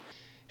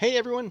Hey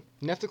everyone,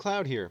 Neff the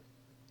Cloud here.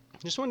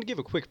 Just wanted to give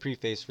a quick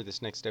preface for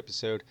this next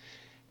episode.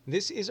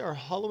 This is our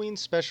Halloween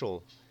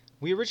special.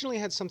 We originally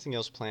had something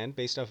else planned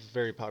based off a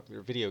very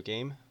popular video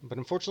game, but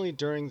unfortunately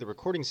during the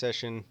recording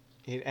session,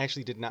 it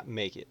actually did not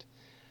make it.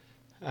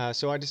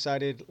 So I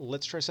decided,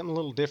 let's try something a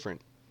little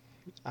different.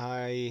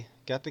 I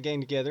got the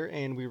gang together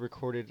and we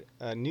recorded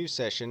a new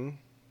session.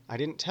 I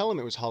didn't tell them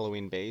it was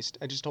Halloween based,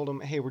 I just told them,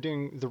 hey, we're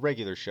doing the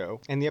regular show,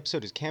 and the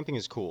episode is Camping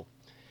is Cool.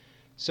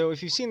 So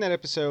if you've seen that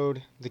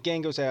episode, the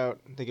gang goes out,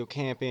 they go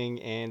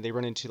camping, and they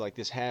run into like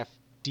this half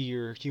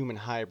deer human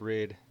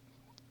hybrid,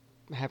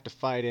 have to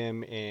fight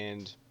him,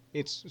 and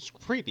it's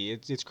creepy.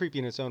 It's creepy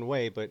in its own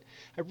way, but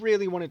I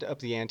really wanted to up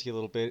the ante a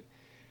little bit.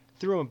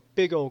 Threw him a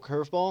big old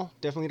curveball.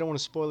 Definitely don't want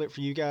to spoil it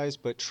for you guys,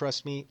 but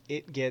trust me,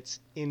 it gets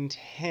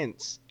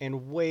intense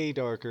and way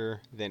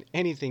darker than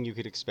anything you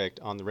could expect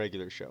on the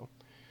regular show.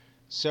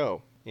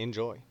 So,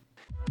 enjoy.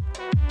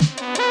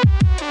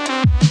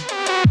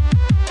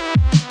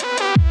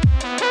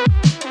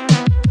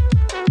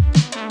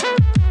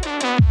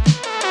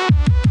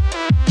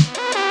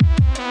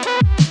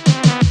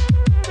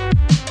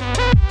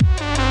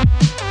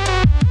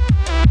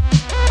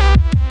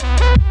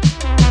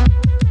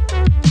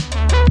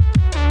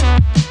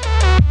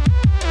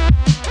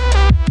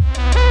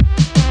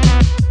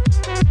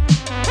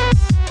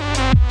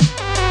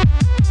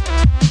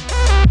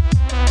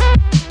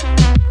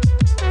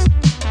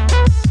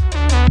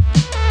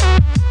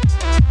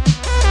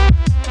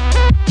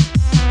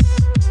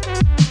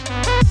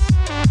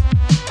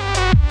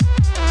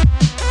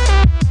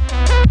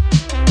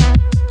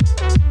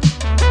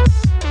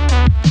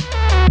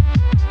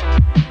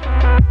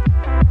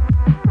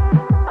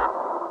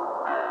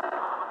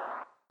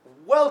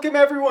 Welcome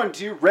everyone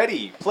to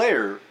Ready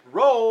Player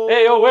Roll.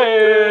 Hey, oh,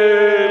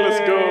 hey, Let's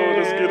go.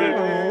 Let's get it.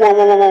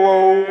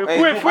 Whoa.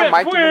 Hey, Whip, my whip,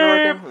 mic even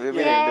whip. working?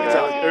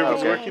 Everyone's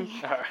Okay. working?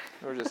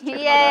 We're just checking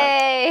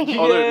Yay!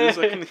 Oh, there it is.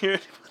 I can hear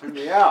it.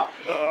 Yeah.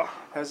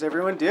 How's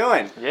everyone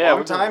doing? Yeah, Long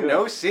we're doing time good.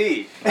 no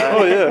see.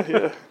 Oh, yeah.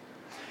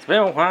 It's been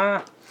a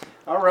while.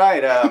 All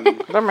right. that.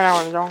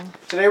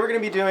 Today we're going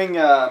to be doing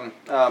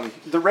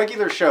the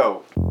regular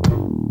show.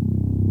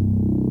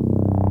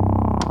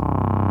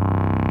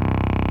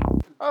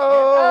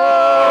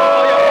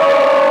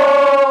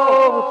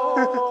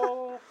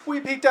 We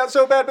peeked out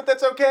so bad, but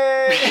that's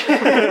okay.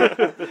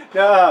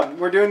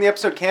 We're doing the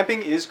episode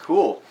Camping is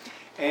Cool.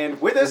 And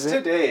with us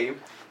today,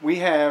 we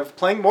have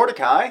playing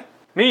Mordecai.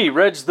 Me,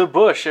 Reg the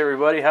Bush,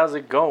 everybody. How's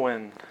it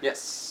going?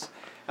 Yes.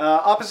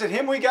 Opposite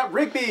him, we got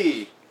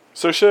Rigby.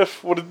 So,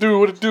 Chef, what it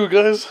do,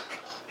 guys?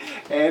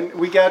 And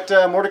we got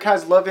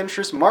Mordecai's love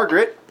interest,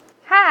 Margaret.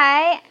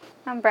 Hi,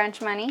 I'm Branch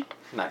Money.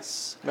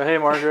 Nice. Oh, hey,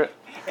 Margaret.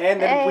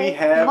 And then we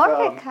have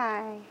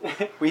Mordecai.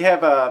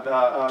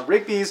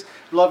 Rigby's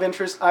love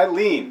interest,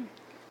 Eileen.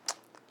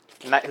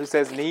 Who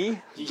says knee?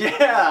 Yeah.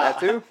 That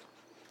too?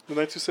 The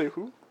night you say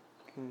who?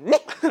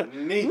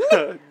 Neat.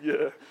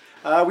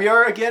 Yeah. We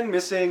are again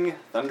missing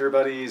Thunder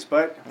Buddies,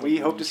 but we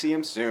hope to see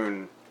him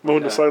soon.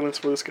 Moment of silence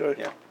for this guy.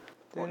 Yeah.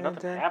 Well,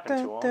 nothing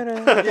happened to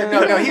him. Yeah,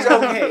 no, he's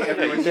okay.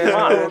 Everyone. He's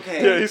fine.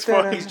 okay. Yeah, he's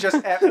fine. He's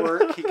just at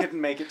work. He couldn't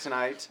make it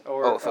tonight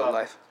or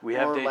life. We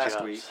have or day last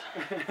jobs. week.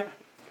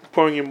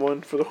 Pouring him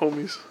one for the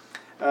homies.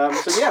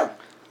 So yeah.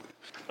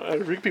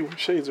 Rigby wears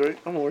shades, right?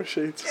 I'm gonna wear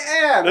shades.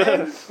 Yeah,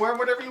 man. Wear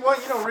whatever you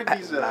want. You know,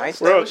 Rigby's a Nice.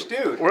 stylish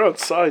dude. We're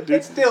outside, dude.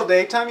 It's still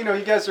daytime. You know,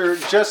 you guys are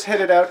just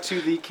headed out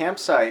to the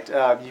campsite.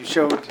 You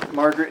showed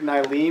Margaret and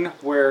Eileen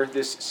where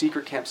this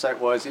secret campsite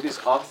was. It is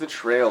off the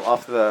trail,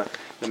 off the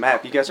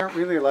map. You guys aren't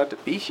really allowed to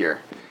be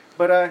here.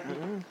 But,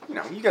 you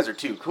know, you guys are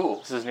too cool.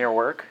 This is near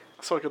work.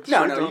 So I got the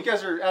No, shades you on.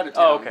 guys are out of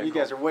town. Oh, okay, You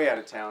guys are way out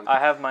of town. I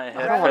have my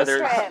head Road feathered,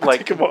 trip. like,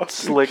 Take 'em off.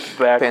 slicked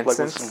back, like with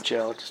Vincent's. some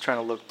gel. Just trying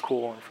to look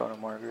cool in front of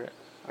Margaret.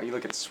 Oh, you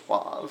looking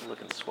suave.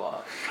 Looking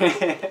suave.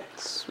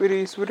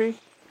 Sweetie. Swiggity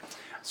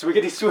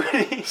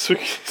switty.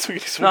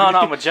 Sweetie. No,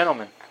 I'm a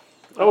gentleman.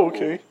 Oh,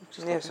 okay. Just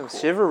You looking have some cool.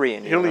 chivalry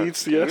in He you. only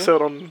eats the ass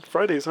out on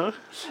Fridays, huh?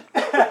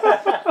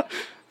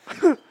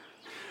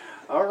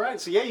 All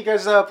right, so yeah, you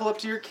guys pull up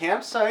to your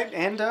campsite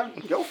and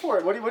go for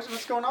it.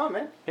 What's going on,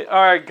 man? Hey,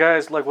 all right,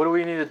 guys. Like, what do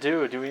we need to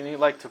do? Do we need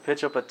like to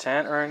pitch up a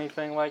tent or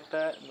anything like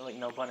that? Like,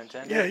 no pun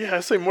intended. Yeah. I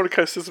say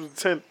Mordecai sits with the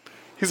tent.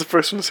 He's the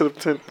first one to set up the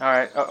tent. All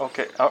right.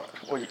 Okay.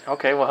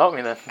 Okay. Well, help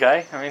me then,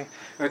 guy. I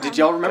mean, Did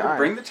y'all remember Darn.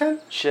 bring the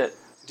tent? shit.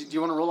 Do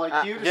you want to roll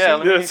IQ to yeah,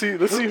 see? let me-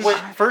 Let's see. Wait,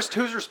 first,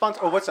 who's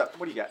responsible? Oh, what's up?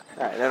 What do you got?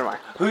 Alright, never mind.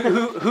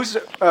 Whose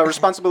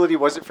responsibility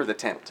was it for the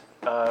tent?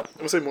 I'm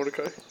gonna say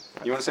Mordecai.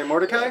 You want to say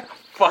Mordecai?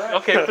 Fuck.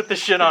 Okay. Put the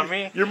shit on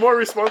me. You're more Give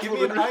responsible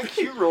me an than me.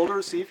 IQ roll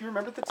to see if you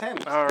remember the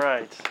tent. All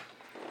right.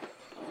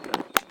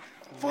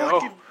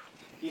 Fucking-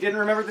 You didn't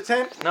remember the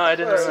tent? No, I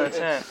didn't remember the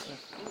tent.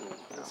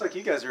 Looks like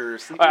you guys are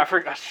sleeping. Oh, I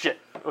forgot. Shit.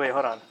 Wait,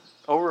 hold on.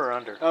 Over or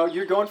under? Oh,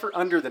 you're going for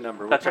under the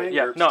number. We're That's right. playing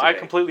Yeah. GURPS No, I today.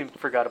 completely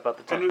forgot about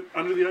the tent.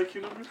 Under the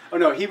IQ number? Oh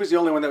no, he was the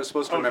only one that was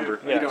supposed to Okay. remember.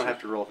 Yeah. You don't have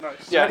to roll.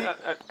 Nice. Yeah,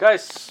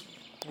 guys,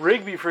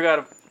 Rigby forgot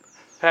to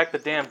pack the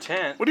damn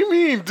tent. What do you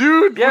mean,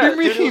 dude? Yeah, what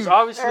do you dude, it was mean?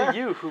 obviously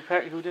you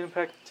who didn't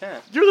pack the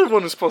tent. You're the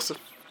one who's supposed to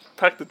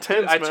pack the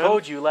tents, I man.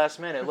 told you last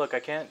minute. Look,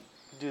 I can't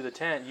do the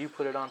tent, you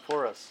put it on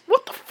for us.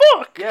 What the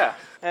fuck? Yeah.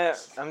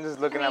 I'm just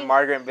looking I at mean-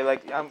 Margaret and be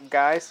like,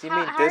 guys, you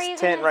mean How are this you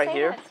tent gonna right say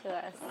here? that to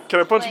us? Can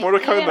I punch Like,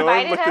 Mordecai you in the arm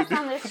invited like us they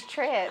do? on this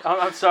trip.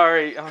 I'm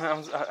sorry.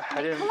 I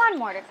didn't. Come on,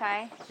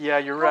 Mordecai. Yeah,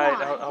 you're Come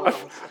right.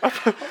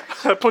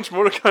 on. I punched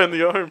Mordecai in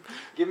the arm.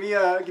 Give me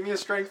a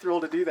strength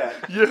roll to do that.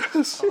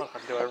 Yes. Oh,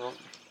 do I roll,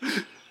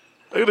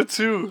 I got a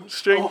 2.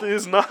 Strength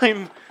is 9.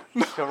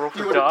 do I roll for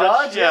You wanna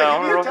dodge? dodge? Yeah, I give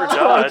want me to a roll for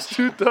dodge. dodge.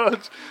 2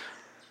 dodge.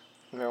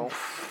 No.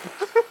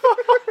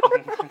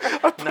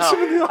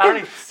 No, I don't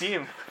even see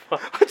him.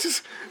 I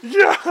just,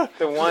 yeah.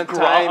 The one I'm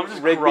time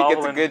just Rigby gets a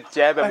groveling. good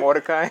jab at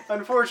Mordecai.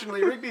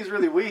 Unfortunately, Rigby's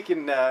really weak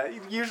and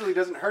it usually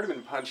doesn't hurt him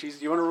in punchies.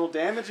 Do you want to roll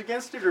damage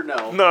against it or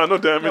no? No, no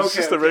damage. It's Okay,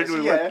 just a okay, regular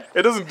so yeah. one.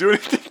 It doesn't do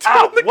anything to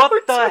Ow! the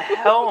What the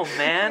hell,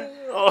 man?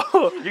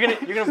 Oh.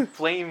 You're gonna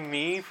blame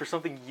me for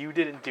something you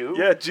didn't do?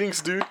 Yeah,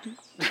 jinx, dude.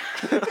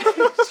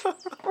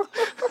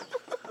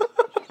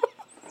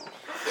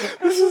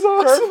 This is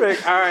awesome.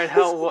 Perfect. All right.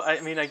 Hell. Well, I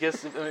mean, I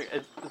guess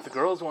if the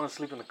girls want to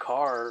sleep in the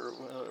car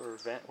or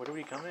van, where do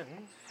we come in?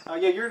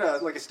 Yeah, you're in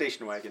a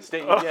station wagon.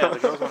 Yeah, the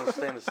girls want to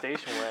stay in the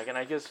station wagon.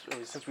 I guess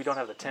since we don't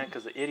have the tent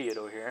because the idiot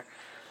over here,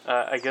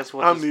 I guess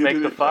we'll I'm just the make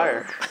the idiot.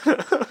 fire.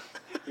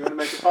 You want to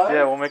make a fire?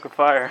 Yeah, we'll make a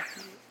fire.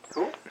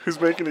 Cool. Who's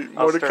making it?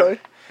 I'll Mordecai? start.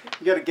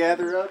 You got to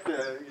gather up,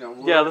 wood,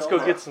 Yeah, let's go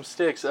all get that. some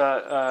sticks.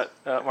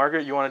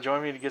 Margaret, you want to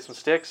join me to get some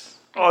sticks?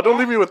 Oh, don't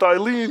leave me with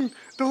Eileen.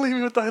 Don't leave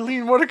me with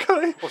Eileen, Mordecai.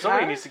 Well, somebody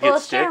Alright. needs to Well, get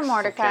sure, sticks. some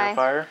Mordecai.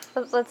 campfire.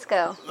 Let's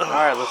go. All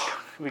right,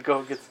 we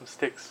go get some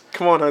sticks.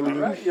 Come on, Eileen.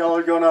 All right, y'all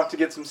are going off to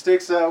get some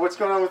sticks. What's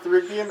going on with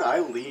Rigby and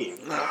Eileen?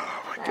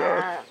 Oh my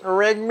god.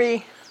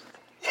 Rigby.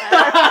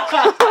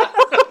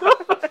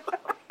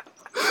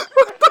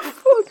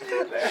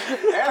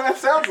 Yeah, that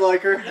sounds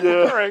like her.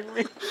 Yeah.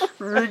 Rigby.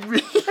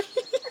 Rigby.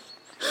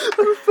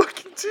 I'm a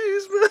fucking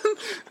tease,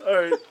 man.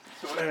 Alright.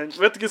 Man,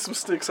 we have to get some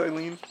sticks,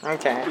 Eileen.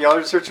 Okay. Y'all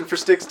are searching for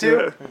sticks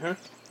too? Yeah.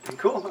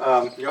 Cool.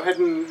 Y'all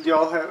heading,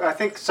 I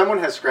think someone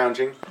has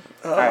scrounging.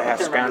 I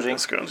have Scrounging. scrounging.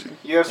 Scrounging.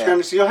 You have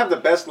scrounging, so you'll have the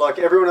best luck.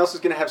 Everyone else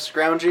is going to have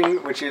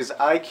scrounging, which is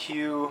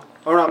IQ,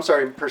 oh no, I'm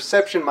sorry,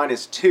 perception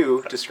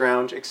 -2 to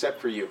scrounge, except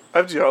for you. I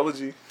have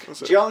geology. What's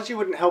that? Geology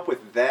wouldn't help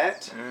with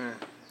that.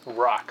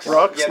 Rocks.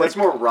 Rocks? Yeah, that's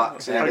more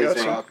rocks and I got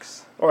everything. you.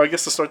 Rocks. Or I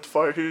guess to start the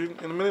fire here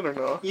in a minute or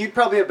no? You'd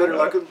probably have better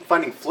luck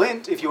finding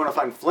flint if you want to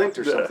find flint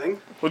or Yeah. something.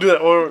 We'll do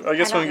that, or I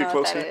guess I when we don't get know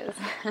what closer.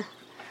 that is.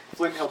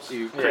 Flint helps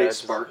you Yeah, create it's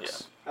just-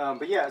 sparks.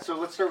 But yeah, so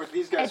let's start with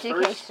these guys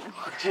first.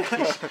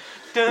 Educational.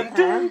 Dun,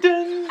 dun,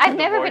 dun. I've The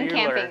never more been you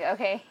camping. learn.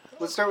 Okay.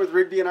 Let's start with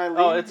Rigby and Eileen.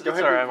 Oh, it's Go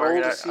ahead alright, and roll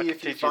Margaret. to I see can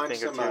if you teach you a find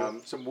thing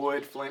or some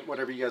wood, flint,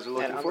 whatever you guys are And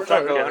looking I'm for.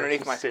 trying to go Yeah,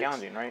 underneath my sticks.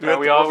 scrounging, right? Are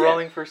we all Yeah.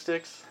 rolling for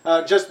sticks?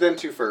 Just them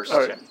two first.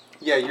 Alright.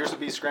 Yeah, yours will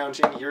be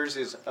scrounging. Yours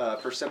is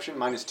perception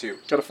 -2.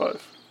 Got a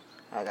 5.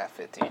 I got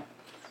 15.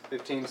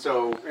 15.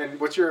 So, and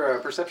what's your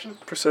perception?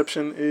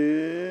 Perception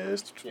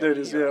is. Yeah, There it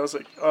is. yeah. Yeah, I was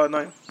like,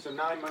 9. So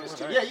 9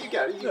 -2. nice. Yeah, you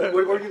got it. Yeah.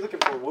 What are you looking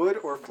for? Wood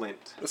or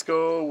flint? Let's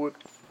go wood.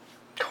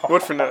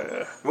 Wood for now,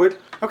 yeah. Wood.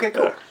 Okay,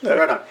 cool. Yeah.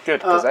 Right on. Good,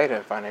 because I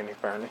didn't find any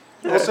apparently.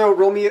 Also,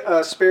 roll me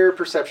a spare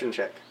perception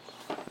check.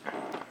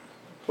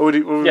 What would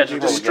you Yeah, do?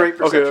 just Just straight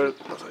Okay, perception.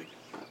 I was like,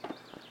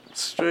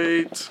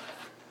 straight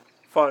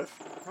 5.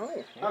 Oh.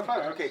 Oh,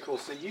 fine. Okay, cool.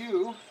 So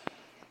you,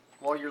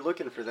 while you're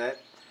looking for that,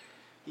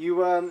 you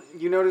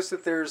notice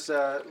that there's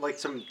like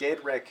some dead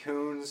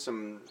raccoons,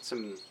 some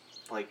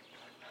like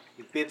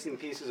bits and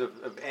pieces of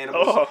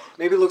animals. Oh.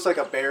 Maybe it looks like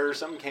a bear or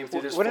something came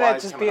through. There's Wouldn't that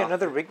flies just coming be off.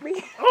 another Rigby?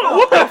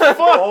 What the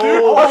fuck,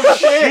 dude? Oh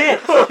shit!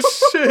 Oh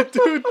shit,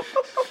 dude.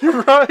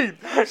 You're right.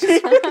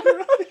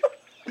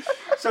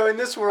 So in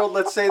this world,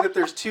 let's say that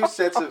there's two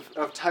sets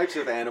of types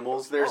of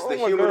animals. There's Oh the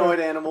my humanoid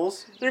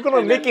animals. You're gonna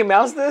and then Mickey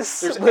Mouse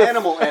this? There's With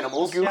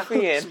animals.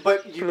 Goofy and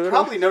But you Pluto?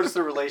 probably notice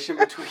the relation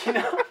between.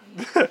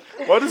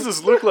 Why does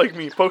this look like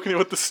me poking it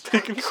with the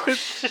stick and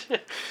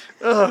shit?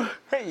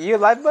 Hey, you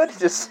alive, bud?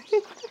 Just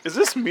Is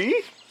this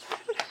me?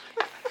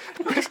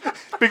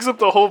 Picks up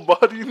the whole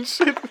body and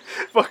shit.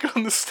 Fuck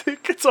on the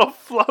stick. It's all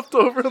flopped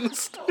over on the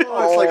stick.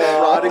 Oh, it's like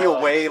rotting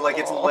away, like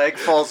its leg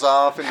falls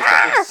off and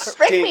it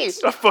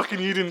stinks. I fucking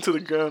eat it into the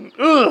ground.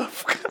 Ugh.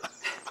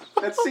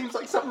 That seems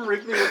like something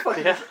Rigby would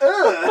fucking. Yeah.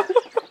 Ugh.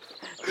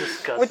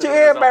 Disgusted what you with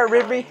hear his about own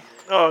Rigby? kind.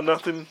 Oh,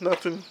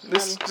 nothing.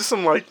 This just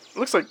some like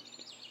looks like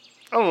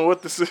I don't know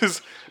what this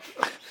is.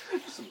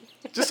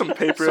 Just some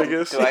paper, I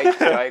guess. Do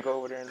I go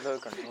over there and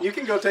look? Or no? You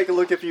can go take a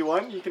look if you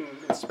want. You can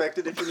inspect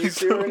it if you need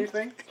to or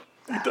anything.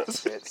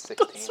 Shit,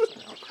 16.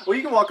 Well,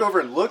 you can walk over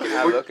and look at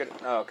I it. look at it.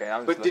 Oh, okay. I'm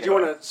just But did looking you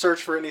at want to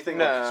search for anything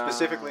like, No.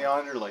 specifically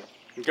on it or like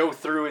go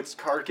through its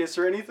carcass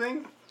or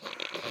anything?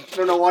 I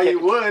don't know why you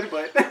would,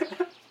 but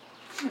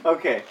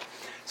okay.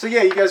 So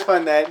yeah, you guys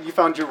find that. You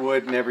found your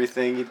wood and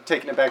everything. You've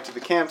taken it back to the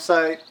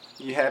campsite.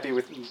 You happy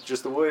with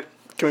just the wood?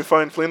 Can we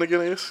find Flynn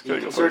again, I guess? You Gotta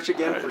can go for search it.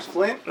 again Alright. for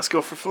flint. Let's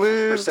go for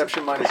Flynn.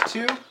 Perception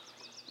 -2.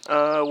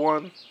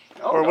 1.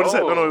 Oh, Or what is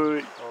that? No, Oh.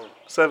 wait.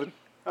 7.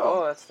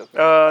 Oh, that's the.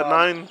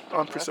 9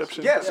 on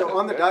perception. Yeah, so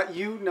on the okay. dot,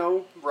 you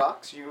know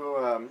rocks.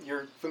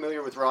 You're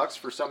familiar with rocks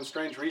for some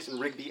strange reason.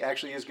 Rigby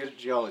actually is good at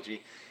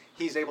geology.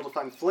 He's able to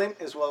find flint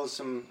as well as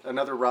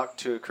another rock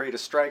to create a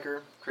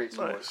striker, create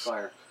some more Nice.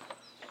 fire.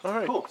 All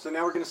right. Cool. So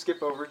now we're going to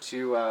skip over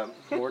to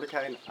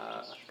Mordecai and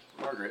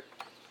Margaret.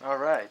 All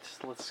right,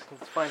 let's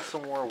find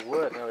some more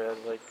wood. Oh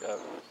yeah, like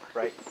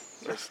right.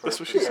 That's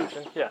what she said.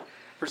 Perception? Yeah.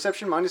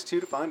 Perception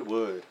 -2 to find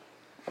wood.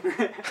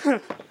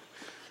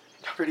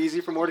 Pretty easy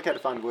for Mordecai to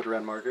find wood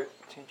around Margaret.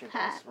 Change your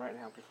dice right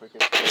now before you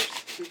get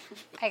first.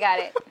 I got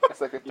it.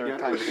 That's like the You got third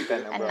time it? you hit that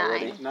A number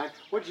already. 9. 9.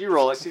 What'd you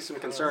roll? I see some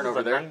concern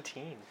over there.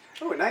 19.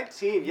 Oh, a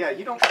 19. Yeah,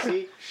 you don't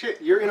see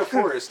shit. You're in a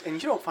forest and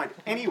you don't find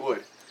any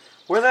wood.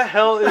 Where the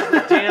hell is the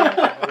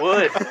damn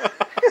wood?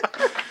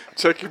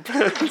 Check your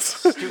pants.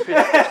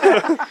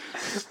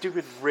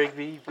 Stupid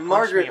Rigby. Punch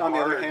Margaret, me on the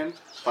other hard. hand,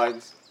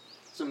 finds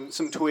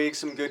some twigs,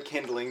 some good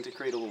kindling to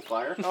create a little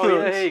fire. Oh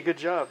yeah, hey, good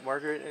job,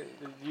 Margaret.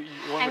 You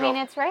want I me mean,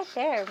 to... it's right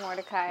there,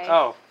 Mordecai.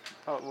 Oh,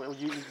 well,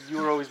 you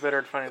were always better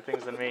at finding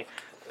things than me.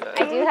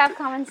 I do have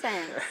common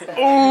sense.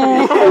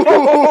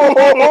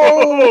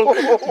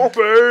 Oh,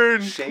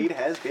 burn. Shade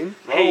has been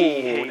thrown.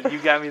 Hey, you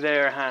got me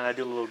there, huh? And I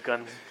do a little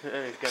gun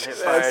hit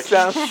fire. That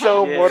sounds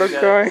so Yeah,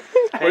 Mordecai.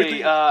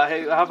 Hey,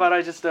 how about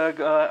I just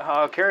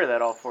I'll carry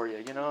that all for you?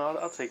 You know,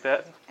 I'll take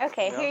that.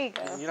 Okay, You know? here you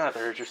go. You don't have to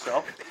hurt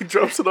yourself. He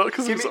drops it out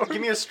because he's Give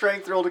me a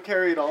strength roll to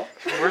carry it all.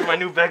 Where's my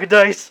new bag of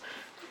dice?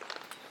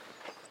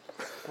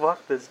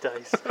 Fuck this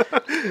dice.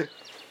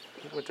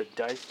 He went to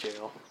dice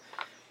jail.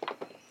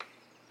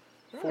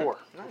 4.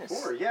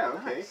 Nice. 4, yeah,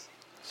 okay.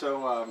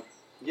 So,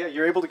 yeah,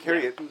 you're able to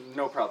carry it,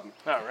 no problem.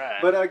 All right.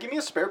 But give me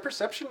a spare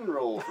perception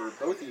roll for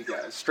both of you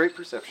guys. Straight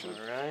perception.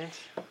 All right.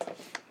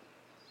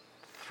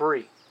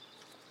 3.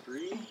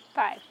 3,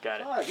 5.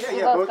 Got it. 5. Yeah, We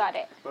yeah. both got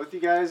it. Both you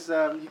guys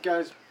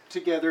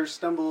together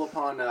stumble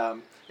upon.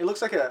 It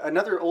looks like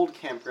another old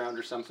campground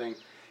or something.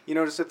 You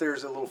notice that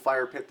there's a little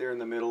fire pit there in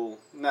the middle.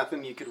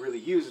 Nothing you could really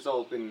use. It's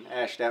all been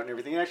ashed out and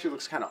everything. It actually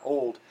looks kind of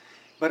old.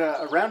 But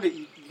around it,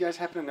 you guys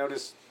happen to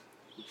notice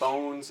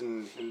bones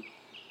and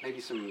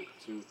maybe some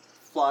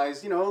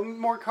flies. You know,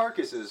 more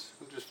carcasses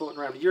just floating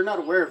around. You're not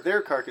aware of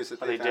their carcass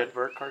that Are they they found. dead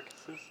bird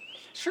carcasses?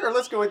 Sure,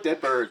 let's go with dead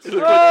birds. It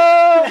looked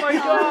Oh my He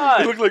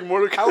god! looked like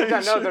Mordecai. How would I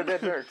and know shit. they're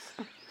dead birds?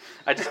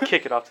 I just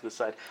kick it off to the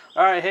side.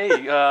 All right, hey,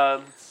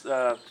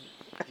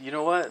 you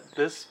know what?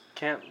 This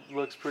camp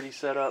looks pretty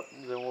set up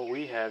than what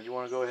we have. You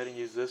want to go ahead and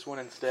use this one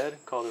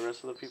instead? Call the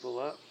rest of the people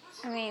up?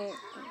 I mean,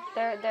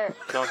 they're.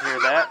 Don't hear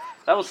that?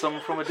 That was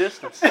someone from a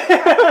distance.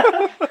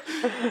 That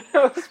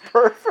was I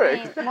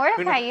perfect. mean,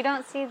 Mordecai, you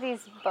don't see these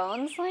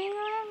bones laying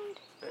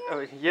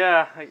around?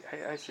 Yeah,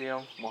 I see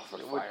them. More for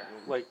the fire.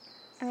 Like,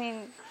 I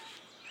mean,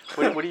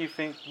 what do you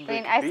think?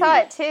 I saw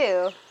it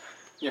too.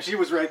 Yeah, she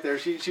was right there.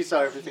 She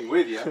saw everything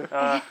with you.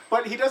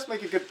 But he does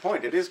make a good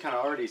point. It is kind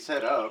of already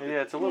set up.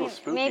 Yeah, it's a little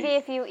spooky. Maybe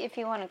if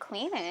you want to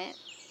clean it,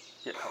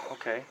 Yeah,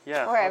 okay,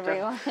 yeah. or I'll def-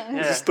 everyone. Yeah,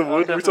 Is this the I'll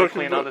wood we're definitely talking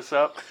clean all about? this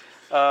up.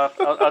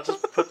 I'll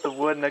just put the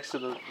wood next to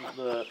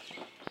the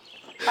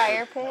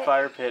Fire pit.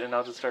 fire pit, and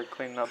I'll just start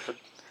cleaning up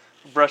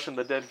brushing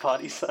the dead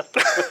bodies up.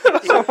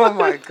 Oh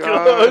my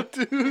god. God,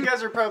 dude. You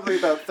guys are probably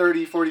about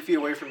 30, 40 feet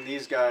away from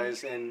these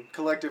guys, and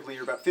collectively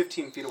you're about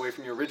 15 feet away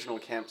from your original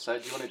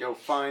campsite. You want to go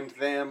find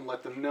them,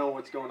 let them know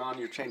what's going on.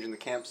 You're changing the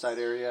campsite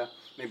area.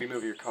 Maybe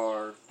move your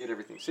car, get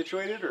everything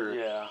situated, or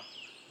Yeah.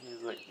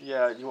 He's like,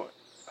 yeah, you want...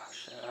 Oh,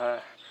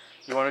 shit.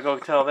 You want to go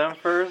tell them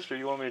first, or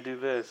you want me to do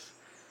this?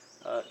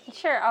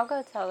 Sure, I'll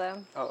go tell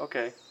them. Oh,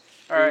 okay.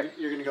 All right.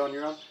 You're gonna go on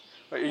your own.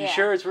 Are you Yeah.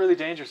 sure it's really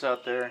dangerous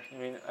out there? I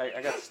mean,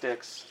 I got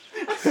sticks.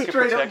 I can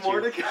Straight up protect you.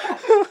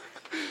 Mordecai.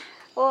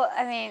 Well,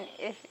 I mean,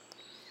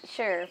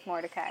 sure,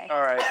 Mordecai.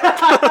 All right.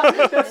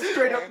 That's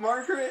straight up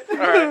Margaret. All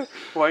right.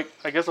 Well,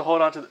 I guess I'll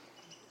hold on to the...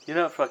 You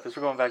know, fuck this.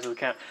 We're going back to the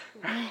camp.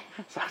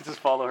 So I just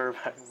follow her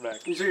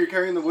back. So you're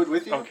carrying the wood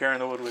with you? I'm carrying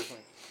the wood with me.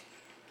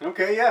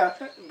 Okay, yeah.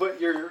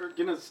 But you're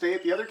gonna stay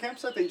at the other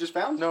campsite that you just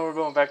found? No, we're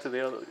going back to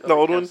the other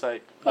old one?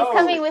 campsite. He's Oh.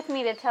 coming with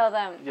me to tell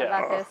them Yeah.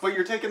 about this. But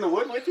you're taking the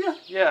wood with you?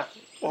 Yeah.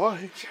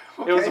 Why?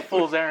 It was a Okay.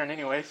 fool's errand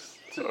anyways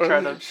to try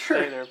to Sure.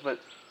 stay there. But,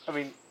 I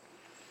mean,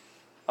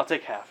 I'll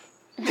take half.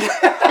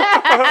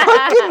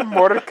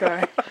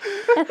 Mordecai.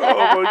 Oh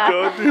my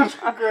god,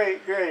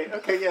 dude. Great.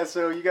 Okay, yeah,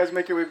 so you guys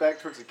make your way back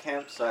towards the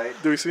campsite.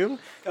 Do we see him?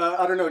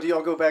 I don't know, do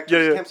y'all go back to Yeah,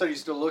 the yeah. campsite? Are you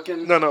still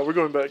looking? No, we're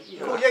going back.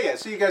 Cool, yeah,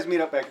 so you guys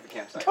meet up back at the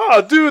campsite.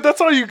 Oh, dude,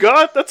 that's all you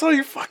got? That's all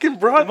you fucking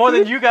brought? More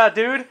than dude? you got,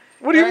 dude.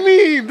 What do you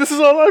mean? This is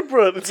all I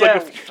brought. It's Yeah.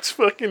 like a it's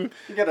fucking.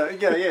 You got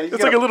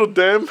It's like a little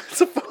dam. It's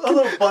a fucking. a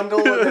little bundle,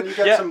 and then you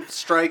got Yeah. some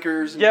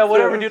strikers. And Yeah,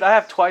 whatever, dude. I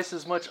have twice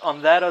as much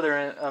on that other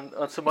end,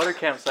 on some other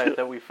campsite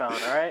that we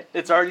found. All right,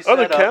 it's already set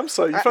Other up.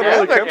 campsite. You found Yeah,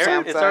 another other campsite.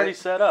 camp- It's already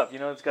set up. You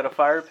know, it's got a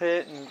fire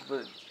pit, and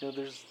but you know,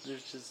 there's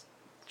just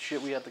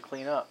shit we have to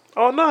clean up.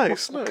 Oh,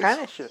 nice, What nice.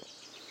 kind of shit?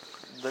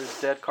 There's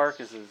dead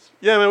carcasses.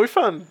 Yeah, man, we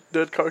found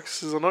dead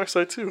carcasses on our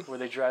side too. Were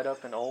they dried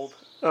up and old?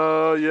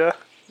 Yeah.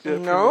 Yeah,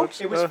 pretty No.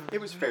 much. It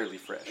was fairly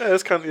fresh. Yeah,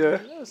 it's kind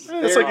of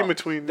it's like in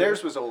between.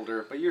 Theirs was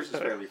older, but yours is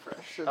fairly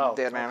fresh. Oh,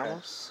 Dead okay.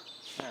 animals.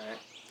 All right.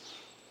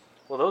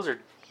 Well, those are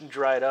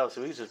dried up,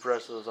 so we can just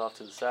brush those off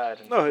to the side,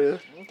 and Oh yeah.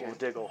 we'll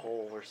dig a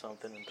hole or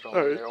something and throw All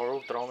them in right. there, or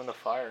we'll throw them in the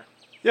fire.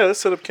 Yeah, let's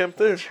set up camp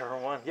there. Whichever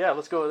one. Yeah,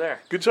 let's go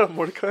there. Good job,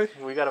 Mordecai.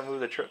 We gotta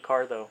move the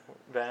car though,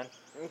 van.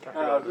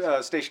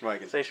 Station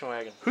wagon. Station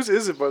wagon. Whose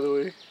is it, by the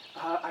way?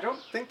 I don't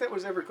think that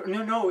was ever.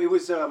 No, it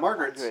was Margaret's.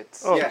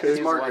 Margaret's. Oh, yeah, okay. it's He's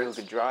the one who Margaret's.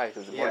 could drive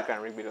because Yeah. Mordecai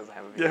and Rigby doesn't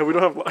have a vehicle. Yeah, we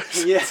don't have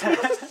lives.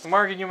 Yeah.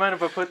 Margaret, you mind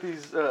if I put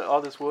these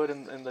all this wood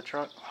in the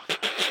trunk?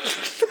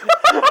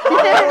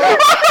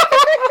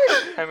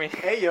 I mean,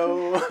 Hey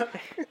yo.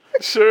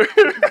 Sure.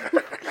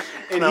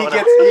 And No, he no.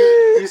 gets.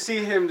 You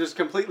see him just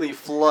completely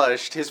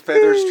flushed. His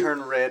feathers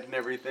turn red and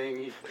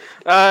everything.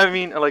 I'll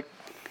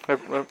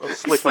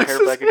slick my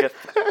hair back again.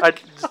 I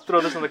just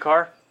throw this in the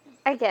car.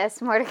 I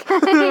guess, Mordecai.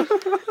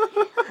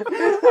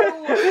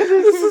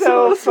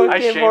 So I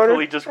fucking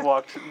shamefully just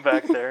walked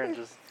back there and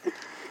just.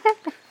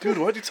 Dude,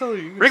 why'd you tell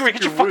you? Rigby,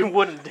 get your fucking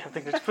wood in the damn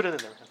thing. Just put it in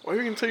there. Why are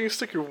you gonna tell you to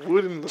stick your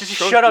wood in the Just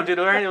trunk? shut up, dude.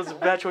 All right, it was a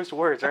bad choice of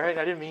words. All right,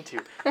 I didn't mean to.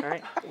 All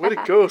right. Way to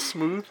go,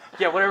 Smooth.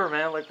 Yeah, whatever,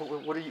 man. Like,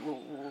 what are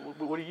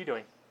you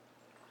doing?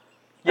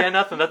 Yeah,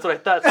 nothing. That's what I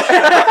thought.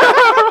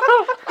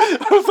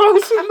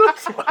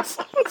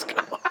 Let's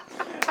go.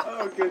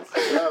 Oh, good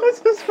stuff.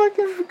 This is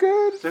fucking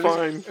good. So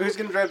Fine. Who's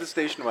gonna drive the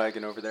station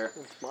wagon over there?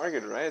 It's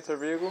Margaret, right? It's her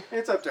vehicle.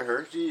 It's up to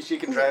her. She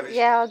can drive it.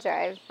 Yeah, I'll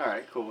drive. All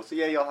right, cool. So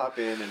yeah, you'll hop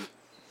in and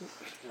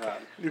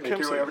New make your way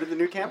campsite. over to the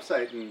new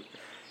campsite, and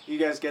you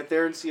guys get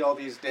there and see all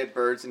these dead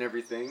birds and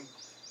everything.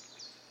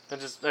 I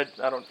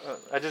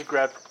just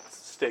grabbed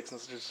sticks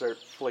and just start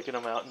flicking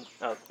them out and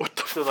out What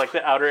the to like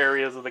the outer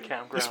areas of the You're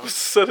campground. supposed to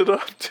set it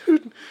up,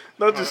 dude.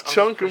 Not just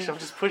chunk them. I'm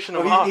just pushing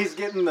Oh, them off. he's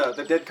getting the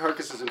dead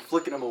carcasses and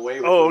flicking them away.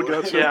 With Oh, the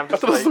wood. gotcha. Yeah, I'm I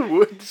just thought it was like- the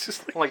wood. It's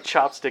just like, I'm like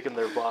chopsticking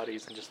their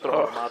bodies and just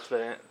throwing Oh. them out to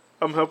the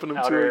I'm helping him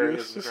outer too, I areas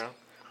guess. of the Just- ground.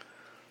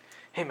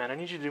 Hey man, I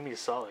need you to do me a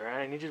solid,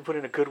 alright? I need you to put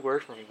in a good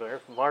word for me,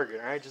 Margaret,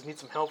 alright? Just need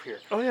some help here.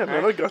 Oh, yeah, man,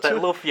 alright? I got That you.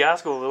 little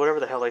fiasco, or whatever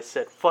the hell I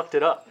said, fucked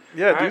it up.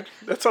 Yeah, alright?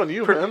 dude. That's on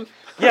you, Per- man.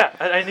 Yeah,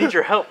 I need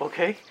your help,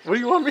 okay? What do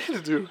you want me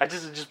to do? I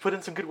just put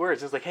in some good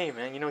words. It's like, hey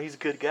man, he's a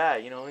good guy,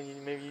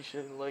 maybe you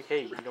should like,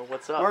 hey,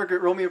 what's up?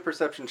 Margaret, roll me a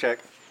perception check.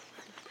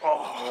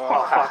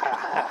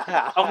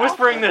 I'm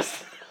whispering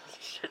this.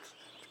 Shit.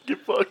 Get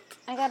fucked.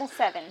 I got a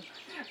 7.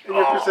 And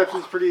your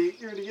perception's pretty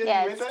good.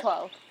 Yeah, You made it's that?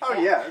 12. Oh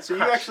yeah. So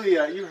you actually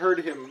you heard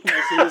him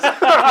as he was.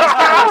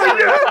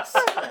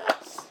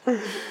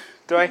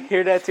 Do I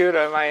hear that too? Or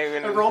am I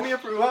even? Roll me a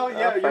well.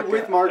 Yeah, you're fuck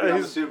with it. Margaret, I'm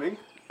he's- assuming.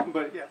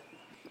 But yeah.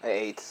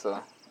 8,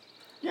 so.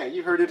 Yeah,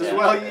 you heard it as Yeah,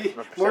 well. my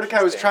perception's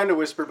Mordecai was down. trying to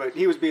whisper, but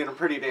he was being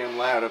pretty damn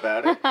loud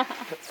about it.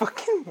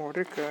 Fucking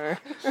Mordecai.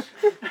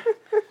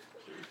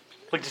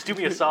 Like, just do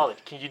me a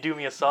solid. Can you do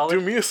me a solid?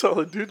 Do me a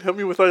solid, dude. Help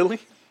me with Eileen.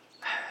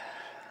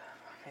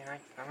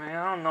 I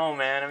don't know,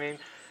 man. I mean,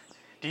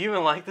 do you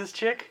even like this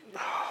chick?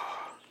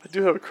 I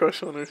do have a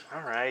crush on her.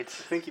 All right. I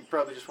think you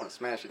probably just want to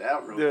smash it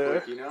out real Yeah.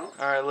 quick, you know?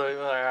 All right, look.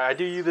 All right, I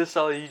do you this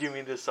solid, you do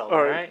me this solid, All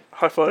all right. right?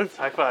 High five.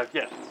 High five,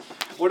 yeah.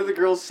 What do the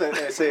girls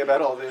say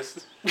about all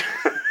this?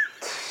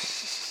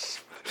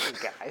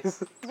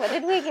 Guys. What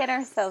did we get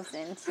ourselves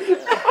into?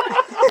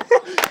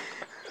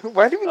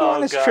 Why did we go Oh,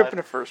 on this God. trip in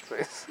the first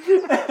place?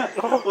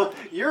 Well,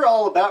 you're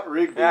all about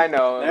Rigby. Yeah, I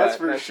know, That's that-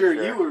 for that's sure.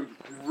 for sure. You were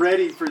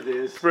ready for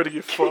this. Ready to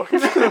get fucked.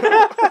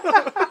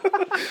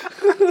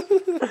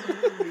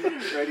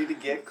 Ready to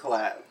get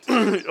clapped.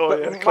 Oh,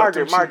 yeah. clap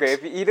them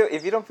Margaret, cheeks.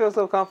 if you don't feel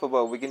so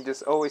comfortable, we can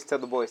just always tell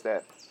the boys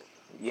that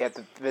you have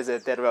to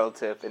visit that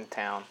relative in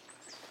town.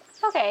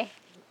 Okay.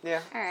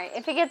 Yeah. All right.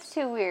 If it gets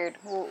too weird,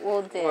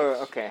 we'll ditch.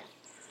 Well, okay.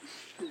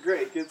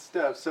 Great, good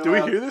stuff. So, Do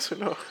we hear this or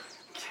no?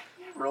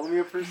 roll me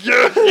a perception.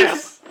 Yes!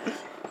 Yes!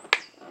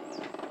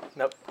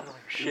 Nope. I don't hear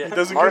He shit.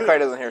 doesn't Mordecai get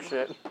it. doesn't hear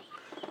shit.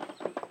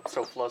 I'm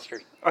so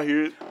flustered. I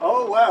hear it.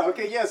 Oh, wow.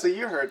 Okay, yeah, so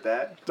you heard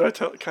that. Do I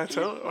tell? Can I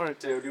tell? All right.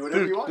 So do whatever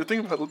Dude, you the want. thing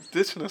about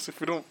ditching us if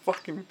we don't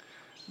fucking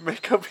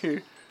make up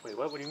here. Wait,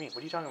 what? What do you mean? What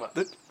are you talking about?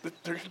 They're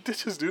gonna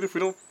ditch us, dude, if we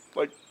don't,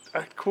 like,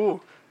 act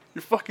cool.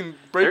 You're fucking They're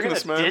breaking gonna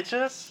us, man. ditch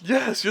us?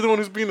 Yes, you're the one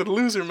who's being a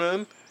loser,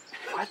 man.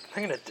 What?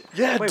 They're gonna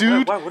Yeah, Wait,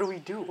 dude. Why? What do we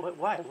do?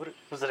 Why? What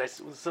was it?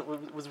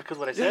 Was it because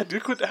what I Yeah, said?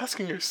 dude, quit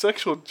asking your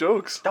sexual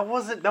jokes. That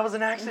was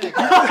an accident.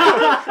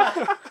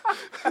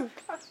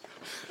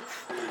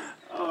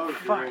 Oh,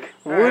 Fuck. great.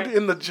 All Wood right.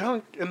 in the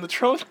junk, in the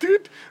trunk,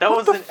 dude. That What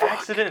was the an fuck?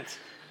 accident.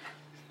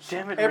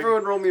 Damn it,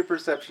 Everyone roll me a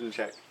perception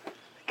check.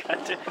 Rick.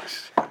 God damn.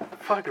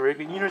 Fuck, Rick.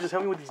 Just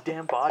help me with these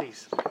damn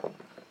bodies.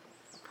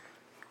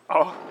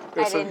 Oh, I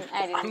that's didn't.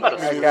 I I'm didn't. about to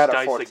get it. lose got a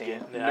dice 14.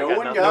 again. Yeah, No I got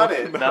one nothing. got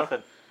it.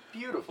 Nothing.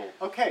 Beautiful.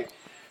 Okay.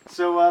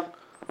 So,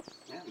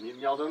 yeah,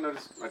 y'all don't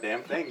notice a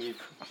damn thing. You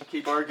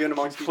keep arguing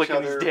amongst each Flicking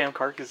other. these damn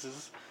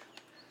carcasses.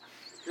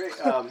 Great.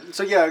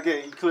 So yeah,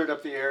 okay, you cleared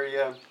up the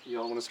area. You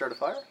all want to start a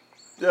fire?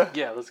 yeah.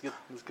 Yeah, let's get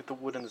the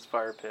wood in this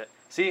fire pit.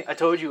 See, I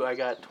told you I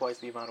got twice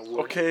the amount of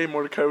wood. Okay,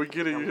 Mordecai, we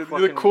get it. I'm You're the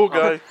fucking- cool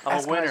guy. I'm Ask a him how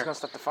he's winner. gonna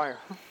start the fire.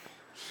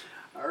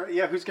 All right.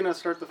 Yeah. Who's gonna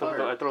start the I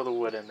fire? throw the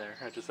wood in there.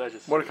 I just.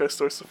 Mordecai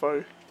starts the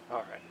fire.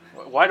 All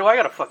right. Why do I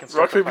gotta fucking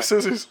start Rock, the paper, fire?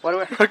 scissors. Why do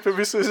I? Rock,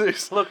 paper,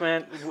 scissors. Look,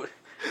 man.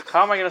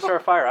 How am I gonna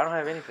start a fire? I don't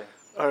have anything.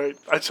 Alright,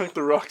 I chunked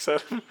the rocks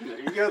at him. There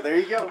you go. There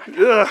you go.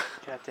 Yeah.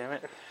 God damn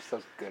it.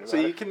 So good about So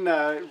you it. can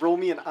roll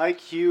me an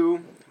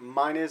IQ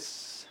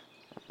minus.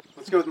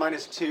 Let's go with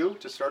 -2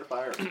 to start a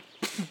fire.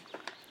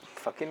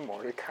 Fucking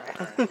Mordecai.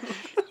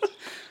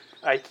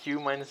 IQ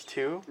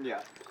 -2.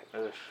 Yeah.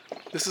 Ugh,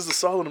 This is the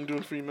solid I'm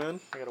doing for you,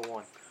 man. I got a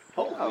 1.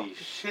 Holy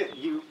shit!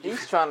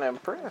 He's trying to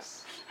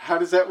impress. How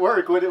does that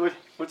work?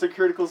 What's a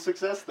critical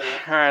success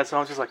there? All right, so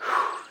I'm just like,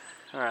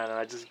 all right, and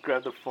I just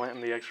grab the flint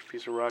and the extra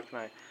piece of rock, and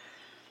I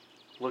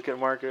look at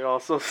Margaret,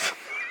 also,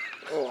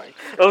 Oh my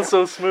oh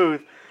so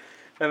smooth,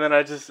 and then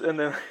I just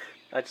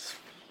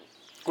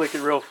flick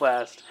it real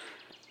fast,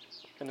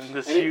 and then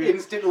this And it huge.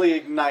 instantly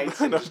ignites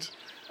and just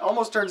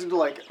almost turns into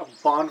like a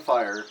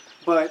bonfire,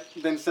 but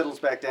then settles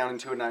back down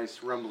into a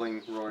nice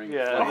rumbling, roaring.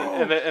 Yeah,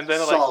 flame. and then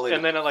Solid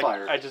I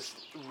fire. just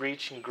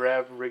reach and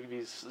grab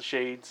Rigby's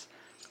shades,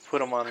 put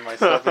them on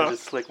myself, and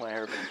just slick my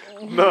hair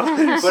back.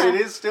 Nice. But it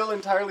is still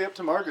entirely up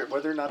to Margaret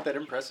whether or not that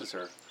impresses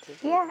her.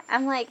 Yeah,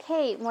 I'm like,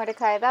 hey,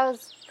 Mordecai, that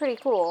was pretty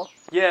cool.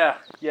 Yeah,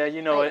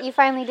 you know Like, it. you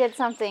finally did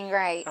something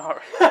right. All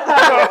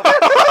right.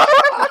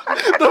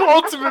 The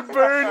ultimate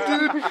burn,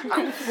 dude.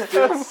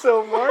 That's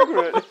so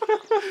Margaret.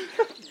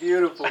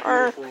 Beautiful,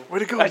 beautiful. Way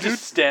to go, I dude.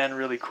 just stand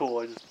really cool.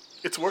 I just,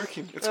 It's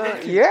working. It's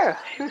working. Yeah.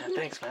 hey man,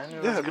 thanks man.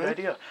 That was Yeah, a good man.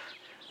 idea.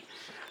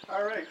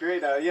 All right,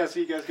 great. Yeah, so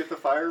you guys get the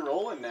fire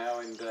rolling now,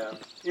 and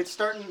it's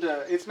starting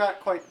to. It's not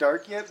quite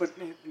dark yet, but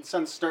the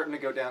sun's starting to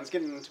go down. It's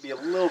getting to be a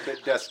little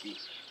bit dusky.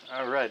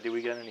 All right, do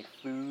we got any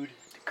food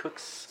to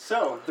cooks?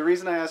 So the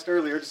reason I asked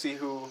earlier to see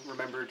who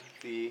remembered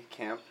the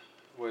camp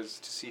was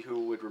to see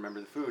who would remember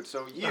the food.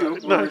 So you were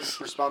Nice.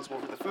 responsible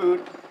for the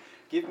food.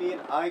 Give me an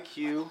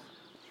IQ.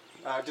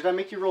 Did I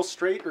make you roll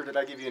straight, or did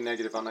I give you a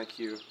negative on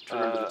IQ to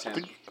remember the I 10?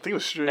 think it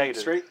was straight.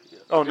 Negative. Straight?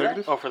 Oh, Did I?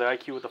 negative? Oh, for the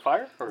IQ with the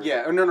fire? Or?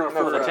 Yeah. Oh, no,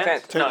 for the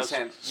 10. For the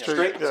 10.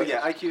 Straight, Straight. So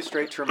yeah. yeah, IQ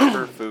straight to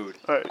remember food.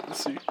 All right,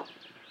 let's see.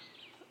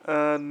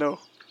 No.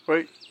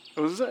 Wait.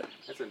 What was that?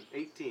 That's an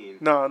 18.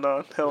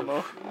 No, hell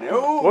no.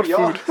 No. What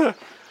y'all- food?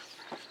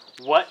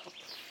 What?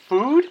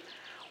 Food?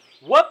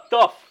 What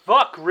the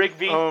fuck,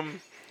 Rigby?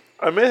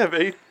 I may have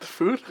ate the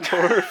food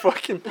or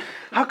fucking.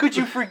 How could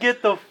you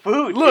forget the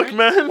food? Look, dude?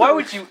 man. Why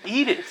would you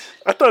eat it?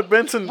 I thought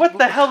Benson. What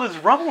the hell is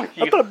wrong with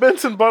you? I thought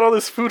Benson bought all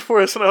this food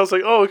for us, and I was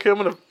like, "Oh, okay, I'm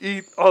gonna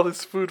eat all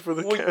this food for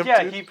the Well, camp."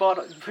 yeah, dude. he bought.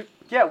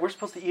 Yeah, we're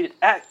supposed to eat it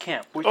at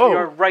camp, which Oh. we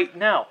are right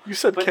now. You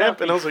said but camp,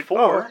 not and I was like,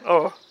 before.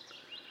 "Oh,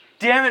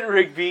 Damn it,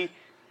 Rigby!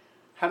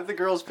 How do the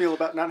girls feel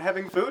about not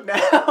having food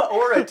now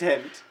or a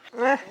tent?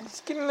 It's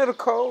getting a little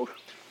cold.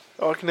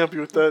 oh, I can help you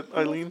with that,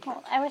 Eileen."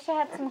 Well, I wish I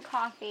had some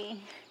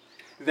coffee.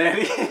 That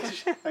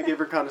is, I gave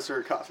her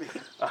connoisseur coffee.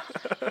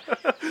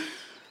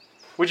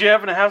 Would you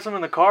happen to have some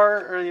in the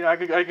car, or I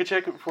could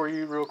check it for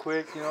you real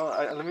quick.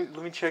 Let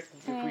me check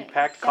if we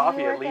packed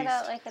coffee Can we at work it least.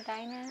 at like a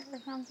diner or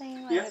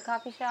something, like Yeah. a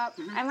coffee shop?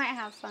 I might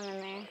have some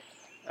in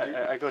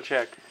there. I go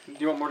check. Do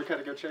you want Mordecai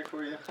to go check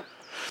for you?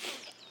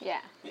 Yeah.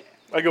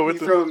 I go You with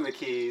the. throw him the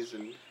keys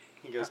and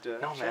he goes to.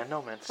 No man,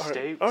 All right.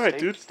 stay. All right, stay,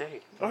 dude.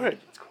 Stay. All right.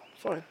 It's cool.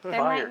 Fine. There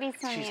Fire. might be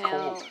some, She's you know,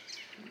 cold.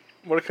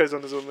 Mordecai's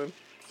on his own then.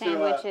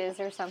 sandwiches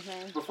or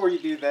something. Before you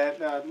do that,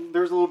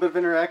 there was a little bit of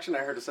interaction I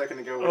heard a second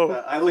ago with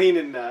Oh. Eileen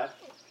and.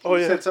 Oh,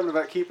 you yeah. said something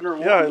about keeping her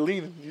warm. Yeah,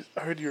 Eileen,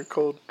 I heard you were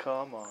cold.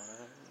 Come on.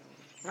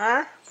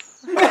 Huh?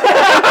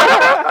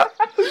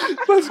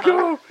 Let's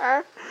go.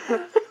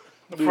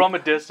 From a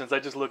distance, I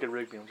just look at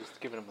Rigby. I'm just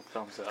giving him a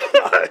thumbs up.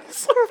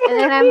 Nice. And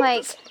then I'm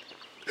like,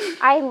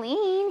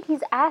 Eileen,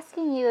 he's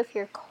asking you if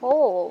you're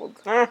cold.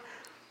 Huh?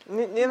 I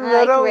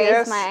like No, raise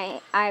yes. my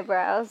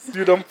eyebrows.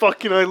 Dude, I'm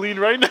fucking Eileen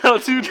right now,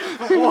 dude.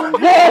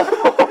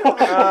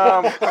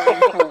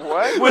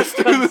 What? With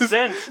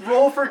consent.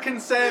 Roll for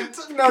consent.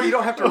 No, you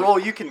don't have to roll.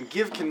 You can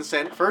give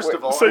consent, first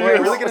of all. so Are you yes.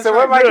 really gonna So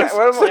try what am I? Yes.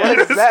 What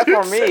is that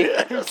for me?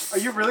 Yes. Are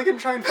you really going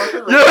to try and fuck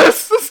her?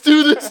 Yes, let's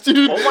do this,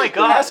 dude. Oh my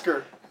god. Ask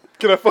her.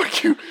 Can I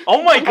fuck you?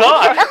 Oh my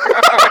god.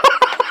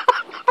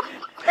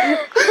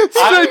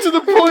 Straight to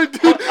the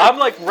point, dude. I'm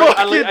like, I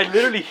Fucking-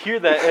 literally hear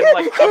that, and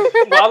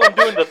like, while I'm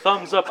doing the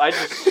thumbs up, I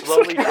just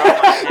slowly drop my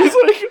hand. He's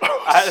like,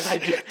 oh,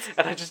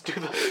 and I just do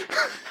the,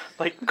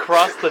 like,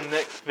 cross the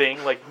neck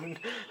thing, like,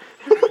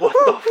 what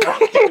the fuck,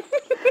 dude?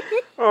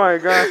 Oh my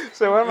god.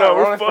 So what am No, I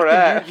we're rolling for fucking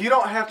that? You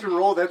don't have to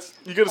roll. That's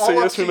You gotta say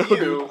all yes up or to no,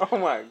 you. dude. Oh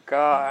my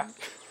god.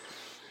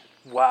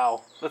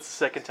 Wow, that's the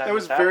second time That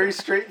was this very happened.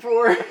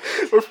 straightforward.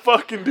 we're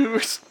fucking,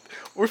 dude.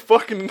 We're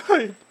fucking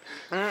night.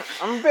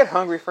 I'm a bit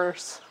hungry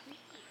first.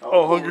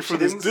 Oh, hungry for she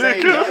this didn't say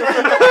dick.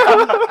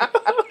 no.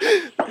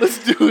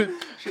 Let's do it.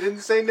 She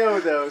didn't say no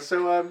though.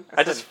 So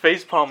I just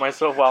facepalm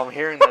myself while I'm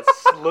hearing that,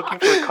 looking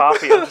for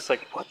coffee. I'm just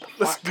like, what the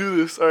Let's fuck? do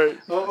this. All right.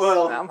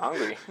 well, I'm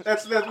hungry.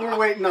 that's we're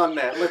waiting on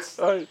that.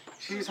 All right.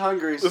 She's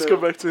hungry. Let's so, go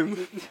back to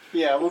him.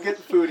 Yeah, we'll get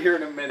the food here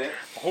in a minute.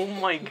 Oh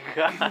my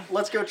god.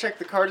 Let's go check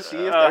the car to see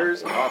if Oh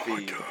there's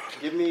coffee.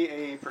 Give me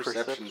a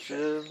perception check.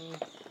 Perception.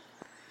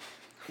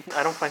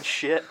 I don't find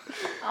shit.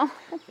 Oh.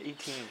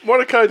 18.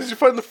 Mordecai, did you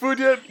find the food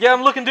yet? Yeah,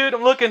 I'm looking, dude.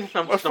 I'm looking.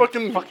 I'm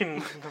fucking-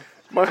 fucking.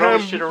 My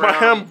Throwing shit ham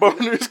around.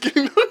 boner's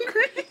getting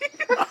hungry.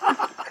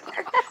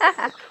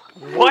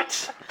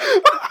 What?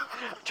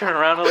 Turn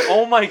around and like,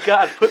 oh my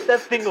god, put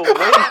that thing away,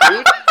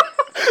 dude.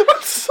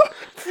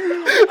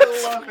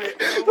 I love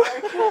it.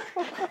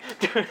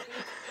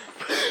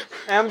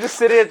 And I'm just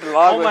sitting at the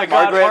log Oh with my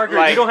God, Margaret,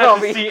 like, you don't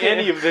have to "Oh, see man."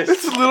 any of this.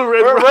 It's a little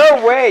red rocket.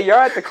 We're away. You're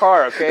at the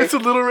car, okay? It's a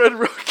little red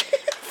rocket.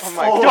 Oh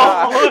my Don't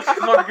god.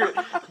 look,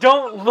 Margaret.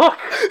 Don't look.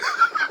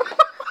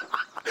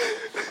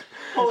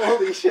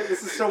 Holy shit,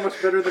 this is so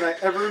much better than I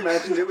ever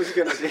imagined it was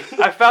gonna be.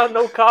 I found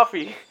no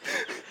coffee.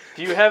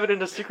 Do you have it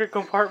in a secret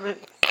compartment?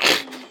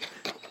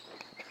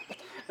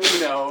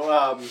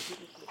 No,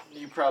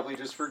 you probably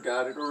just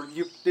forgot it, or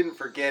you didn't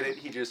forget it,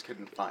 he just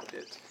couldn't find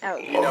it. Oh.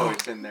 You know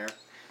it's in there.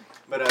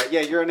 But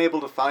yeah, you're unable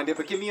to find it,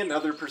 but give me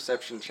another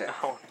perception check.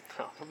 Oh,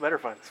 no. I better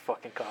find this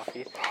fucking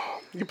coffee.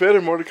 You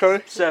better, Mordecai.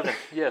 7.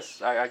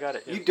 Yes, I got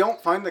it. You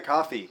don't find the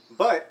coffee,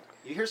 but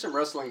you hear some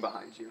rustling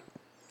behind you.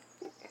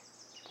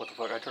 What the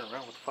fuck? I turn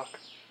around. What the fuck?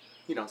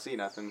 You don't see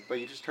nothing, but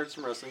you just heard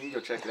some rustling. You can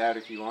go check it out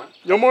if you want.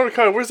 Yo,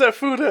 Mordecai, where's that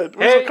food at?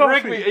 Where's Hey, the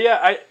coffee? Rigby.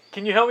 Yeah,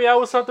 can you help me out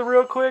with something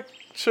real quick?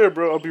 Sure,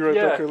 bro. I'll be right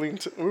Yeah. back, Arlene.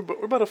 We're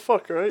about to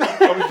fuck, all right?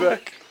 I'll be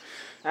back.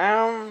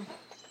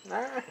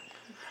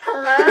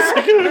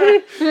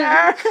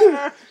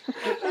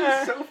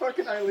 So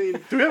fucking Eileen.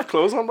 Do we have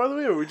clothes on, by the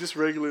way, or are we just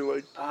regular,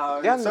 like...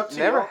 Yeah, it's up to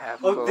never you. have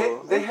Oh,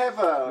 clothes. they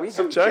have We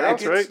some have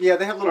jackets, jackets, right? Yeah,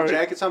 they have little Alright.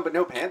 jackets on, but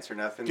no pants or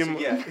nothing. Give So, him,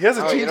 yeah. He has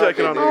a Oh, jean you know what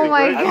jacket they on, do? I Oh think,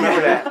 my right? I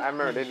remember God. that. I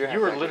remember they do have You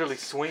were jackets. literally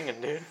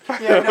swinging, dude.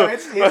 Yeah, no,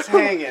 it's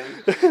hanging.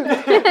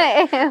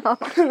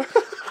 Ew.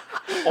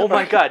 Oh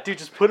my god, dude,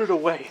 just put it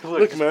away. Look,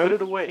 Look, just man. put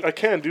it away. I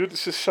can, dude.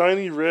 It's just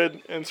shiny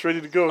red, and it's ready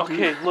to go, dude.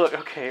 Okay, look,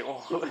 okay.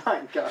 Oh,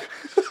 My God.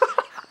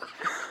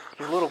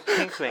 your little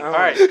pink thing. Oh. All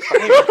right.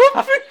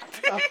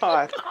 Hey,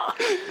 God.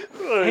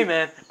 hey,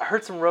 man, I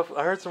heard some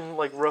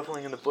like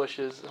ruffling in the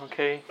bushes.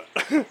 Okay.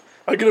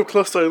 I get up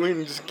close to Eileen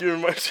and just give her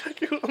my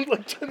jacket. I'm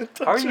like trying to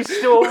touch Are her. you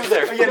still over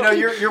there? Oh, yeah, no,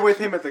 you're with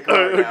him at the car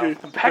Alright,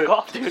 now. okay. Back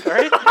off, dude. All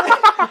right.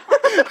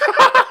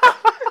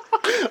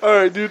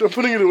 Alright, dude. I'm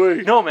putting it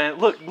away. No, man.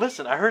 Look,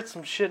 listen. I heard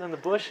some shit in the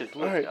bushes.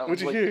 Look, Alright,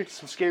 what'd you hear?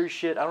 Some scary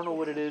shit. I don't know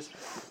what it is.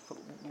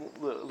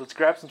 Let's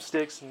grab some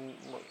sticks and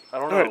I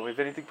don't know Alright. if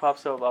anything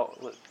pops up.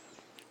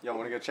 Y'all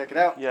want to go check it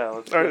out? Yeah,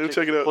 let's. Alright, go let's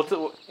check it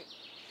out.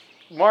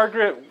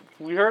 Margaret,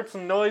 we heard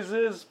some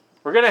noises.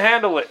 We're gonna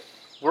handle it.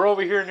 We're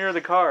over here near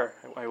the car.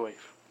 I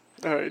wave.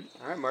 Alright.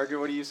 All right, Margaret,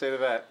 what do you say to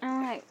that?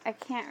 I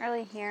can't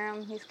really hear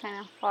him. He's kind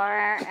of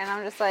far, and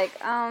I'm just like,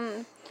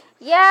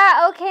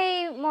 yeah,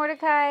 okay,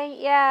 Mordecai,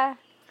 yeah.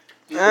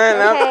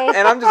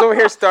 And I'm just over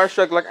here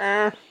starstruck, like,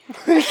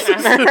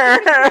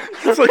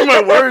 It's like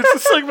my words.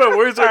 It's like my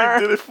words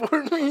already did it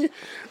for me.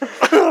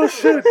 Oh,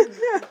 shit.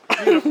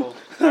 Beautiful.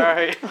 All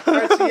right. All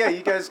right, so yeah,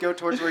 you guys go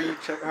towards where you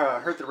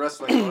heard the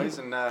rustling noise,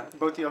 and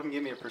both of y'all can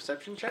give me a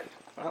perception check.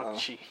 Oh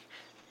gee.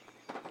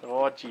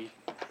 Oh gee.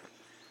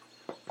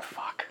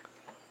 Fuck.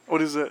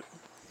 What is that?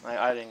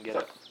 I didn't get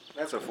it.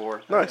 That's a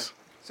 4. Nice.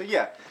 So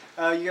yeah,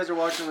 you guys are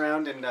walking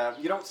around, and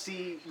you don't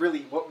see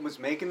really what was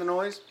making the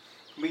noise,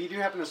 but you do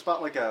happen to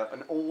spot like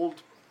an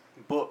old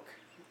book,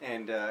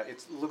 and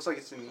it looks like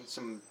it's in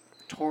some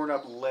torn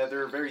up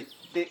leather, very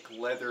thick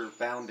leather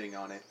bounding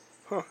on it.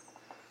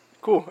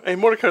 Cool. Hey,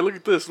 Mordecai, look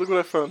at this. Look what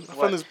I found. I What?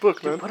 found this book,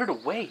 Dude, man. put it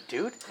away,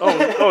 dude.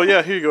 Oh,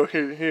 yeah. Here you go.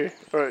 Here.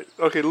 All right.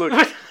 Okay, look.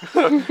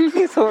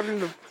 he's holding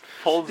the...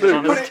 Folds There it you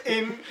on go. Put his,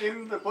 it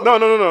in the book. No.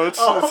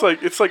 Oh.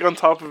 It's like on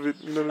top of it.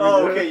 You know what I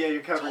Oh, mean? okay, yeah,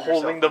 you're covering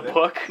holding the yourself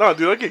with book. No,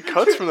 dude, I get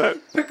cuts from that.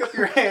 it. Pick up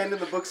your hand,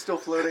 and the book's still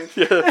floating.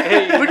 Yeah.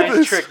 Hey, Look at nice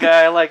this. trick,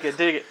 guy. I like it.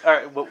 Dig it. All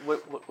right.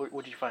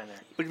 What'd you find there?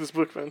 Look at this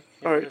book, man.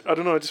 Yeah, All right. I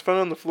don't know. I just found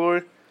it on the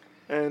floor,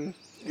 and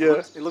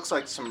yeah. It looks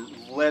like some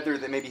leather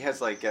that maybe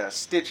has like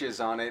stitches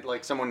on it,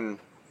 like someone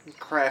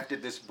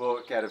crafted this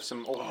book out of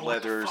some old what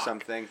leather the or fuck?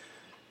 something.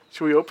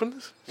 Should we open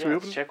this? Should Yeah, we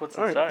let's open check what's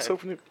All right, let's inside.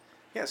 open it.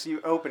 Yeah, so you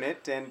open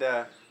it, and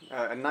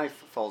a knife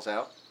falls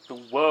out.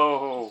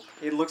 Whoa.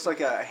 It looks like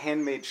a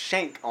handmade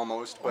shank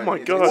almost, but my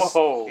it's, God. it's,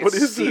 Whoa. it's What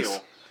is steel. this?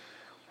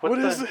 What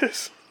What the? is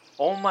this?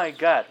 Oh my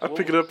god. I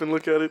pick it up and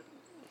look at it.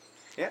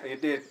 Yeah,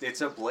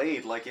 it's a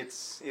blade. Like it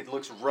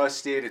looks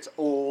rusted. It's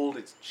old.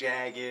 It's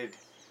jagged,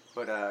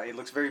 but it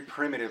looks very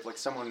primitive. Like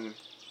someone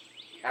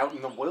out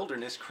in the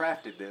wilderness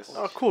crafted this.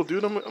 Oh, cool,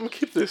 dude. I'm gonna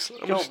keep this.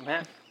 I'm Yo, gonna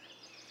man.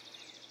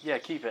 Yeah,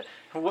 keep it.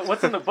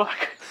 What's in the book?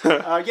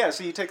 Yeah,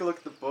 so you take a look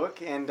at the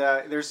book, and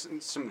there's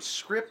some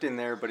script in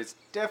there, but it's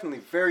definitely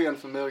very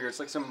unfamiliar. It's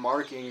like some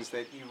markings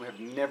that you have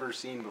never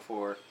seen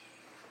before.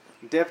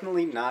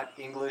 Definitely not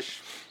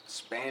English,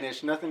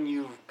 Spanish, nothing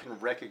you can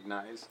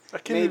recognize. I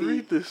can't even Maybe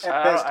read this. At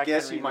I best can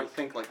guess, you read might it.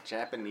 think like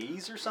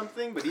Japanese or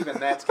something, but even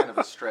that's kind of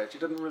a stretch.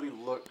 It doesn't really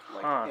look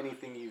like Huh.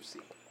 anything you've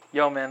seen.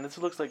 Yo, man, this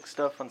looks like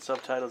stuff on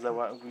subtitles that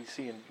we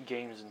see in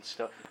games and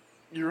stuff.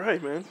 You're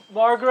right, man.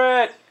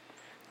 Margaret!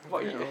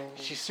 What, No.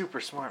 she's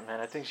super smart, man.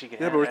 I think she can.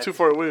 Yeah, but we're too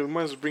far away. We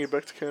might as well bring it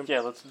back to camp. Yeah,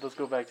 let's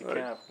go back to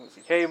Alright. camp.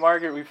 Hey,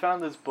 Margaret, we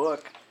found this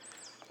book.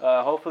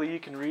 Hopefully you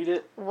can read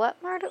it. What,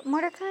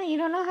 Mordecai? You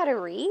don't know how to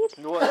read?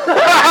 What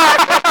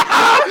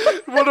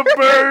a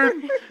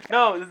bird!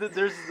 No,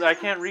 there's. I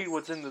can't read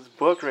what's in this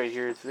book right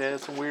here. It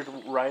has some weird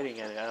writing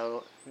in it.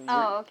 Oh,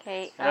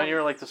 okay. I know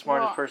you're like the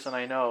smartest well- person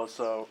I know,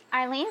 so.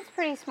 Eileen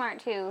pretty smart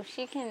too.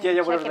 She can Yeah,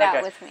 check whatever it that out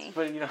guy. with me.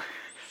 But you know.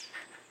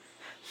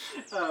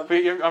 But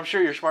I'm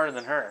sure you're smarter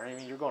than her. I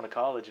mean, you're going to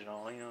college and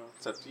all, you know.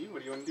 It's up to you. What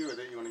do you want to do with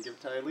it? You want to give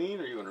it to Eileen,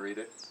 or you want to read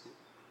it?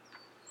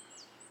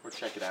 Or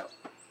check it out?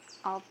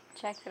 I'll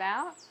check it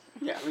out.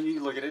 Yeah, I mean, you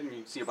look at it and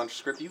you see a bunch of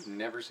script you've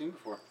never seen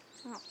before.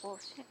 Oh,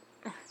 bullshit.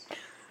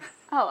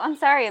 Oh, I'm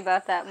sorry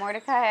about that,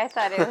 Mordecai. I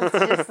thought it was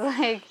just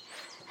like,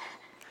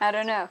 I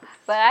don't know.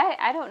 But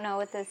I don't know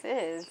what this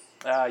is.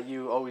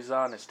 You always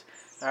honest.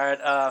 All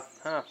right,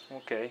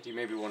 okay. Do you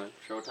maybe want to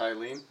show it to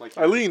Eileen? Like,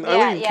 Eileen, Yeah,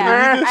 Eileen, can you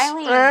read this?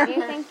 Eileen,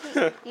 do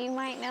you think you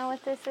might know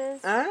what this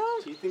is?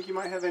 do you think you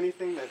might have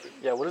anything that...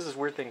 Yeah, what does this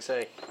weird thing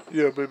say?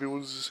 Yeah, baby,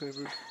 what does it say,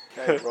 baby?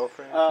 Can I roll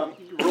for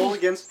it? roll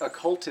against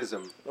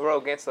occultism. Roll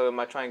against, so am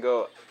I trying to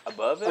go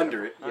above it?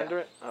 Under it, yeah. Under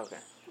it? Okay.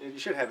 You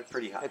should have it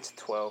pretty high. It's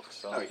 12,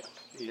 so. Oh, yeah.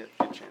 You get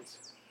a good chance.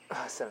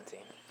 17.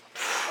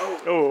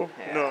 Oh,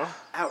 Yeah. no.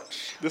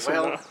 Ouch. This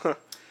well, one,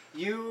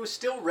 you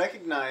still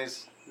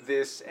recognize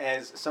this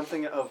as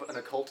something of an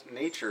occult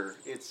nature.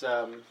 It's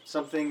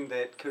something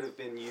that could have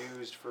been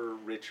used for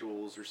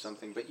rituals or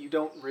something, but you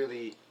don't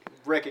really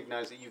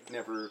recognize that you've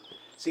never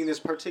seen this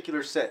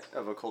particular set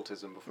of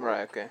occultism before.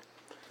 Right, okay.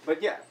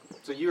 But yeah,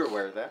 so you're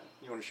aware of that.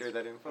 You want to share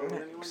that info with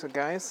anyone? So,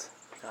 guys,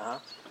 Uh-huh.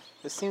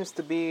 this seems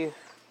to be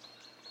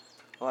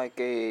like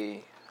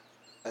a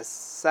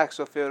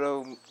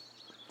Saxofield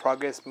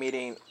progress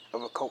meeting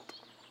of a cult.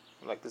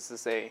 Like, this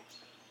is a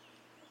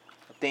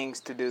things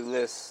to do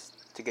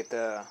list to get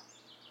the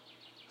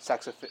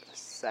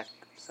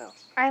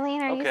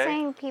Eileen, are you Okay.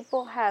 saying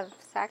people have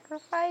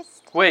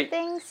sacrificed Wait.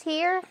 things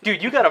here?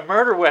 Dude, you got a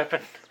murder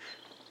weapon.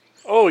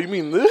 Oh, you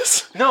mean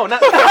this? No,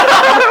 not...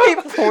 He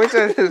points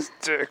at his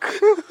dick.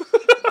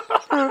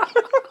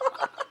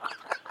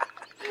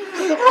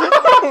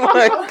 Oh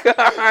my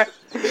god.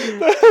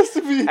 That has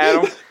to be...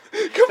 Adam.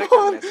 Come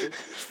on.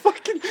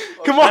 Fucking...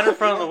 Come Not in on.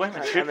 front of the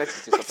women, I dude.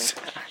 messaged you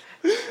something.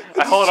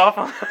 I hold off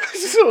on...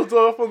 So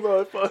off on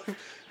the iPhone.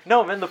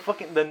 No, man,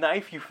 the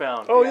knife you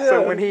found. Oh, yeah.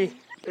 So when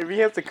if he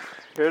has the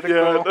critical...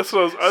 Yeah, that's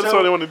what I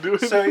didn't want to do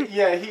it. So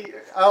yeah,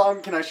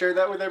 can I share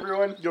that with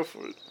everyone? Go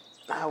for it.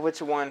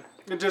 Which one?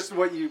 Just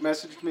what you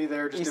messaged me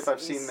there, just if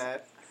I've seen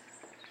that.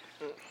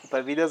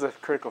 But if he does a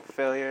critical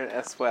failure,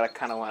 that's what I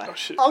kind of want Oh, to...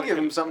 shit. I'll give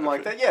him something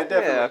like that. Yeah,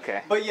 definitely. Yeah,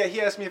 okay. But yeah,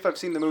 he asked me if I've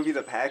seen the movie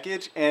The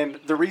Package, and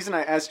the reason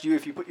I asked you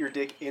if you put your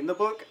dick in the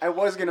book, I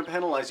was going to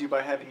penalize you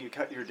by having you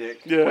cut your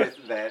dick Yeah.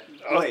 with that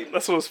blade.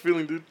 That's what I was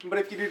feeling, dude. But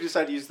if you do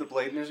decide to use the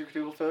blade and there's a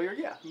critical failure,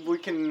 yeah, we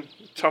can...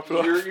 Chop it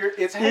off.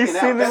 It's hanging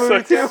out. seen the That's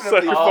movie too?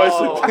 definitely- Sacrifice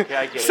Oh, it. okay,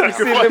 I get it now.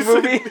 Sacrifice the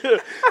movie?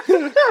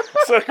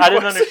 Sacrifice I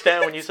didn't it.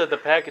 understand when you said the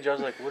package. I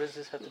was like, what does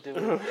this have to do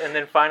with it? And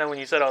then finally, when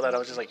you said all that, I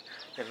was just like,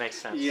 it makes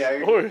sense.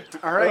 Yeah. Oh,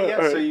 All right, yeah,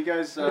 all so right. you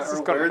guys This are is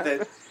aware gonna-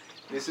 that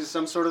this is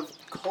some sort of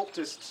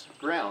cultist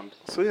ground.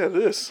 So yeah,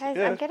 this. Guys,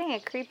 Yeah. I'm getting a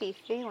creepy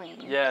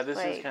feeling. Yeah, this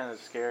is Like, kind of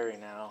scary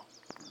now.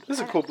 This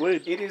is a cool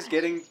blade. It is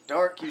getting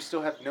dark. You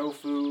still have no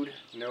food,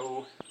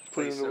 no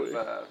Put it place of away.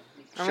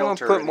 I'm going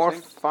shelter to or put more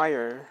anything.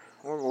 fire,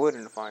 more wood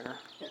in the fire.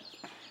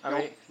 I You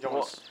mean, don't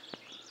well,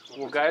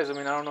 wanna guys, I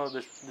mean, I don't know.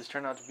 This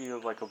turned out to be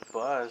like a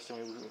bust. I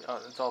mean,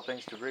 it's all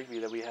thanks to Rigby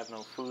that we have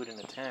no food in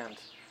the tent.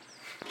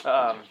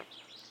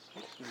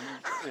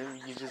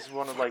 You just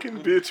want to like Fucking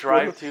bitch,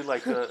 drive bro. to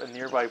like a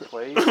nearby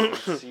place and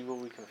see what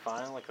we can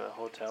find, like a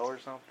hotel or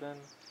something.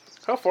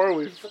 How far are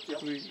we?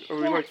 Are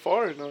we Yeah. like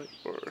far or not?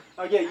 Or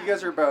Oh yeah, you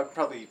guys are about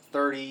probably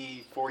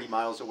 30, 40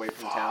 miles away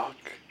from town.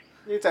 fuck.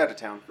 It's out of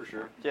town for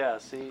sure. Yeah,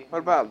 see. What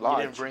about You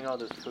lodge? didn't bring all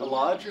this food. A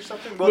lodge or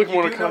something? Look, you do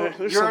Mordecai, know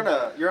there's you're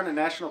some- you're on a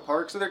national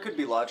park, so there could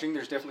be lodging.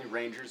 There's definitely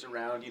rangers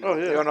around. You know, Oh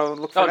yeah. You want to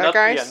look for Oh, that, nothing,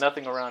 guys? yeah,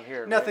 nothing around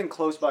here. right? nothing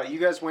close by. You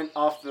guys went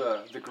off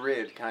the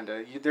grid, kind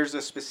of. There's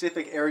a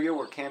specific area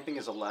where camping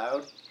is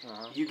allowed.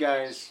 Uh-huh. You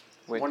guys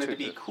Went wanted to to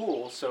be the-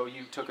 cool, so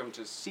you took them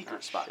to secret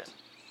Oh, spots. shit.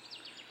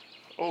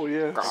 Oh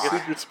yeah. God.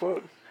 Secret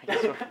spot.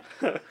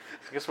 I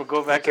guess we'll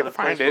go back to can the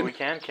place find where it. we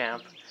can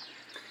camp.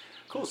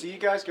 Cool. So you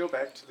guys go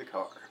back to the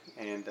car,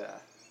 and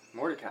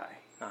Mordecai,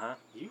 Uh-huh.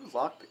 you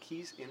locked the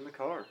keys in the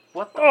car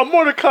What the? Oh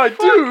Mordecai,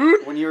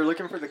 dude! when you were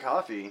looking for the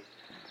coffee.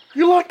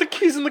 You locked the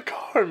keys in the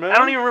car, man. I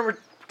don't even remember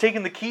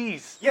taking the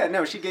keys. Yeah,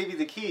 no, she gave you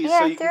the keys, Yeah,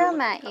 so I you threw can go.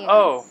 them at you.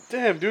 Oh,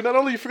 Damn, dude! Not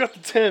only you forgot the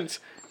tent,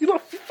 you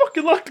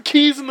fucking locked the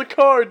keys in the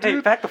car, hey,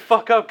 dude. back the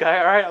fuck up, guy.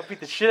 All right, I'll beat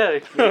the shit out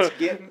of you. It's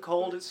getting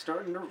cold. It's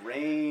starting to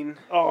rain.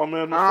 Oh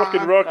man, the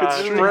fucking rocket uh,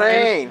 stream.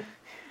 Rain.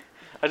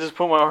 I just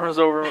put my arms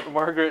over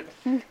Margaret.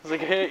 I was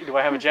like, hey, do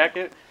I have a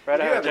jacket? Right,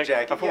 You I have a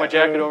jacket, I put yeah. my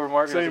jacket Yeah, over Margaret.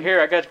 I was same. like, here,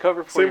 I got you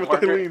covered for Same you, with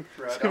Margaret. Eileen.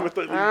 Right Same on. with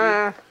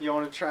Eileen. You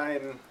want to try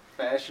and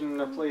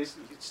fashion a place?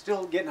 You're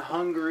still getting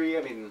hungry.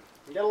 I mean,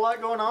 you got a lot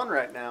going on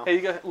right now. Hey,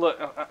 you guys, look,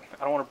 I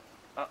don't want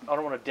to. I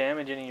don't want to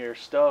damage any of your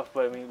stuff,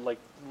 but I mean, like,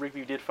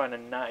 Rigby did find a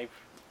knife.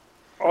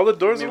 All the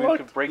doors Maybe are we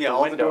locked. could break Yeah, the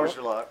all window. the doors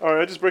are locked. All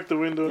right, I just break the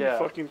window Yeah. and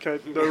fucking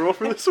do I roll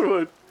for this or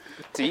what?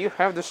 Do you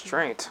have the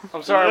strength?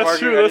 I'm sorry, That's Margaret.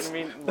 true, I that's-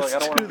 didn't mean. that's Like,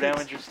 I don't want to true.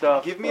 damage your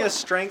stuff. Give me a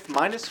strength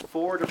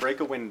 -4 to break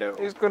a window.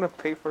 Who's gonna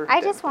pay for?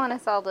 I that? just want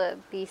us all to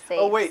be safe.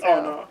 Oh, wait. So.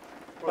 Oh no.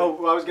 Oh,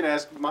 well, I was gonna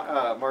ask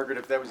Margaret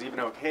if that was even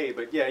okay,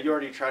 but yeah, you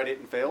already tried it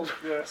and failed.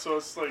 Yeah, so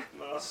it's like,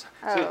 nah.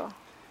 Oh.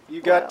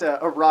 You got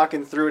a rock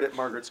and threw it at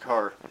Margaret's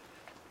car.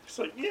 It's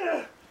like,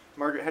 yeah.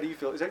 Margaret, how do you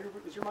feel? Is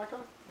your mic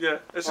on? Yeah,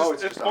 it's Oh, just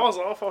it's it just falls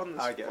off on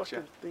this I getcha.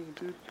 fucking thing,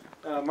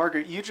 dude.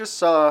 Margaret, you just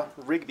saw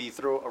Rigby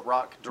throw a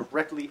rock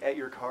directly at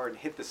your car and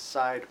hit the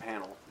side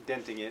panel,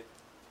 denting it.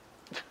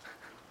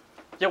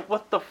 Yeah,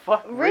 what the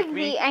fuck,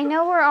 Rigby, I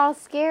know we're all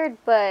scared,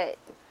 but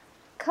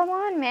come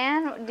on,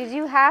 man. Did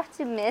you have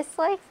to miss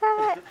like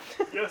that?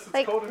 Yes, it's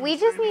Like, cold in we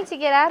the just city. need to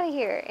get out of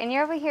here, and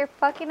you're over here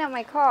fucking up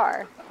my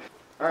car.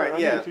 All right, I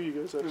need yeah. to do you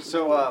guys, actually.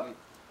 So,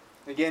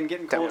 again,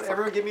 getting Damn cold. it.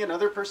 Everyone give me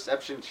another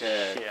perception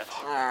check. Shit.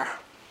 Ah.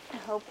 I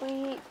hope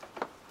we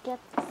get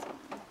this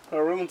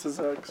one. Rolling to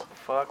Zags.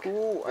 Fuck.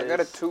 Ooh, I got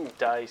a this 2.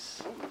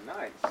 Dice. Ooh,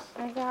 nice.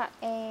 I got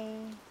a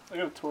I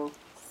got a 12.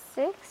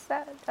 6.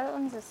 That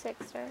one's a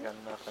 6, I right? got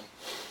nothing.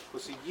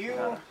 Well, so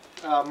you,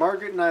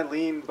 Margaret and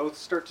Eileen both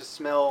start to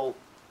smell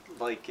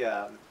like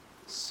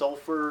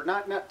sulfur.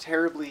 Not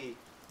terribly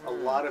a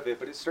lot of it,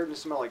 but it's starting to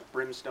smell like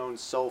brimstone,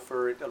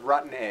 sulfur,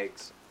 rotten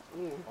eggs.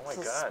 Ooh. Oh my What's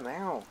the god.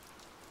 smell?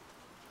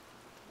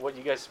 What,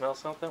 you guys smell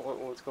something?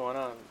 What's going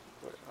on?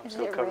 I'm Is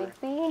still it covered.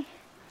 Rigby?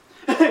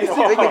 I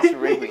think it's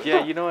Rigby.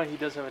 Yeah, you know what? He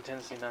does have a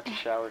tendency not to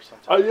shower Oh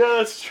sometimes. yeah,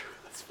 that's true.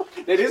 That's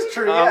fucking. It is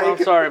true. Yeah,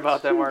 I'm sorry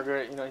about that,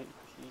 Margaret. You know,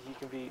 he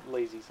can be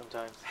lazy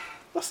sometimes.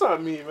 That's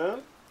not me,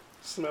 man.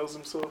 Smells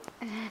himself.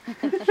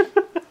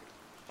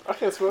 I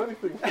can't smell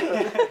anything.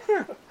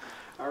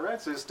 All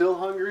right, so still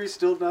hungry,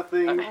 still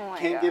nothing. Oh my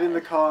Can't get in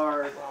the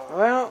car.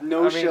 Well,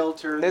 No I mean,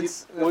 shelter.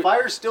 it's- The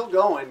fire's still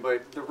going,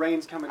 but the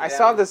rain's coming I down.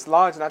 saw this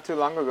lodge not too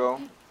long ago.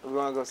 We're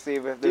gonna go see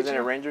if there's Did any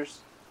you? rangers.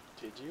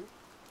 Did you?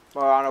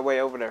 Well, on our way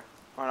over there.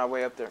 On our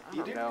way up there. I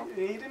You don't know.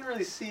 didn't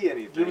really see You're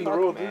anything. on the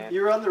road, man. dude.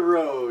 You were on the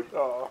road,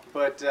 Oh.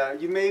 but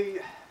you may.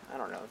 I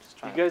don't know. Just You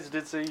trying. guys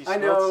did say you I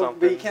smelled know, something.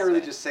 but you can't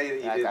really just say that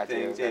you Yeah, I did got you,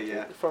 things. got Yeah, you.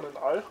 yeah. In front of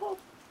an IHOP?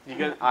 You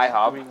guys,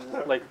 IHOP. I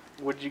mean, like,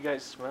 what did you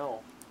guys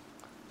smell?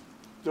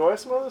 Do I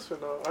smell this or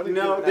no? I didn't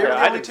No, get they're it. Yeah,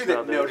 the I only didn't two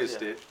smell that this,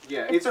 noticed yeah. it.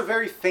 Yeah, it's a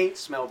very faint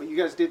smell, but you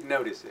guys did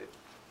notice it.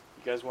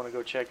 You guys want to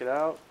go check it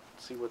out?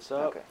 See what's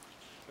up? Okay.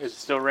 Is it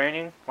still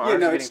raining? My Yeah,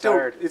 arms no, are it's getting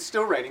tired.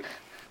 still raining.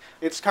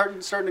 It's starting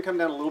to come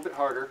down a little bit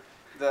harder.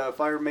 The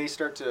fire may it's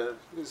starting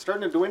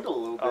to dwindle a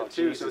little bit Oh,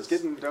 too. So it's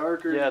Jesus. getting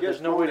darker. Yeah, You there's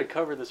guys no way to want-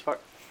 cover this fire.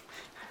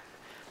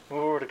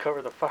 No way to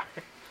cover the fire.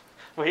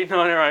 Wait, no,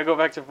 I go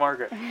back to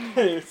Margaret.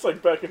 It's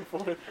like back and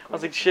forth. I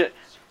was like, shit.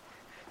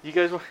 You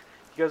guys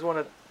want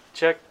to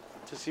check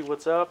to see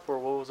what's up or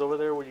what was over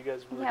there? What you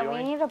guys were Yeah, we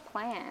doing? need a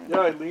plan. Yeah,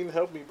 Eileen,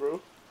 help me,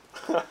 bro.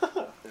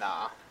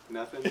 Nah.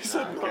 Nothing. He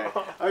said okay.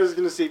 no. I was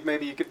gonna see if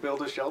maybe you could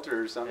build a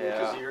shelter or something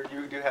because Yeah.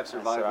 you do have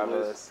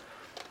survivalists.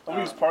 I'm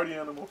his party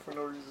animal for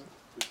no reason.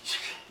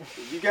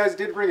 You guys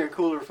did bring a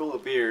cooler full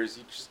of beers.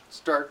 You just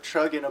start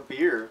chugging a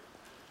beer.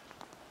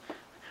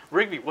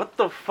 Rigby, what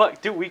the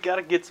fuck, dude? We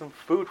gotta get some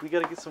food. We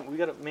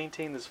gotta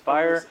maintain this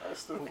fire. I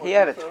still He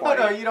had a fucking Oh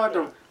fell. no, you don't have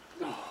to.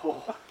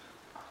 Oh,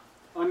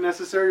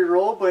 unnecessary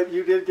roll, but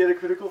you did get a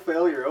critical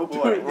failure. Oh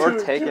boy. We're Do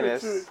it, taking do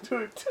it, this. Do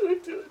it.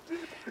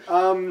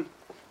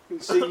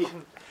 So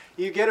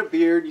you get a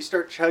beer, and you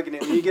start chugging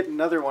it, and you get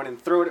another one and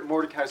throw it at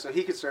Mordecai so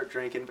he can start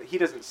drinking, but he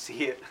doesn't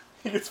see it.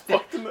 He gets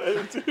fucked in the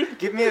head, dude.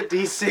 Give me a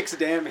D6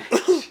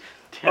 damage.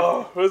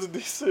 Oh, where's the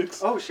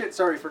D6? Oh shit!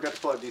 Sorry, forgot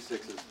to pull out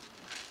D6s.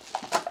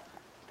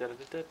 I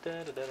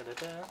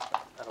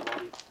don't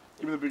know.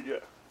 Give me the big, yeah.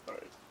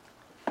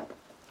 Alright.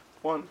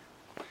 1.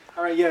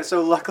 All right, yeah.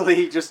 So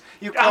luckily,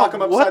 you Ow, clock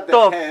him upside what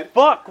the the head.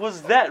 fuck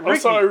was that, I'm Ricky?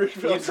 sorry,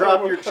 Ricky. You I'm sorry,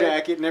 drop your okay.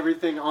 jacket and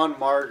everything on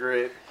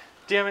Margaret.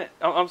 Damn it!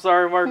 I'm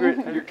sorry,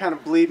 Margaret. You're kind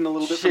of bleeding a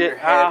little bit from Shit, your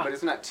head, ah. but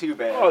it's not too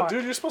bad. Oh,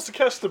 dude, you're supposed to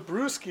catch the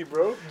brewski,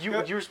 bro. you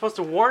were supposed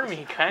to warn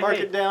me, kind Mark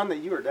of. it down that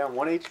you are down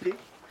 1 HP.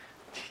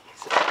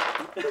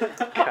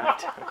 God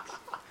damn it.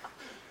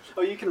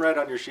 Oh, you can write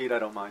on your sheet. I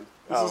don't mind.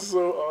 This Oh. is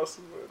so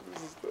awesome, man.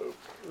 This is dope.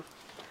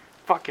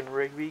 Fucking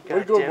Rigby. Way God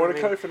to go, damn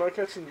Mordecai, it. for not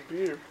catching the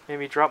beer. Made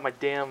me drop my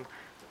damn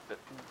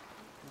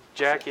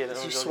jacket. It's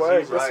I your was swag,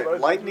 using- that's Right. what I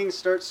do. Lightning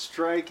starts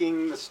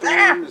striking. The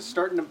storm is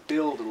starting to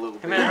build a little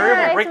bit. Hey, man, hurry up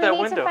and Guys, break we that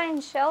need window. to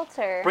find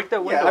shelter. Break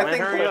that window, Yeah, I man.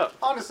 think Hurry up.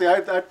 honestly,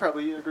 I'd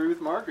probably agree with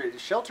Margaret.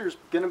 Shelter's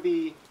gonna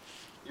be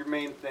your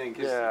main thing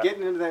because Yeah.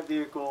 getting into that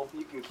vehicle,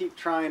 you can keep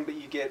trying, but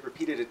you get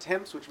repeated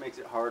attempts, which makes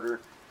it harder.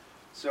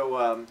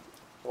 So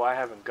Well, I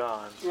haven't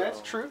gone. So. yeah, that's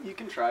true. You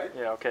can try it.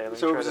 Yeah, okay. Let me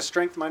So it try was a to-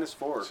 strength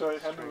 -4. Should I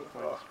hand him? Strength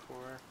minus 4.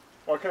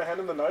 Or can I hand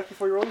him the knife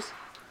before he rolls?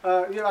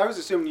 Yeah, I was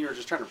assuming you were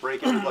just trying to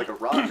break it with like a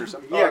rock or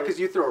something. Oh, Yeah, because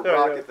you throw a yeah,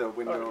 rock yeah. at the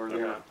window Oh, or okay.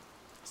 there. Yeah.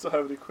 Still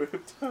have it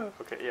equipped.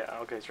 Okay, yeah,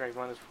 okay. Strength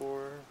minus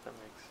 4. That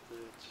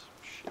makes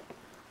it. Shit.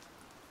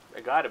 I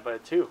got it by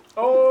 2.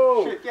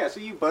 Oh! Shit, yeah, so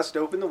you bust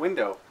open the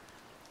window.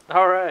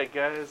 Alright,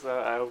 guys.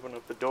 I open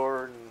up the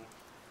door and.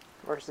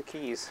 Where's the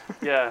keys?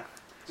 Yeah.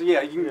 So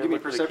yeah, you can Yeah, give me a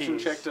look for the perception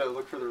keys. check to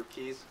look for the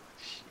keys.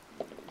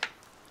 Is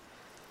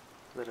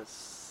that a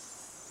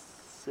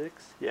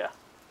 6? Yeah.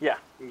 Yeah,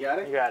 You got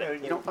you it? got Yeah,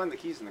 it. You don't find the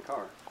keys in the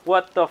car.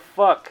 What the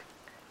fuck?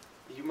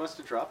 You must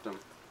have dropped them.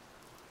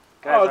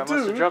 Guys, Oh, I must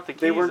have dude. dropped the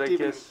keys, They weren't I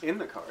even guess. in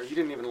the car. You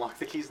didn't even lock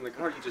the keys in the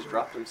car. You just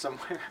dropped them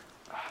somewhere.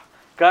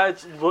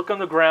 Guys, look on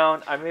the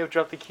ground. I may have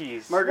dropped the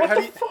keys. Margaret, What how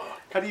the do you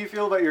fuck? how do you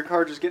feel about your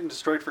car just getting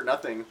destroyed for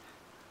nothing?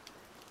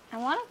 I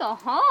want to go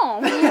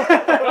home.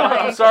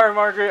 I'm sorry,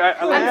 Margaret.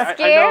 I'm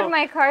scared. I know.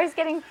 My car's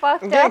getting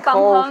fucked getting up.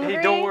 cold. I'm hungry.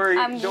 Hey, don't worry,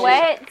 I'm don't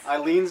wet.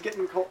 Eileen''s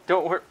getting cold.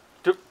 Don't worry.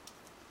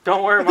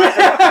 Don't worry,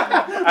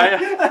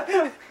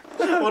 Margaret.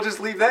 We'll just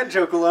leave that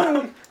joke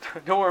alone.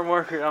 Don't worry,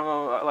 Margaret.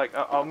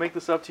 I'll make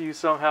this up to you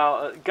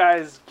somehow.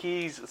 Guys,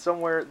 keys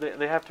somewhere.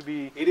 They have to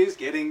be. It is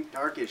getting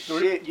dark as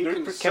shit. You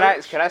can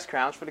Can I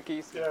scrounge for the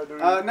keys? Yeah, dude.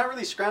 Not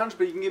really scrounge,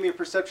 but you can give me a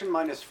perception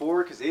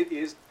 -4 because it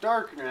is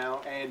dark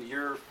now and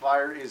your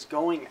fire is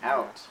going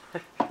out.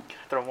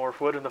 Throw more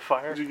wood in the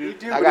fire. Did you You get?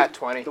 do. I but got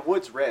 20. The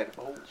wood's red.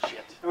 Oh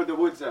shit. Oh, the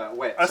wood's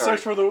wet. I sorry.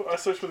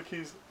 searched for the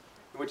keys.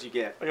 What'd you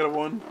get? I got a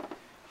 1.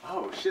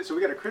 Oh shit! So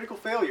we got a critical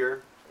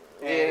failure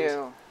and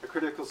Ew. a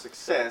critical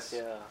success.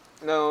 Yeah.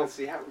 No, Let's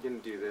see how we're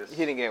gonna do this.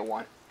 he didn't get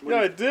 1.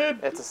 Yeah, I did.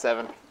 It's a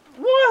 7.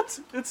 What?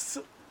 It's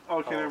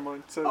okay. Never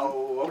mind. 7.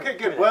 Oh, okay,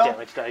 good. Well,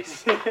 Damage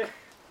dice.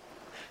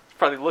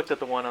 Probably looked at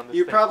the one on this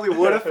you thing. probably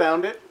would have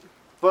found it,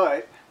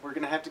 but we're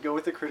gonna have to go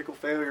with the critical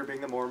failure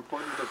being the more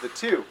important of the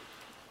two.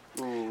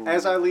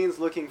 As Eileen's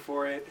looking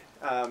for it,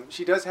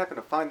 she does happen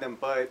to find them,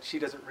 but she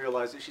doesn't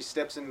realize it. She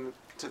steps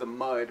into the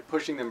mud,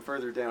 pushing them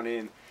further down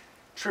in,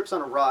 trips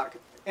on a rock,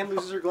 and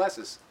loses her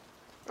glasses.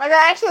 My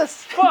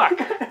glasses! Fuck.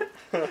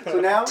 So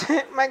now,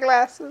 My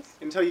glasses.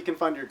 until you can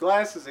find your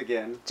glasses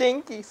again,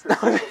 Jinkies.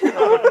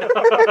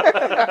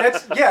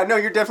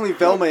 you're definitely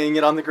Velmaing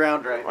it on the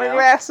ground right My now.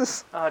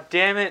 glasses. Oh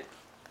damn it!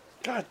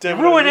 God damn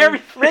it. Ruin Eileen.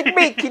 everything.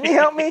 Rigby, can you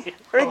help me?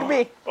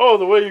 Rigby. Oh,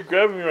 the way you're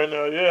grabbing me right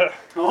now, yeah.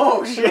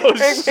 Oh shit! Oh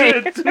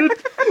shit, dude.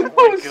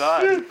 Oh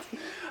my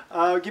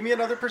god. Give me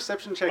another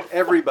perception check,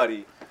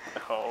 everybody.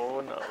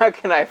 Oh no. How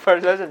can I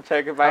perception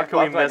check if I How can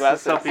we lost my mess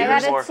this glasses? up I even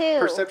got more? a 2.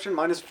 Perception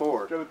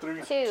 -4. Got a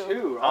 3. 2.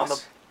 2. On the Awesome.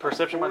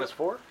 perception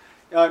 -4?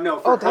 No.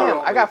 For Oh damn,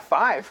 her I got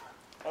 5.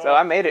 So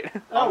I made it.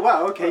 Oh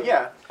wow. Okay.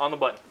 Yeah. On the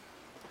button.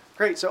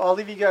 Great. So all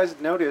of you guys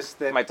notice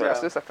that My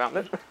glasses, I found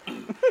it.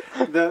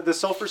 the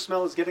sulfur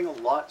smell is getting a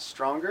lot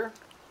stronger,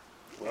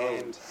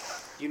 and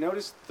you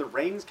notice the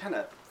rain's kind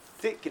of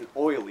thick and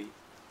oily.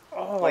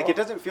 Oh. Like it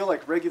doesn't feel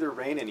like regular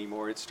rain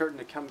anymore. It's starting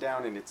to come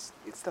down, and it's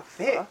the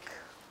thick. fuck?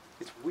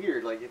 It's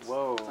weird. Like it's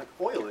Whoa. like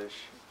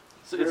oilish.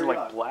 So is it Very like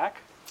odd. black?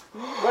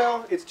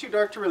 Well, it's too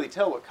dark to really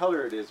tell what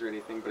color it is or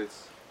anything, but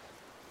it's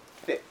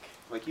thick.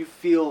 Like you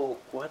feel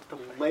What the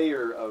a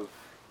layer of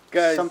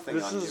Guys, something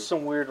this on is you.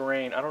 some weird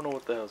rain. I don't know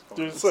what the hell's going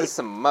Dude, on. it's It's like just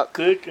some muck.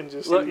 thick and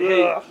just. Look,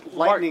 hey, ugh.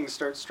 Lightning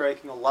starts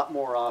striking a lot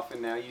more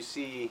often now. You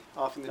see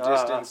off in the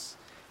distance,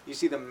 you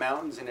see the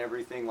mountains and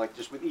everything. Like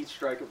just with each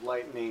strike of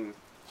lightning,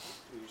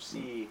 you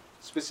see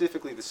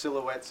specifically the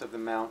silhouettes of the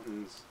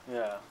mountains.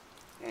 Yeah.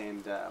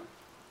 And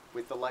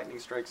with the lightning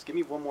strikes, give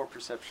me one more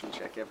perception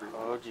check, everyone.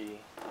 Oh gee.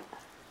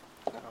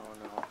 Oh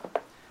no.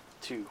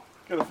 2.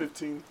 Got a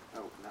 15.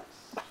 Oh,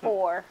 nice.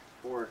 4.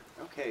 4.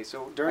 Okay,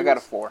 so during I got a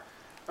this- 4.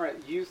 All right,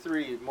 you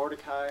three,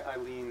 Mordecai,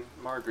 Eileen,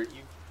 Margaret,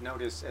 you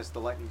notice as the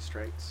lightning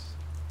strikes,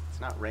 it's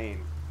not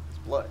rain, it's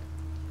blood.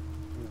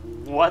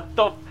 What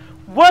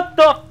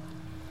the?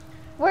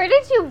 Where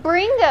did you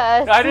bring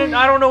us? I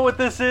don't know what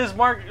this is,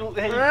 Mark.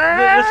 Hey,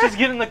 let's just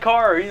get in the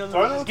car. You know,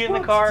 Sorry, let's just get in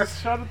that's the car.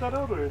 Just shouted that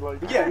out there, like.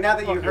 Yeah, now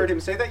that you Okay. heard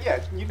him say that,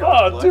 yeah, you know.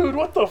 Oh, it's blood. dude,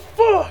 what the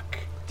fuck?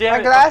 Damn My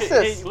it. glasses.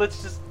 Okay, hey,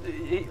 let's just.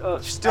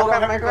 Still I don't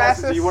got have my your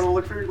glasses. Do glasses. you want to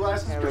look for your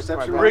glasses? Yeah, look for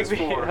Perception my minus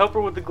Rigby, 4. help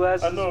her with the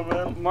glasses. I know,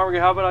 man. Margaret,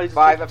 how about I just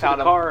 5, take I it to found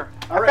the them. car?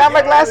 All I found my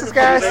yeah, glasses, she was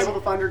guys. able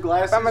to find her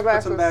glasses, Found my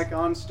puts them glasses. back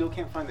on, still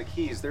can't find the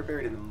keys. They're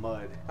buried in the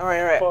mud.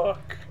 Alright.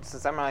 Fuck.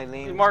 Since I'm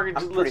Eileen, Margaret,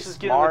 I'm let's pretty just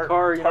get in smart. the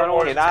car. You know, I don't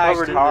want Can it I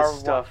covered in car this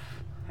stuff.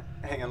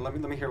 Hang on, let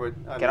me hear what.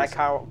 Can I Lisa-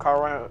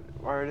 car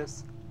wire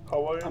this?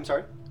 Hawaii. I'm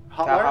sorry.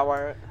 Can I Hotwire? hot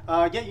wire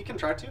it? Yeah, you can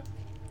try to.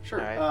 Sure.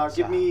 Alright,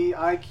 Give so- me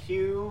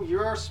IQ.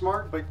 You are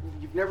smart, but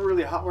you've never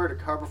really hotwired a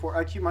car before.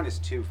 IQ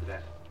 -2 for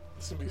that.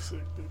 This would be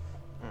sick, dude.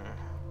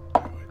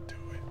 Do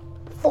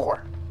it.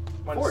 4.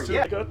 Minus 4, 2,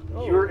 yeah. I got?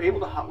 Oh. You were able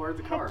to hotwire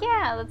the car. Heck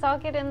yeah, let's all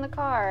get in the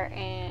car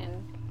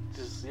and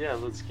Just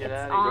let's get it's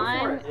out of on,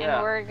 here. it. Yeah.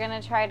 and we're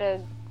gonna try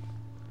to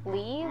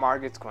leave.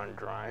 Margaret's gonna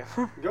drive.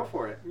 Go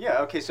for it. Yeah,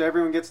 okay, so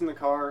everyone gets in the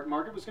car.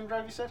 Margaret was going to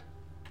drive, you said?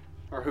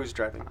 Or who's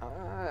driving?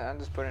 I'm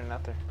just putting it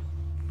out there.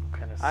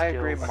 Kind of I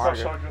agree, I skills. call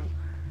Margaret. shotgun.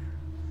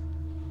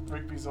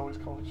 Rigby's always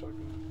calling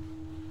shotgun.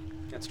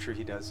 That's true,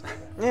 he does.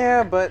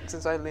 Yeah, but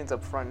since Eileen's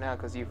up front now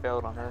because you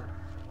failed on her.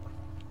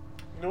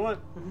 You know what?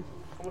 I'm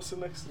gonna sit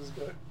next to this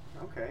guy.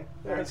 Okay.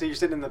 Yeah. Alright, so you're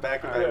sitting in the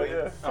back of Yeah, Eileen.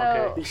 yeah.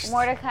 So Okay.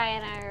 Mordecai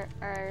and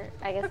I are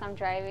I guess I'm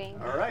driving.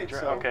 Alright,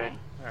 so. Okay.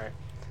 All right.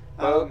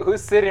 Well, Um,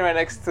 who's sitting right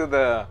next to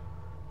the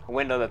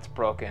window that's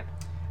broken?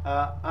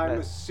 I'm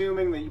That's-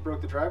 assuming that you broke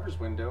the driver's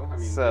window. I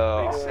mean, So,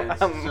 it makes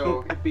sense.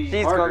 So it'd be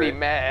she's Margaret. gonna be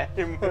mad.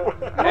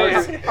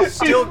 Hey,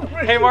 Still,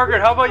 Hey, Margaret,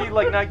 how about you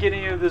not get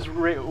any of this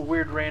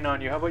weird rain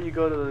on you? How about you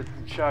go to the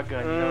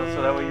shotgun, you know,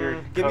 so that way you're.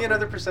 give me covered.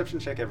 another perception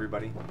check,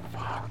 everybody.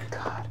 Oh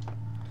God.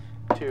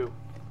 2.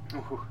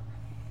 Ooh.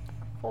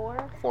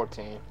 4.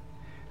 14.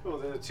 Well,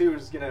 the 2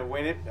 is going to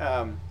win it.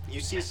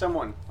 You see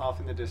someone off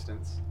in the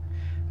distance.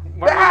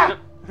 Margaret,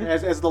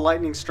 As the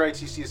lightning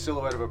strikes, you see a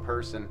silhouette of a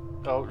person.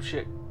 Oh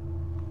shit.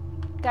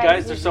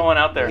 Guys, there's someone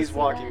out there. He's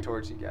walking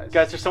towards you guys.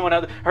 Guys, there's someone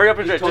out there. Hurry up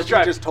and drive. Just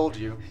drive. He just told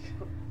you.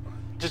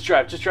 Just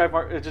drive,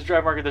 Margaret.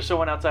 There's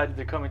someone outside.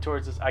 They're coming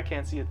towards us. I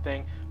can't see a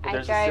thing, but I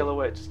there's a drive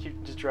silhouette.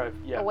 Just drive.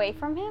 Yeah. Away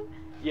from him?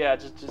 Yeah,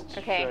 just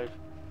Okay. drive.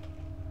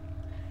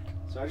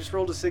 So I just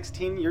rolled a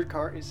 16. Your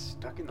car is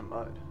stuck in the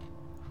mud.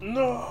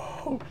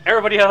 No.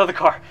 Everybody out of the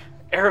car.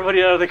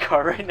 Everybody out of the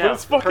car right But now.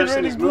 it's fucking Person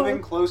raining is moving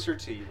blood. closer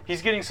to you.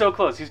 He's getting so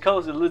close. He's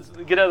close. Let's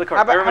get out of the car.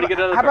 Everybody get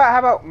out of the car. How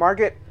about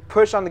Margaret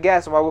push on the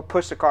gas while we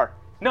push the car?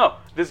 No,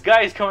 this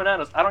guy is coming at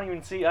us. I don't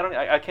even see.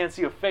 I can't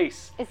see a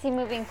face. Is he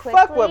moving quickly?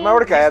 Fuck what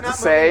Mordecai He's has to not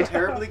say. moving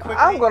terribly quickly.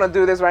 I'm gonna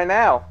do this right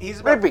now. He's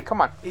about- Rigby,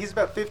 come on. He's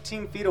about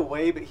 15 feet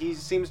away, but he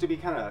seems to be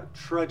kind of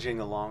trudging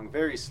along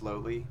very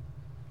slowly.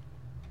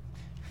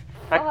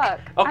 Fuck.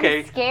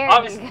 Okay. I'm scared.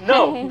 Obviously,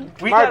 no,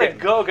 we Margaret, gotta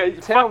go,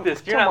 guys. tell- Fuck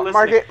this. You're tell not Ma-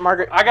 listening.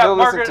 Margaret, I got he'll listen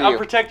Margaret. to I'm you.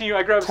 protecting you.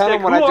 I grab a Tell stick.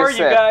 him what Who I are just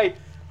you, said. guy?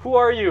 Who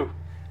are you?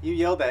 You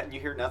yell that and you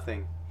hear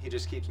nothing. He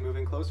just keeps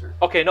moving closer.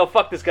 Okay, no,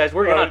 fuck this, guys.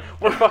 We're gone. Alright.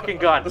 We're fucking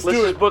gone. Let's do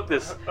just it. book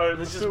this. All right,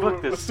 Let's just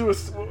book this. Let's do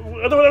this.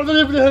 I don't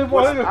even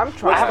What's, I'm what's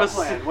trying. the a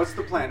plan? What's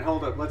the plan?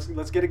 Hold up.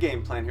 Let's get a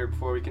game plan here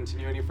before we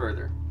continue any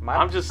further.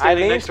 I'm just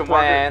standing Eileen's next to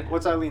Margaret. plan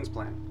What's Eileen's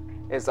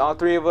plan? is all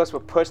three of us will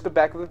push the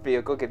back of the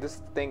vehicle, get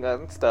this thing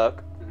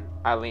unstuck.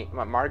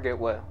 Margaret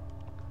will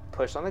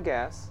push on the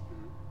gas,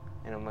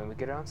 and then when we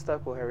get it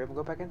unstuck, we'll hurry up and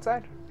go back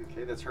inside.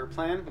 Okay, that's her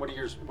plan.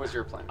 What's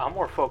your plan? I'm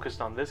more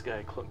focused on this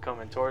guy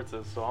coming towards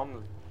us, so I'm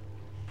gonna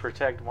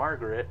protect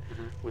Margaret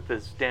with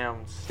this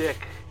damn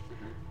stick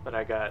that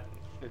I got.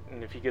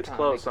 And if he gets Trying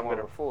to close, make I'm him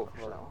gonna more of a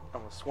fool,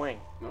 I'm gonna swing.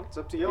 No, it's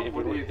up to you. If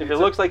What do you- it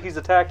it's looks like he's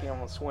attacking, I'm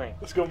gonna swing.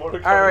 Let's go,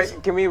 Mordecai. All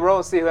right, can we roll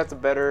and see who has a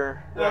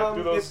better? Yeah,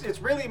 do those. It's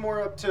really more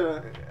up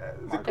to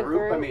the The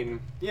group. I group. mean,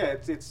 yeah,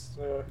 it's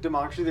Yeah.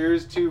 democracy. There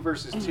is 2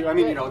 versus 2. I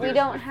mean, you know, we there's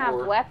don't like have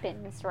 4.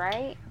 weapons,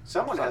 right?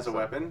 Someone has a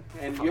weapon,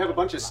 and you have a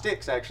bunch of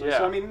sticks actually. Yeah.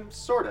 So I mean,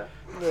 sorta.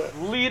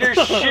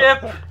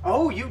 Leadership.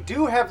 Oh, you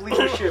do have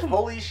leadership.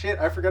 Holy shit,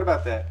 I forgot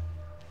about that.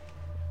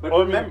 But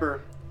Well, I mean-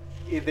 remember,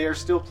 they are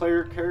still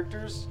player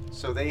characters,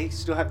 so they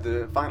still have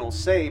the final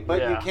say.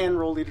 But you Yeah. can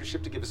roll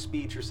leadership to give a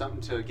speech or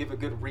something to give a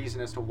good reason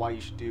as to why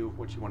you should do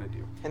what you want to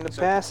do. In the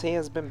So- past, he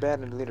has been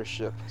bad in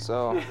leadership,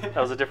 so. That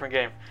was a different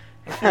game.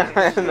 In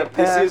the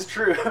This is past,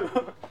 true.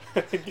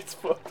 It gets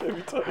fucked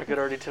every time. I could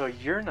already tell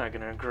you're not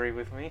gonna agree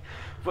with me.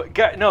 But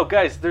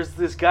guys, there's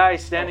this guy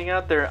standing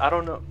out there. I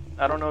don't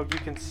know if you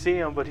can see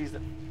him, but he's. I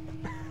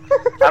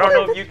don't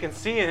know if you can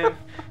see him.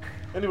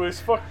 Anyways,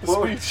 fuck the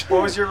what, speech.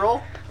 what was your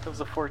roll? It was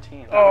a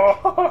 14.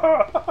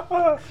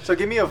 Oh. So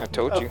give me a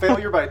told you.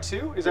 failure by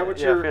 2. Is that what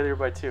yeah, your failure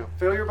by 2.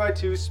 failure by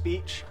 2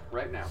 speech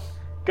right now?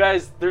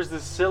 Guys, there's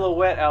this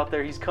silhouette out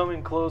there. He's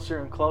coming closer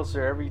and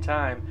closer every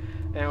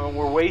time, and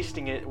we're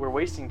wasting it. We're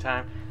wasting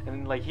time.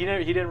 And like he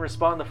didn't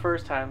respond the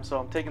first time, so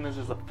I'm taking this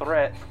as a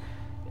threat.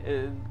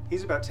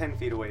 He's about 10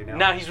 feet away now.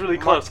 Now he's really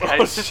close, Oh,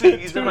 guys. shit,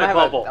 He's dude. in my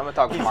bubble. I'm gonna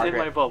talk to He's Margaret.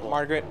 in my bubble.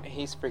 Margaret,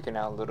 he's freaking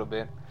out a little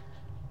bit,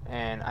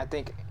 and I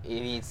think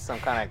he needs some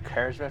kind of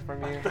encouragement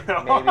from you.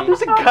 Maybe.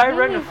 There's a guy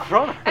right in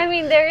front of him. I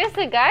mean, there is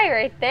a guy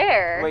right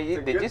there. Wait,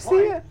 It's a did good you see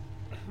point. it?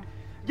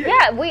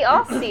 Yeah, we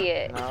all see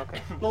it. No,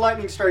 okay. The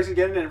lightning strikes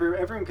again, and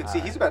everyone can see.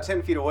 He's about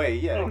 10 feet away.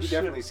 Yeah, Oh, you shit.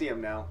 definitely see him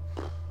now.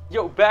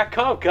 Yo, back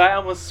up, guy.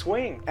 I'm gonna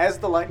swing. As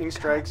the lightning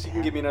strikes, you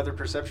can give me another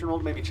perception roll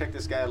to maybe check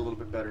this guy out a little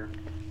bit better.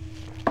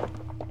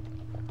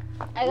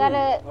 I got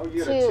a Oh,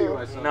 you 2. got a 2.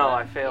 I saw No, that.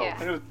 I failed.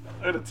 Yeah.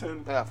 I had a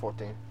 10. I got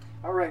 14.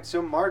 All right,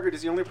 so Margaret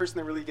is the only person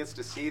that really gets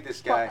to see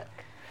this guy.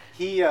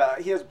 He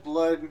has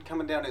blood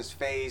coming down his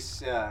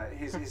face.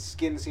 His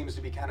skin seems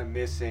to be kind of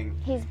missing.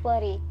 He's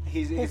bloody.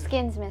 His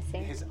skin's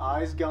missing. His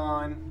eyes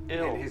gone.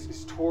 Ew. And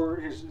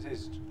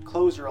his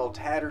clothes are all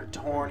tattered,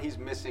 torn. He's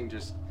missing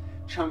just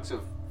chunks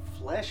of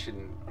flesh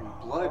and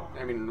blood.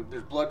 I mean,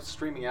 there's blood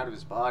streaming out of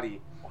his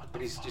body,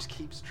 but he just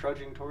keeps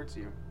trudging towards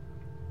you.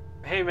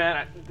 Hey,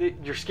 man,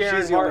 you're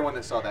scaring She's the only Mark. one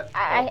that saw that.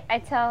 I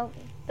tell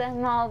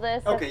them all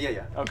this. Okay,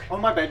 yeah. Okay. Oh,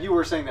 my bad. You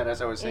were saying that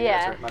as I was saying.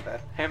 Yeah. That's right. My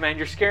bad. Hey, man,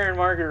 you're scaring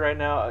Margaret right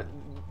now.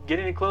 Get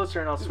any closer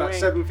and I'll He's swing. about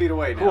 7 feet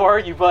away now. Who are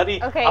you,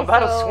 buddy? Okay, I'm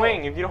about to so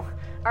swing. If you don't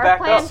Our back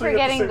plan up. So you for at the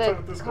getting same time the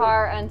with this guy.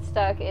 car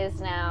unstuck is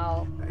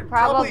now Probably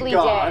probably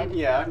gone. dead.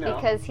 Yeah, no.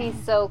 Because he's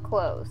so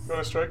close. You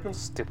want to strike him?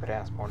 Stupid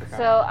ass Mordecai.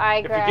 So I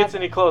If he grab gets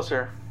any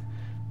closer,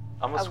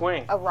 I'm gonna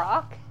swing. a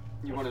rock.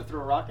 You want to throw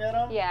a rock at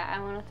him? Yeah,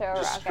 I want to throw a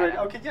Just rock straight. at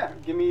him. Okay, yeah.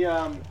 Give me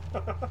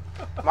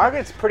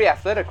Margaret's pretty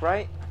athletic,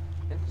 right?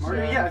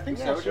 Margaret, yeah, I think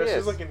so. she Yeah, is.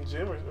 she's like in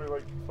gym or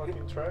like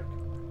fucking track.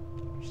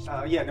 She's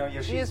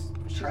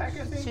track,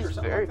 I think, she's or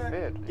something very like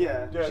that. fit.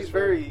 Yeah, Yeah, she's it's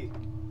very.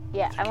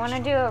 Yeah, I want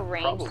to do a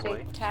ranged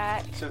Probably.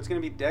 attack. So it's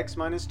going to be Dex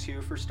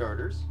 -2 for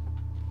starters,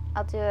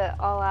 I'll do an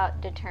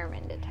all-out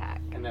determined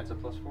attack. and that's a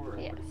 +4.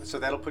 Yes. So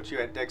that'll put you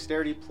at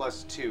Dexterity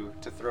 +2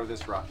 to throw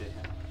this rocket.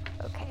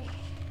 Okay.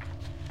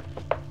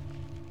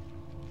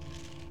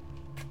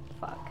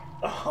 Fuck.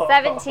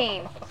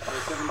 17.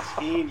 So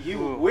 17,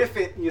 you whiff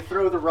it and you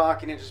throw the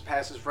rock, and it just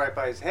passes right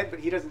by his head. But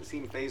he doesn't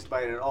seem phased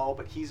by it at all.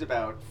 But he's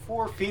about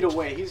 4 feet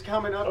away. He's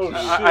coming up Oh, to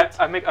you. shit.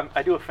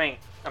 I do a feint.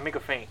 I make a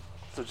feint.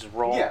 So just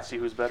roll Yeah. and see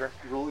who's better.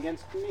 Roll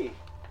against me.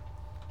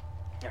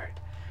 All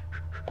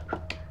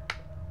right.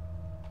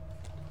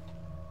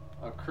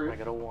 A crit. I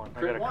got a 1. I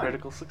Crit got a one.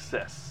 critical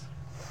success.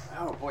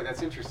 Oh boy,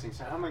 that's interesting.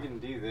 So how am I going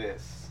to do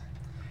this?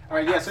 All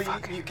right, yeah. So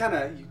you kind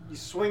of you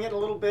swing it a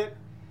little bit.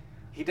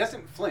 He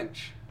doesn't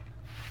flinch.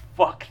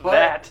 Fuck But,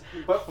 that.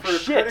 But for a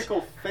Shit.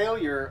 critical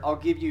failure, I'll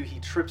give you. He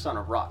trips on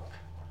a rock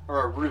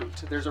or a root.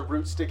 There's a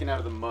root sticking out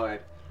of the mud.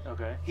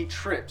 Okay. He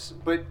trips,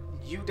 but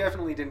you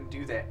definitely didn't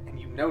do that, and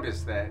you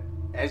notice that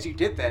as you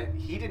did that,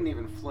 he didn't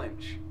even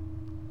flinch.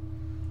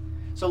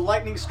 So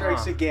lightning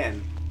strikes Huh.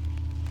 again.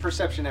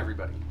 Perception,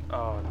 everybody.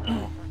 Oh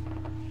no.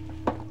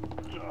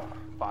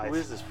 5. Who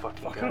is this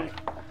fucking guy?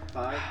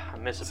 5. I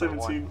miss it by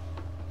 17.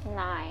 1.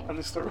 9. I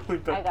just start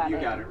really I bad. got You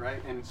it. got it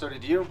right, and so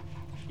did you.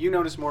 You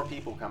notice more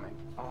people coming.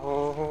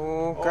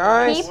 Oh,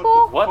 guys.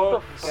 People? What the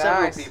fuck?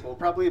 Several Guys. people,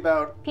 probably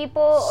about.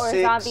 People or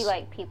 6.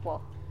 zombie-like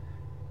people?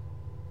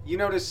 You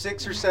notice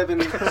 6 or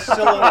 7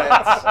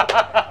 silhouettes.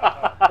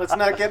 Let's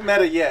not get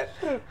meta yet.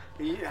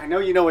 I know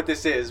you know what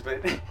this is,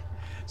 but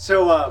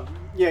so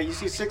yeah, you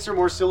see 6 or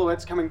more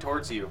silhouettes coming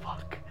towards you.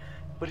 Fuck.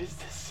 What is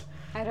this?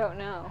 I don't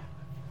know.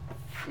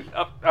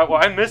 Well,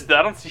 I missed it.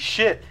 I don't see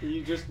shit.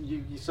 You just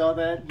you saw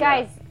that,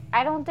 Guys,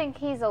 I don't think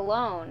he's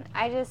alone.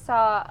 I just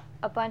saw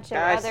a bunch of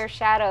Guys. other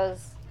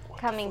shadows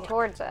coming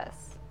towards us.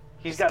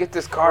 He's got Get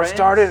this car friends?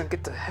 started and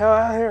get the hell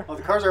out of here. Well,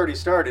 the car's already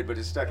started, but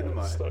it's stuck in the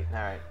mud. Stuck. All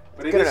right.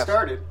 But it Good is enough.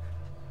 started.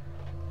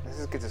 Let's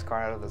just get this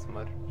car out of this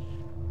mud.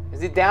 Is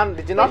he down?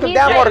 Did you But knock him he's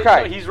down, right-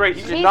 Mordecai? No, he's right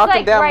here. He's knock him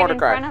like down, right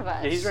Mordecai. in front of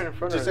us. Yeah, he's right in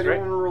front Does of us, right?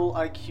 anyone roll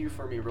IQ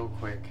for me real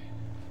quick?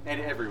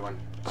 And everyone.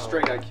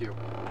 Straight IQ.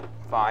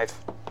 5.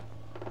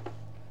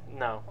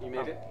 No. You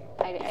made it?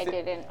 I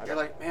didn't. You're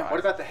like, man, what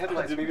about the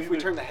headlights? didn't Maybe if we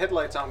either. turn the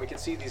headlights on, we can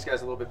see these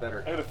guys a little bit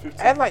better. I had a 15.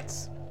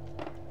 Headlights.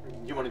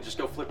 You want to just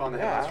go flip on the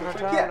Yeah, headlights I'm real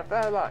gonna quick? turn on the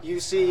headlights. You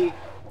see,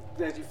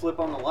 as you flip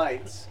on the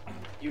lights,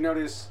 you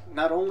notice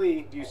not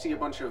only do you see a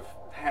bunch of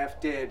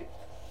half-dead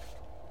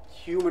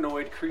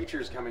humanoid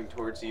creatures coming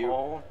towards you,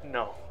 Oh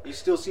no. you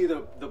still see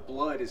the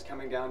blood is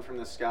coming down from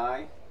the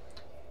sky.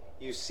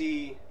 You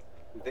see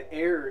the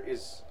air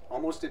is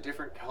almost a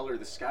different color.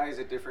 The sky is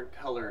a different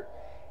color.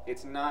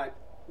 It's not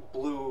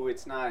blue.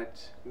 It's not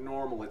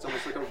normal. It's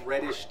almost like a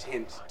reddish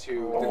tint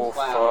to Oh, the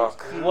clouds.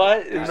 fuck.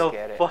 What in I the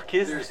get it. fuck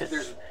is There's, this?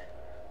 there's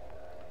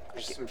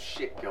some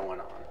shit going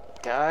on.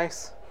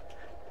 Guys,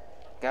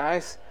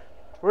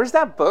 where's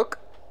that book?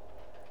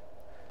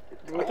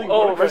 I think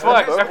Oh, Mordecai's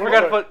fuck! the I last forgot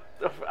to one.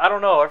 put. I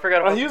don't know. I forgot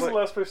to Oh, put. he was the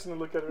last person to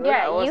look at it, right?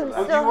 Yeah, was you the last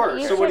Oh, still you were.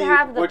 you So what should do you?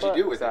 have the What'd you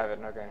do book. with it?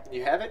 Seven. Okay.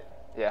 You have it?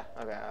 Yeah.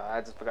 Okay. I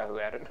just forgot who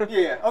had it.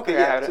 Yeah. Okay. Okay, I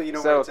Yeah. had So it. you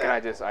know So where it's can at. I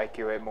just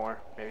IQ it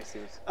more? Maybe see.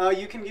 What's...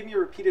 You can give me a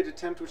repeated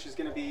attempt, which is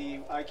going to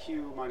be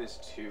IQ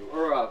 -2,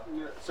 or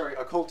sorry,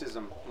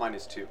 occultism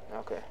 -2.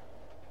 Okay.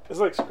 Is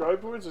it like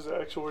scribe words or is it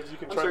actual words you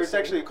can I'm try sorry, to it's say?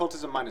 actually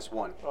occultism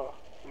 -1. Oh.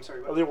 I'm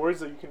sorry. Are there words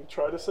that you can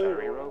try to say? A or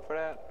reroll for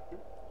that?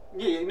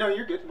 Yeah. No,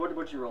 you're good.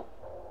 What'd you roll?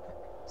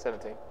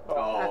 17.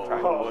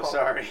 Oh,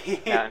 sorry.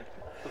 9.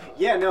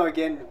 Yeah. No.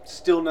 Again,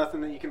 still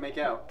nothing that you can make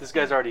out. This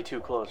guy's already too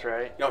close,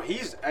 right? No,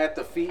 he's at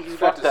the feet. He's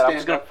Fuck about to that! I'm stand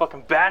just gonna up.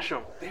 fucking bash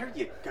him. There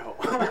you go.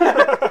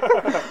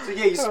 So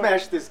yeah, you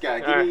smash this guy.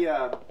 Give Alright.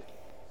 me.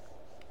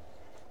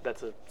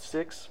 That's a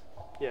 6.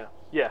 Yeah.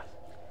 Yeah.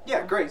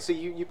 Yeah, great. So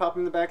you pop him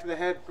in the back of the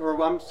head, or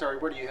I'm sorry,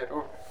 where do you hit?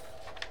 Or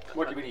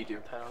what do you do?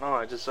 I don't know.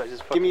 I just fucking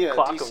Give me a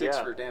clock D6 him.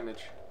 Yeah. for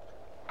damage.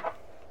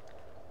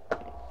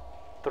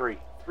 3.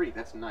 3.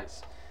 That's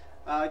nice.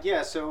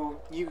 Yeah.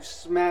 So you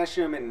smash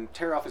him and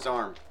tear off his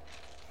arm,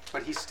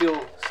 but he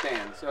still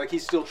stands. Like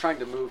he's still trying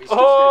to move. He's still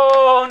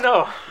Oh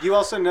no! standing. You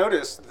also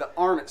notice the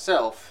arm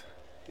itself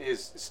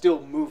is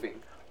still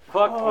moving.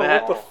 Fuck Oh,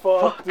 that! what the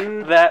fuck,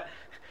 dude? That.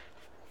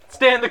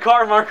 Stay in the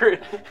car,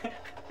 Margaret.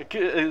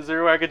 Is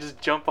there a way I could just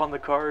jump on the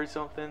car or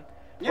something?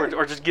 Yeah.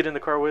 Or just get in the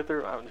car with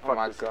her? Oh Fuck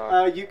my this.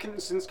 god. You can,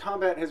 since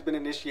combat has been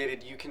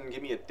initiated, you can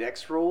give me a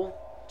dex roll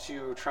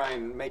to try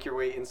and make your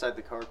way inside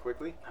the car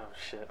quickly. Oh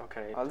shit.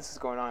 Okay. While this is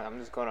going on, I'm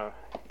just gonna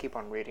keep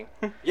on reading.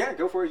 Yeah,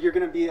 go for it. You're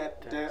going to be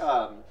at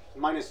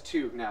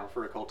 -2 now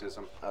for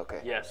occultism.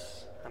 Okay.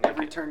 Yes. I make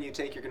Every it. turn you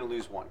take, you're going to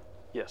lose 1.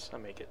 Yes, I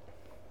make it.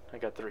 I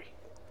got 3.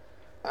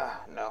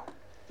 No.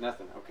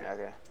 Nothing. Okay.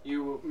 Okay.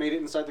 You made it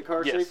inside the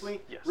car Yes,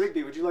 safely? yes.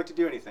 Rigby, would you like to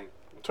do anything?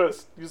 Try to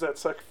use that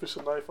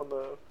sacrificial knife on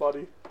the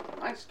body.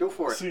 Nice, go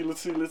for it.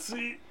 Let's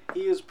see.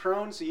 He is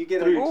prone, so you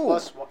get a Three.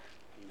 +1.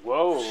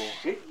 Whoa.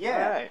 Shit,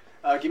 yeah.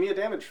 Alright. Give me a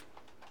damage.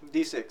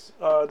 D6.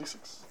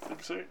 D6.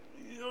 Sorry.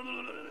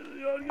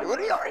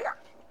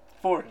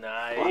 4.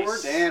 Nice. 4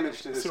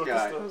 damage to Let's this see what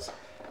guy. this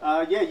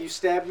does. Yeah, you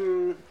stab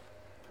him.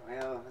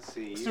 Well, let's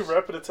see. Let's do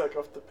rapid attack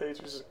off the page.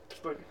 Just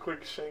like a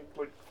quick shank,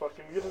 like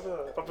fucking get it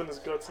up in his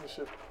guts and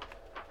shit.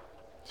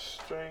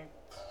 Strength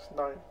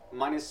 9.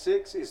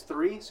 -6 is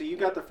 3, so you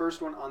got the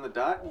first one on the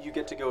dot. You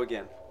get to go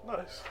again.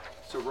 Nice.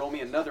 So roll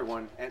me another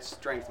one at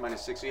strength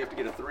 -6, so you have to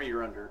get a 3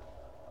 or under.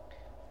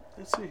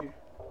 Let's see here.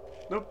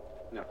 Nope.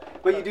 No.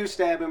 But you do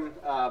stab him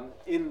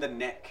in the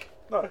neck.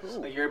 Nice.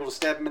 You're able to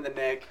stab him in the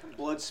neck,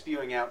 blood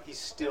spewing out. He's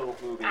still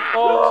moving.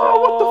 Oh,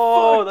 what the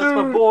fuck, that's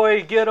my dude?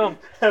 boy. Get him.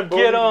 Boy.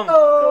 Get him.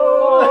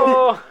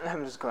 Oh!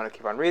 I'm just gonna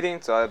keep on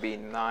reading, so that'll be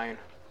 9.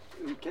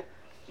 Okay.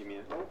 Give me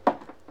a roll.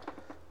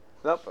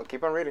 Nope, I'll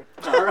keep on reading.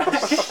 All right.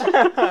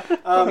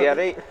 We got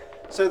 8.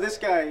 So this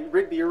guy,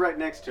 Rigby, you're right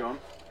next to him.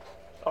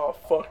 Oh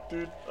fuck,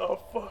 dude. Oh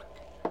fuck.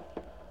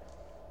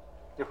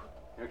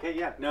 Okay,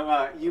 yeah.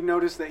 No, you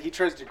notice that he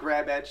tries to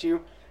grab at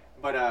you,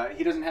 but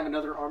he doesn't have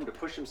another arm to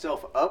push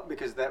himself up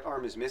because that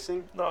arm is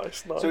missing.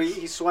 Nice. So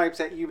he swipes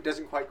at you, but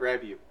doesn't quite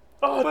grab you.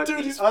 Oh, But dude,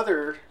 the he's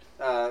other,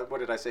 what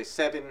did I say,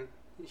 7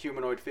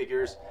 humanoid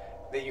figures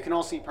that you can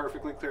all see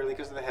perfectly clearly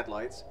because of the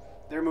headlights.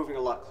 They're moving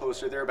a lot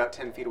closer. They're about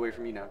 10 feet away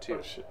from you now, too.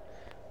 Oh shit.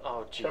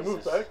 Oh Can I Jesus.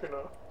 move back or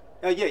no?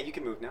 Yeah, you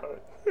can move now.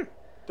 Alright.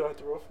 Do I have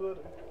to roll for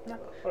that? No.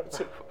 Alright,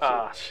 so,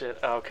 Ah shit.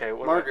 Okay.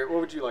 What Margaret, what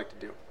would you like to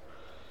do?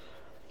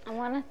 I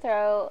want to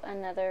throw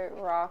another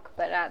rock,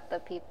 but at the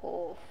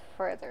people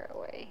further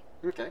away.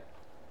 Okay.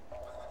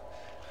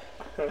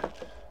 I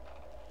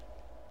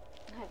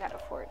got a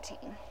 14,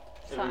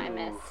 so I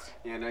missed.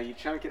 Yeah, no, you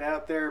chunk it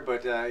out there,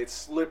 but it's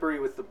slippery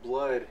with the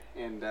blood,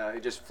 and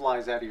it just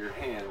flies out of your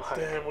hands.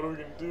 damn, what are we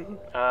gonna do?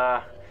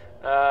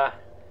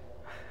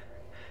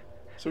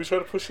 So we try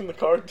to push in the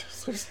car.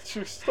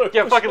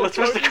 Yeah, fuck it. Let's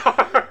push the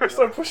car.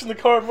 Start pushing the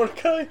car,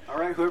 Mordecai. All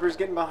right, whoever's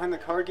getting behind the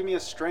car, give me a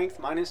strength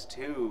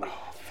 -2. Oh,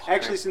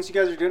 Actually, since you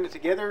guys are doing it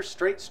together,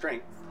 straight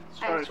strength.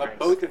 I- But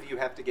both of you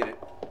have to get it.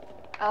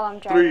 Oh, I'm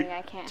driving. 3.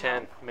 I can't.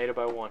 10. Made it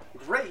by 1.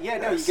 Great, yeah,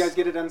 no, you guys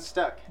get it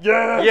unstuck.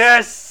 Yes.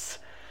 Yes.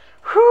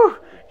 Whew.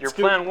 Your Let's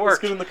plan Let's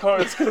worked. get in the car.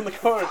 Let's get in the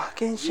car.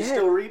 Fucking You shit.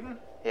 still reading?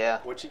 Yeah.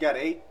 What you got,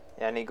 8?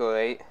 Yeah, I need to go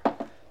 8.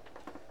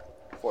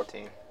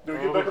 14. Do we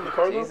get back in the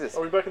car though? Jesus.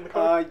 Are we back in the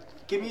car?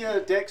 Give me a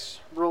dex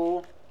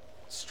roll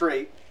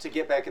straight to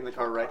get back in the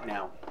car right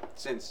now.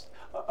 Since,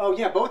 oh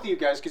yeah, both of you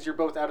guys, because you're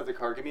both out of the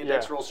car. Give me a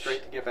dex Yeah. roll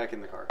straight to get back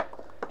in the car.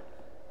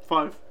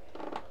 5.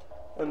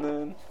 And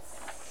then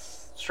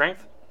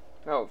Strength?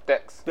 No,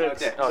 Dex. Dex.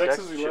 Dex. Oh, Dex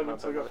Dex is is 11,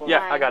 so I got 5.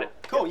 Yeah, I got it.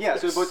 Cool, yeah,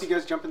 so both of you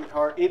guys jump in the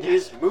car. It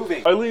is moving.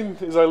 Is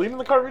Eileen in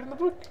the car reading the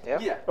book? Yeah.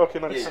 Yeah. Okay,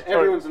 nice. Yeah, Alright.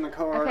 everyone's in the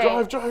car.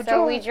 Okay, Drive.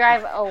 so we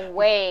drive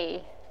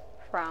away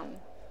from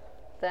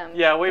them.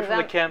 Yeah, away 'Cause from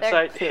the they're-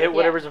 campsite. yeah. Hit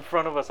whatever's in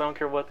front of us. I don't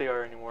care what they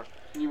are anymore.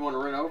 You want to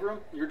run over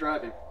them? You're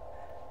driving.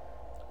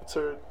 It's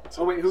her.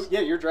 Oh wait, who?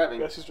 Yeah, you're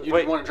driving. Yeah, she's You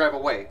driving. just want to drive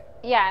away.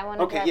 Yeah, I want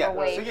to Okay, drive yeah.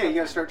 away. So yeah, you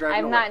gotta start driving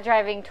I'm away. not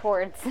driving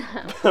towards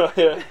them.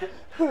 Yeah.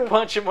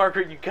 Punch it,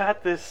 Margaret. You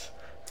got this.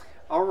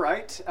 All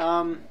right.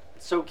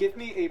 So give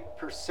me a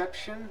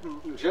perception,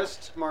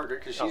 just Margaret,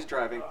 because she's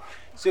driving.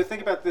 So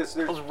think about this.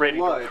 There's I was ready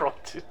blood, to crawl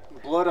too.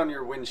 blood on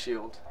your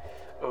windshield.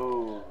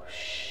 Oh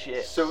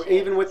shit. So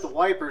even with the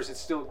wipers, it's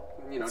still,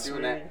 doing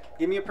Sweet. that.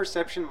 Give me a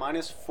perception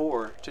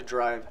 -4 to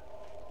drive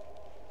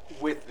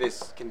with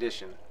this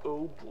condition.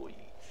 Oh boy.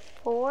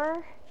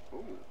 4,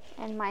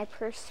 and my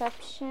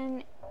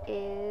perception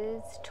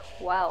is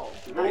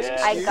 12. Nice.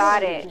 Yeah. I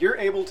got it. You're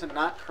able to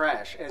not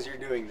crash as you're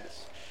doing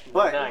this.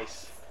 But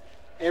Nice.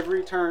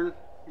 every turn,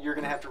 you're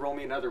going to have to roll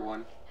me another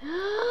one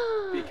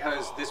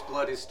because this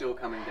blood is still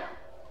coming down.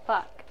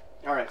 Fuck.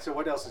 All right, so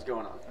what else is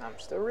going on? I'm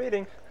still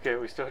reading. Okay,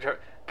 we still try.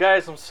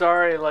 Guys, I'm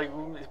sorry. Like,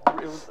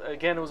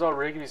 it was all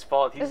Rigby's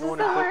fault. He's This the is one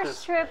the who put worst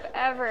this. trip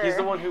ever. He's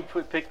the one who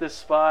picked this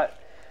spot,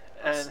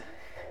 and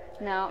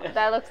No,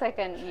 that looks like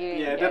an you.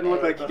 Yeah, it doesn't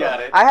look like you got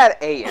it. I had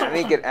 8. I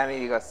need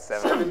to go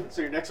 7. 7.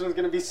 So your next one's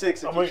going to be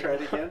 6 if I'm you gonna, try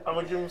it again. I'm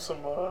gonna give him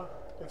some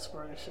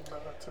inspiration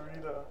to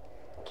read.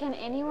 Can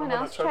anyone I'm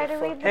gonna else try try to to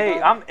read the hey,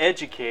 book? I'm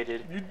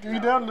educated. You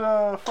down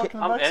to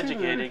fucking I'm backseat, or-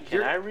 educated. Can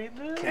You're- I read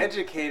this?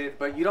 Educated,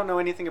 but you don't know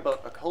anything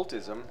about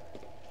occultism.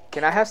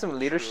 Can I have some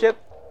leadership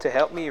to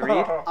help me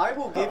read? I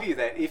will give you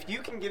that. If you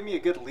can give me a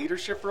good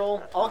leadership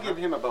roll, I'll give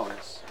him a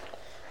bonus.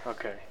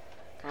 Okay.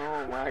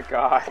 Oh my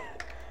god.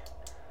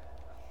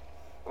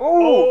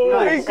 Oh,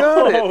 nice. I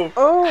got it.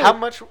 Oh. How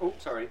much? Oh,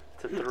 sorry.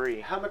 To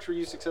 3. How much were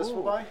you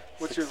successful by?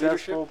 What's your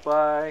Successful leadership?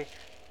 by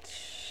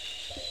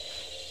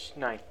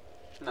 9.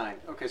 9.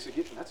 Okay, so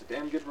that's a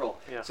damn good roll.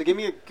 Yeah. So give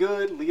me a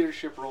good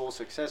leadership roll.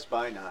 Success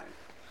by 9.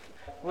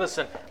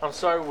 Listen, I'm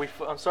sorry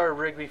I'm sorry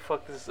Rigby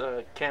fucked this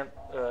camp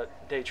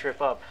day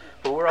trip up,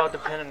 but we're all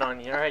dependent on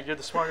you. All right, you're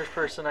the smartest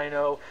person I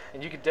know,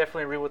 and you could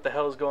definitely read what the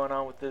hell is going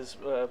on with this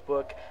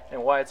book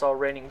and why it's all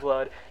raining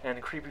blood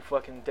and creepy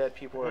fucking dead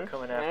people are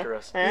coming after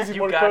us. Easy, You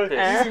Mordecai. got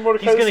this. Easy,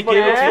 Mordecai. He's gonna This is give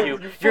it Mordecai. to you. You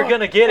You're fuck.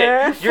 gonna get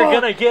it. You're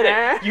gonna get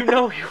it. You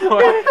know you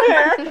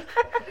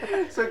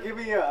are. So give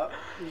me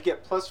you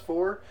get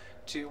 +4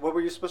 to, what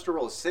were you supposed to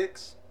roll?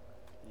 6?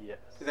 Yes.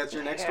 That's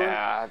your next one?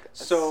 Yeah.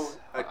 So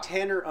a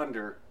 10 or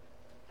under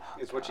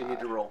is what you need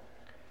to roll.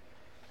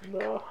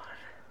 No.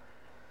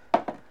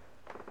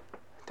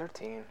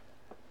 13.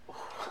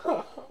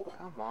 Come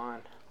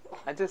on.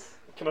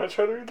 Can I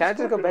try to read Can I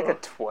this just go book or back no?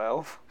 at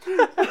 12?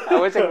 I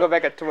wish I could go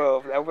back at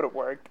 12. That would have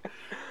worked.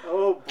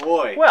 Oh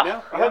boy. Well,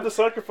 no, I have the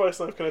sacrifice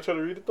knife. Can I try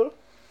to read it though?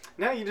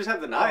 now you just have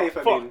the knife.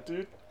 Oh, I fuck, mean,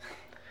 dude.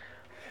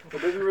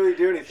 it doesn't really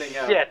do anything.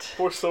 Shit.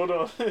 Pour soda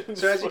on it.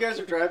 So as you guys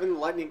are driving, the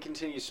lightning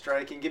continues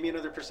striking. Give me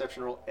another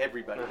perception roll,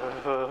 everybody.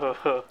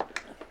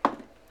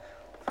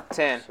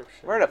 10.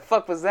 Where the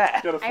fuck was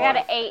that? Got a I got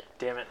an 5. 8.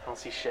 Damn it, I don't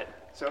see shit.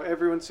 So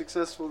everyone's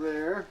successful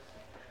there.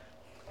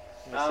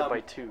 Missed it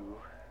by 2.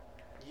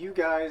 You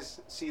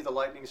guys see the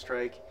lightning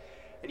strike.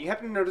 And you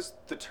happen to notice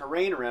the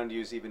terrain around you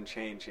is even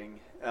changing.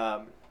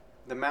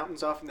 The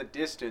mountains off in the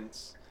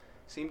distance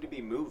seem to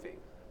be moving.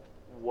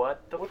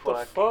 What the What fuck?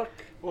 the fuck?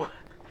 What?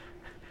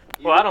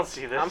 Well, I don't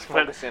see this. I'm but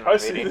focusing on I the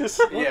see video. this.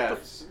 What Yeah,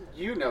 the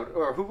you know,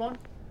 or who won?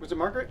 Was it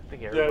Margaret? I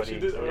think Yeah, everybody. she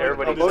did.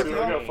 Everybody. I both did of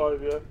too. I them? got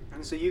 5, yeah.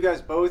 And so you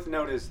guys both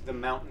notice the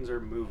mountains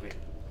are moving.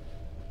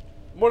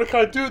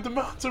 Mordecai, dude, the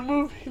mountains are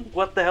moving.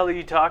 What the hell are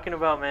you talking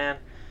about, man?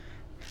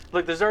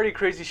 Look, there's already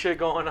crazy shit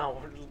going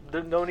on.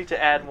 There's no need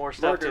to add more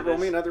stuff Margaret, to roll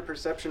me this. another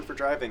perception for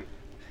driving.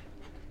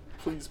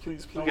 Please,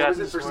 please, please. You What got is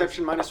it? this,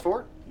 Perception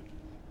 -4?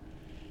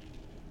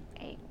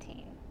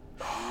 18.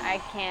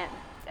 I can't.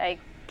 I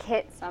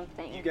hit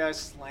something. You guys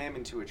slam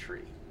into a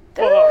tree.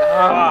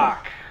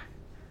 Fuck.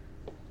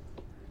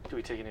 Do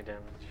we take any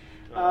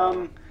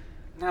damage?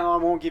 No, I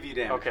won't give you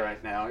damage Okay.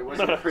 right now. It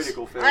wasn't a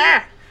critical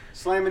failure.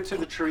 Slam into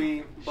the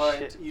tree, but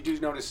Shit. you do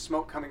notice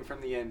smoke coming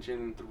from the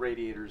engine. The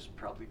radiator's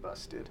probably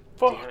busted.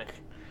 Fuck. Damn it.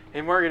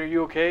 Hey, Margaret, are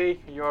you okay?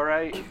 You all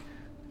right?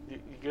 You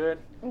good?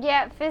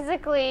 Yeah,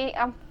 physically,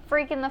 I'm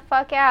freaking the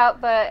fuck out,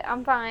 but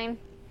I'm fine.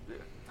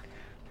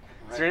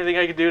 Is there anything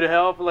I can do to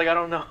help? Like, I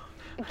don't know.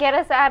 Get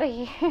us out of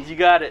here. You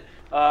got it.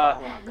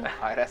 Oh,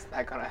 that's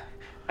not gonna.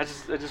 I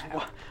just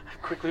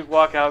quickly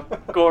walk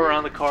out, go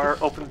around the car,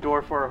 open the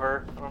door for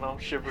her. I don't know,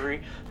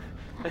 shivery.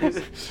 And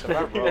just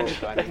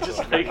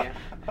like,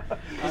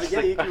 Yeah,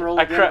 you can roll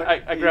I again, gra- but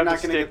I you're grab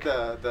not the going to get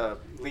stick. the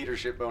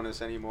leadership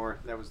bonus anymore.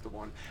 That was the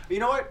one. You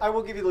know what? I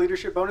will give you the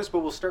leadership bonus, but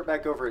we'll start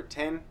back over at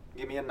 10.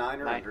 Give me a 9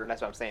 or 9. under.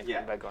 That's what I'm saying. Yeah,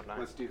 I'm back on 9.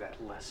 let's do that.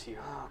 Bless you.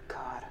 Oh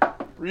God.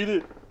 Read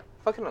it.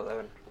 Fucking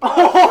 11.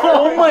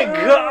 Oh my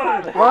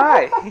god!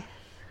 Why?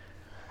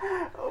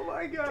 Oh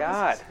my god.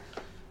 God.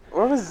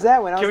 Where was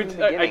that when I was Can in the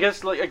we, I beginning?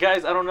 guess, like,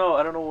 guys, I don't know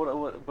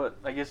what, but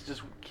I guess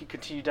just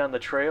continue down the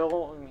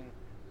trail. I mean,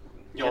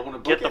 Y'all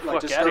want to get book the it? Like,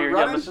 fuck just out of start here. Yeah,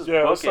 running? let's just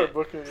Yeah, book let's start it.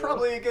 booking.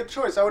 Probably a good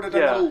choice. I would have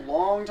done Yeah. that a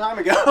long time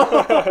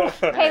ago.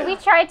 Hey, we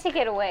tried to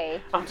get away.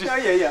 I'm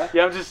just,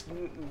 Yeah. I'm just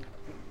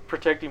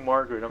protecting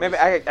Margaret. I'm Maybe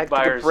just I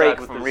by took her a break side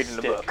with from this reading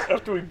the stick. book.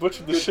 After we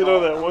butchered the shit out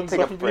of that one Take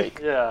a zombie. break.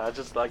 Yeah, I'm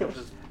just.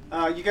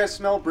 You guys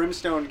smell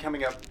brimstone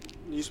coming up.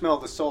 You smell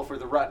the sulfur,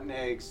 the rotten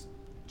eggs,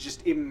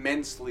 just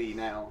immensely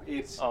now.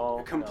 It's Oh,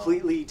 no.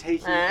 completely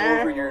taking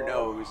over your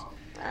nose.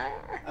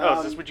 Oh,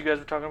 is this what you guys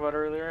were talking about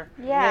earlier?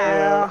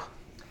 Yeah.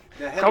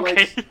 The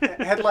headlights,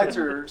 Okay. headlights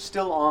are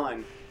still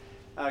on.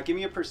 Give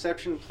me a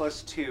perception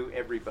 +2,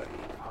 everybody.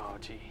 Oh,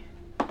 gee.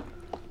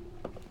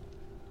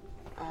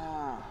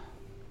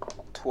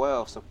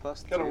 12, so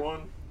plus Got a 2.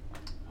 1.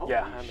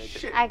 Yeah, Holy I make it.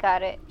 shit. I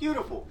got it.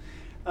 Beautiful.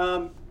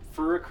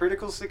 For a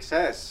critical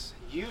success,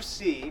 you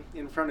see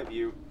in front of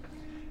you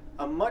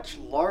a much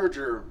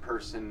larger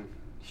person,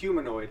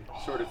 humanoid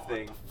sort of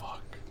thing.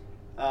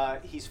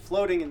 Fuck. He's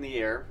floating in the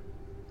air.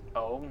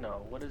 Oh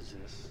no, what is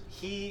this?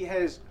 He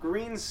has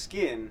green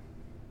skin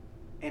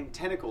and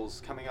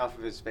tentacles coming off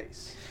of his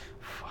face.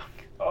 Fuck.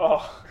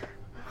 Oh.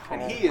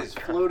 And Oh he my is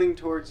God. floating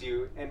towards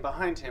you, and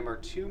behind him are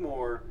 2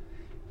 more.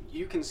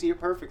 You can see it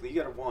perfectly. You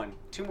got a 1.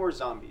 2 more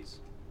zombies.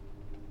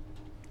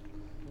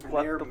 And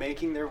What they're the-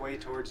 making their way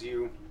towards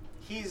you.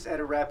 He's at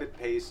a rapid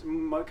pace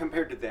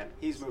compared to them.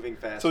 He's moving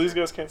fast. So these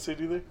guys can't see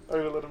it either? I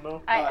gotta let them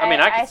know. I mean,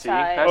 I can see.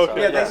 saw it. I saw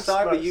Okay. Yeah, it. they Yes,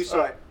 saw it, but nice. you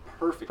saw it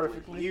perfectly.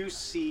 Perfectly. You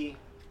see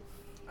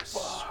a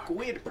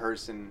squid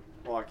person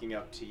walking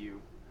up to you.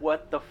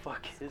 What the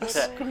fuck is That's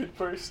that? a good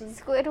person.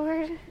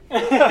 Squidward.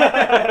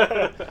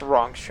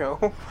 Wrong show.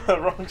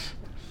 Wrong.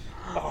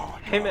 Oh,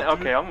 Hey man, God,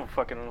 okay, dude. I'm gonna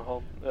fucking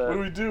hold. What do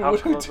we do? how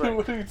What do we close do? I-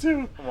 What do we do?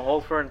 I'm gonna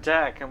hold for an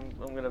attack. I'm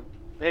gonna.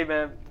 Hey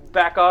man,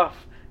 back off.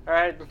 All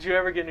right, did you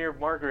ever get near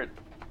Margaret?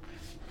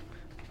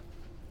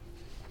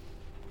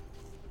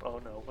 Oh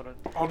no, what a.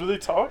 Oh, do they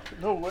talk?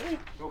 No way.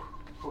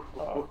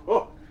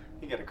 Oh,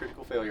 he got a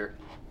critical failure.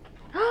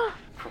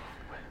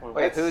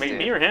 Wait, who me, did?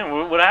 me or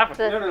him? What happened?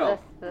 The- No.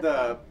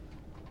 the-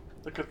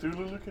 The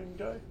Cthulhu-looking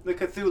guy. The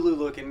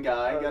Cthulhu-looking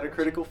guy got a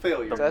critical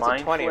failure. So that's a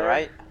Mind 20, flare?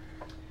 right?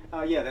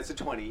 Yeah, that's a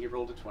 20. He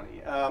rolled a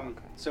 20.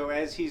 So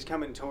as he's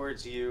coming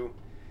towards you,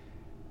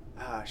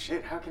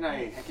 shit, how can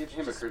I give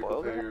him a Just critical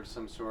spoil that. failure of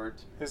some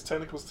sort? His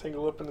tentacles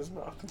tangle up in his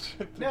mouth and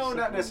shit. No,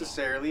 not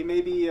necessarily.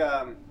 Maybe,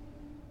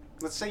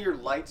 let's say your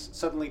lights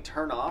suddenly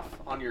turn off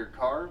on your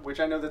car, which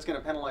I know that's going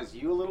to penalize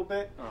you a little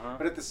bit, Uh-huh.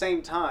 but at the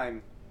same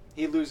time,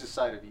 he loses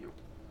sight of you.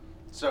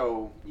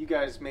 So you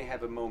guys may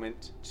have a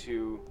moment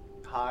to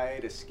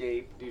hide,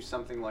 escape, do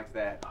something like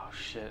that. Oh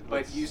shit.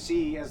 But you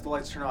see, as the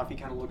lights turn off, he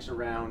kind of looks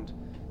around,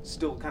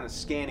 still kind of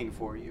scanning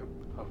for you.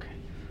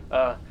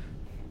 Okay.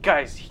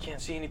 Guys, he can't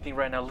see anything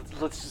right now.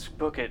 Let's just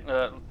book it.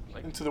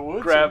 Like, Into the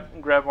woods? grab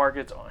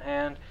Margaret's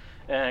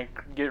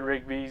get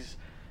Rigby's,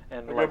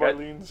 and I like grab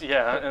Eileen's.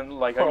 yeah, and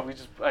like Oh.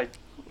 I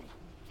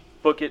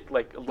book it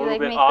like a You little like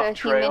bit make off a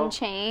trail. human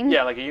chain?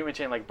 Yeah, like a human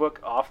chain, like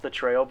book off the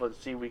trail, but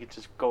see if we could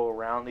just go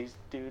around these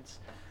dudes.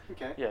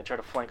 Okay. Yeah, try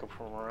to flank them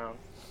from around.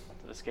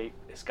 Escape.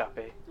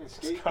 Escape.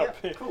 Stop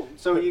Yeah, it. cool.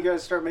 So you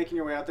guys start making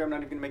your way out there. I'm not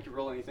even going to make you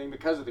roll anything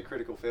because of the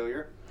critical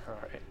failure. All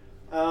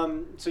right.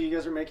 So you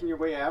guys are making your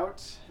way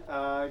out.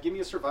 Give me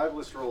a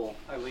survivalist roll,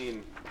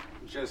 Eileen.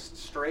 Just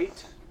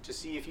straight to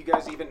see if you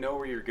guys even know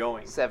where you're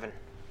going. 7.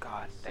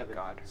 God, thank 7.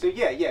 God. So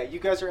yeah, you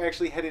guys are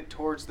actually headed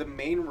towards the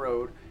main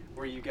road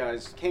where you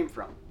guys came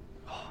from.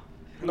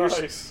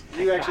 Nice.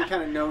 You actually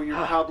kind of know you're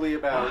probably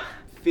about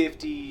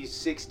 50,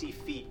 60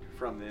 feet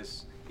from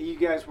this. You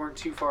guys weren't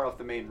too far off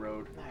the main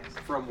road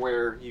Nice. from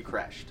where you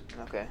crashed.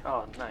 Okay.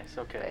 Oh, nice.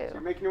 Okay. So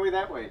you're making your way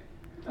that way.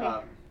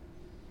 Yeah.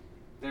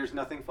 There's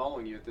nothing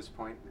following you at this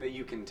point that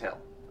you can tell.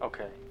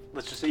 Okay.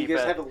 Let's just So you keep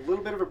guys at. have a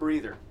little bit of a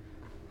breather.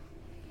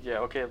 Yeah.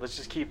 Okay. Let's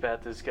just keep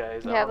at this,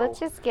 guys. Yeah, let's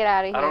just get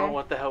out of here. I don't know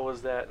what the hell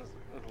was that.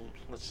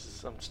 Let's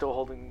just. I'm still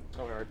holding.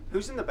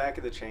 Who's in the back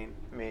of the chain?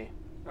 Me.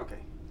 Okay.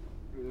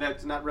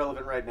 That's not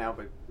relevant right now,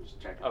 but just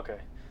check. Okay.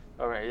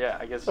 All right. Yeah.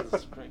 I guess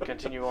let's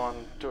continue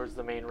on towards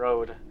the main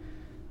road.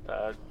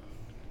 I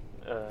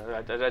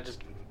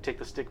just take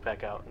the stick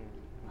back out and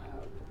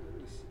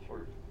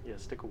yeah,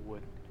 stick of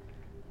wood.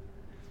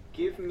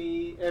 Give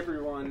me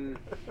everyone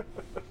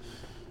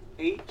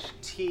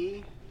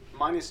HT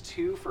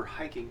 -2 for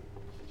hiking.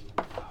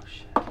 Oh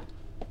shit.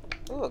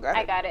 Ooh, I got it.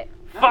 I got it.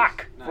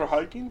 Fuck! Nice. For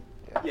hiking?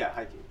 Yeah,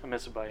 hiking. I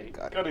missed it by 8.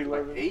 Got it. Got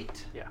 11.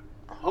 8? Yeah.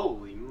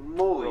 Holy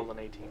moly. Rolled an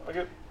 18. I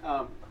got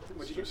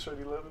What'd you get? straight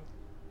 11.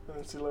 And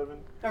it's 11.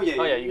 Oh yeah,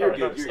 Oh, yeah, you you're got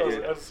it. good.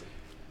 You're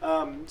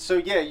good. So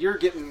yeah, you're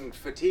getting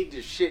fatigued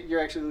as shit.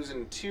 You're actually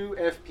losing 2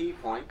 FP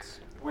points,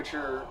 which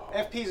are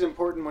FP is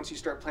important once you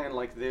start playing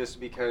like this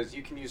because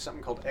you can use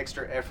something called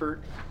extra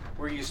effort,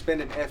 where you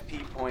spend an FP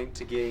point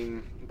to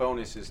gain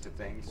bonuses to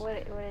things. What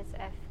is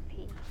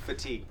FP?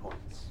 Fatigue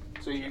points.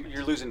 So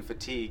you're losing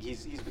fatigue.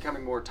 He's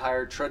becoming more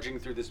tired, trudging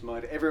through this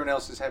mud. Everyone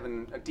else is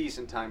having a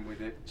decent time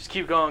with it. Just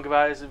keep going,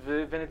 guys.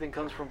 If anything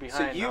comes from So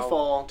behind, you I'll-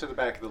 fall to the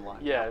back of the line.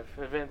 Yeah,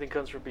 if anything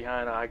comes from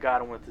behind, I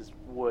got him with his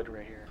wood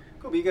right here.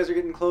 Cool, but you guys are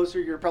getting closer.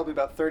 You're probably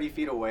about 30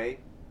 feet away.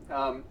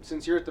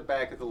 Since you're at the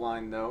back of the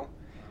line, though,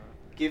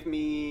 give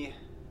me...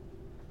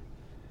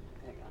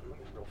 Hang on, let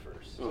me roll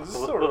first. Is this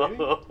still raining?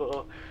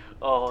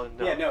 Oh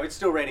no. Yeah, no, it's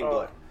still raining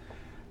Oh.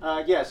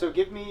 blood. Yeah, so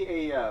give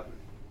me a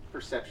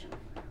perception.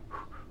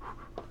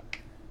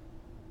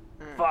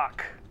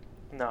 Fuck.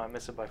 No, I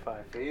missed it by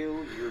 5.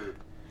 Failure.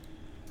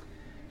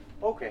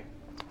 Okay.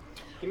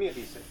 Give me a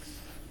d6.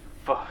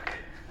 Fuck.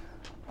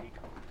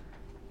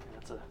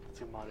 That's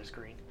a modest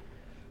green.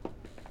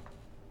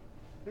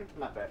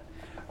 Not bad.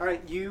 All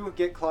right, you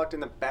get clocked in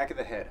the back of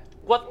the head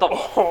What the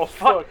Oh, fuck?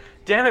 fuck.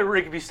 Damn it,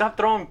 Rigby! Stop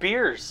throwing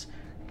beers.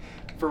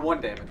 for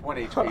 1 damage, 1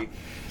 HP.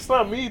 It's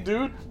not me,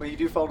 dude. But you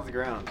do fall to the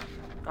ground.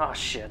 Oh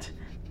shit.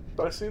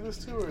 Do I see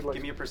this too? Or like,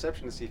 Give me a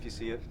perception to see if you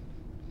see it.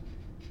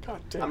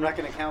 God damn I'm it. not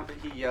going to count that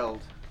he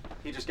yelled.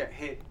 He just got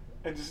hit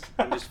And just,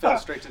 and just fell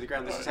straight to the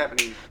ground. This is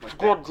happening like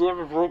God that. damn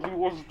it, Rigby!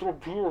 Why'd you throw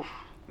beer?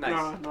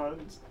 Nice. No,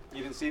 it's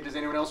You didn't see it? Does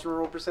anyone else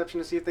roll perception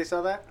to see if they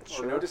saw that?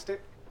 Sure. Or noticed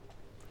it?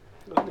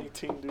 an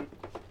 18, dude.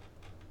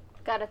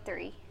 Got a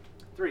 3.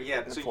 3,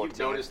 yeah. So you 14.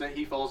 notice that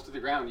he falls to the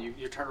ground.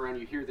 You turn around,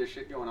 you hear this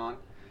shit going on.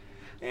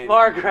 And,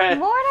 Margaret,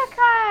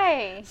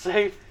 Mordecai!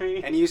 save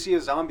me! and you see a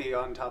zombie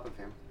on top of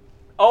him.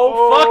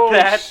 Oh, fuck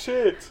that!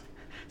 Shit.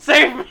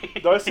 Save me!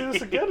 Do I see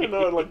this again or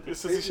no? Like,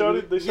 since he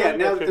shouted, they Yeah, shouted?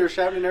 now Okay. that they're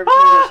shouting and everything,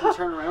 you guys can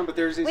turn around, but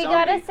there's a We zombie.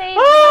 gotta save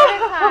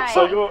Mordecai!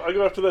 So I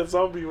go after that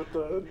zombie with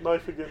the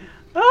knife again.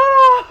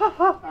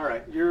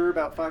 Alright, you're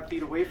about 5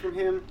 feet away from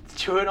him.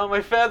 Chewing on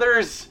my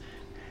feathers!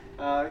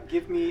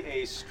 Give me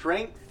a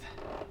strength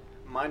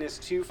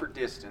 -2 for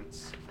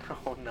distance.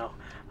 Oh no.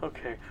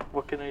 Okay,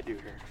 what can I do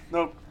here?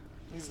 Nope.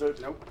 He's dead.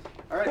 Nope.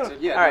 Alright, so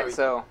yeah. Alright, no,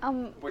 so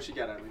what you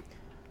got, Eileen?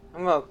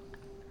 I'm gonna,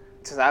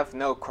 since I have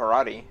no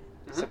karate.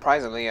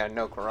 Surprisingly, I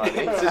know karate.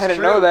 This is I didn't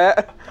true. know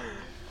that.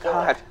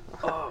 God.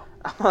 Oh.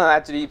 I'm gonna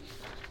actually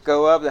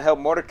go up to help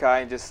Mordecai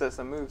and just set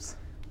some moves.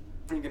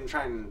 You can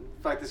try and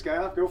fight this guy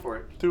off? Go for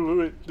it.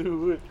 Do it.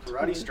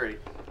 Karate straight.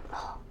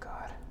 Oh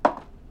God.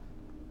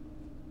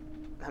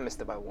 I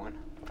missed it by 1.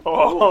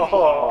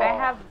 Oh. I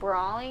have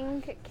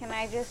brawling. Can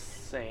I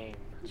just Same.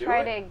 Do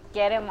try it. to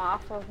get him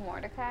off of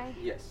Mordecai?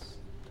 Yes.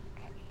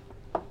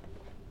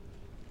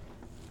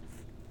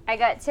 I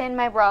got 10,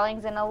 my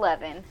brawling's an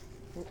 11.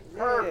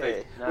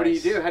 Perfect. Nice. What do you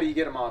do? How do you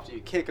get him off? Do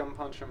you kick him,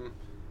 punch him?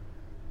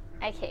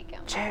 I kick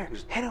him. Chair.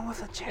 Hit him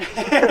with a chair.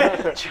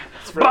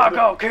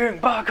 Bago King!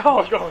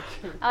 Bago! Go.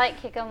 I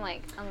like kick him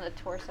like on the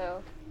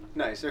torso.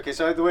 Nice. Okay,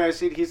 so the way I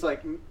see it, he's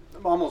like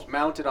almost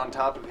mounted on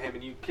top of him,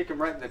 and you kick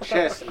him right in the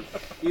chest, and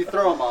you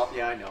throw him off.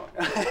 Yeah, I know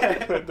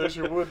it. There's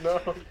your wood now.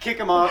 Kick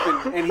him off,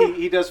 and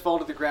he does fall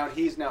to the ground.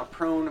 He's now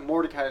prone.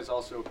 Mordecai is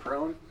also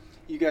prone.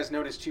 You guys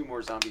notice 2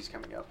 more zombies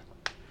coming up.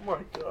 Oh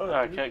my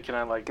God. dude. Can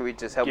I like Can we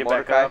just help get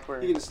Mordecai? back up?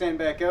 Or? You can stand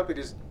back up. It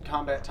is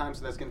combat time,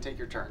 so that's going to take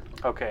your turn.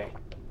 Okay.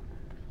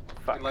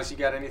 Fuck. Unless you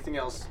got anything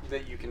else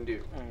that you can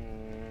do.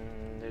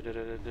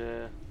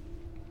 Da-da-da-da-da.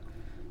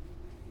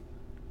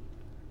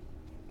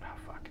 Oh,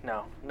 fuck.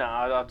 No,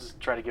 I'll just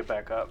try to get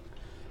back up.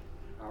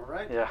 All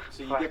right. Yeah,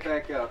 So you fuck. get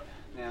back up.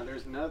 Now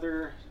there's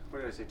another. What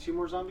did I say? 2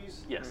 more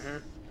zombies. Yes.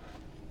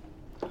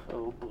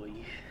 Oh boy.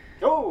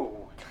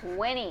 Oh.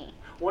 20.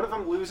 One of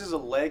them loses a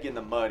leg in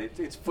the mud.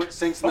 Its foot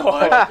sinks in the Oh,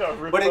 mud, got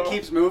ripped but it off.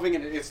 keeps moving,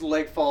 and its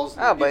leg falls.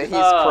 Oh, but it, he's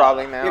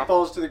crawling it now.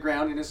 falls to the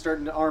ground, and it's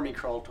starting to army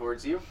crawl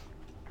towards you.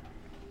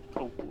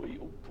 Oh boy.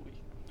 Oh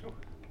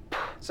boy.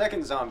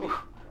 Second zombie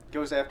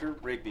goes after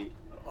Rigby.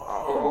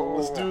 Oh,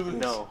 let's do this.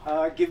 No.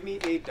 Give me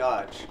a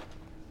dodge.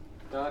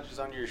 Dodge is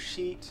on your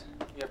sheet.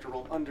 You have to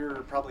roll under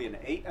probably an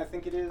 8, I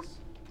think it is.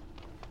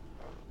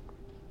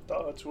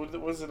 Dodge. What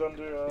was it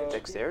under?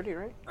 Dexterity,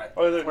 right?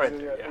 Oh, there Right it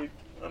is. there, Yeah, yeah. 8.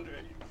 Under 8.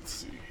 Let's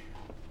see.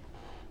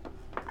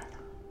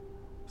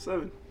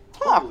 7.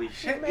 Holy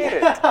shit! made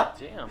it. Yeah.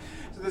 Damn.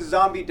 So the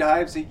zombie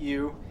dives at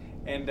you,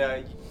 and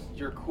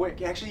you're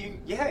quick. Actually,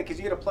 because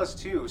you get a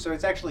 +2, so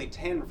it's actually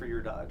 10 for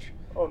your dodge.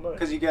 Oh, nice.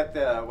 Because you got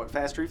the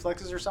fast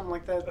reflexes or something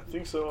like that. I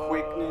think so.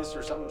 Quickness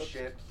or some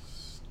shit.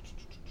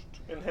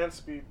 Enhanced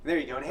speed. There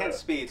you go, enhanced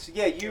speed. So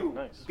yeah, you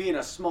Nice. being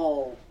a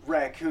small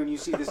raccoon, you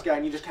see this guy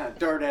and you just kind of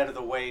dart out of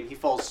the way, and he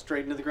falls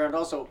straight into the ground,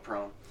 also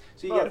prone.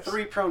 So you got Nice.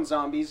 3 prone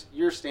zombies.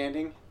 You're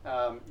standing.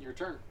 Your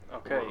turn.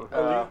 Okay.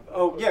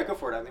 Oh yeah, go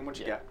for it, Eileen. What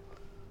you Yeah.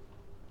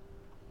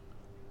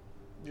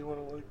 You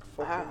want to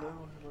fuck Ah. him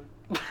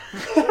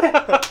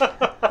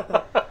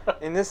now?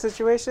 In this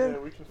situation, Yeah,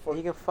 we can fuck.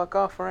 he can fuck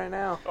off right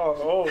now.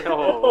 Oh.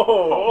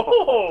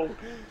 Oh.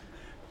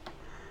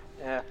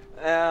 Yeah.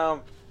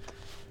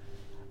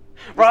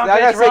 Wrong I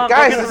gotta bitch, say, wrong,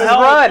 guys, look at let's the just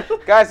helmet. run.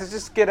 Guys, let's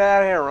just get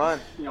out of here and run.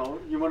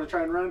 You want to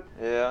try and run?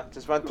 Yeah,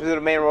 just run through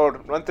the main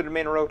road. Run through the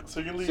main road. So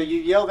you leave. So you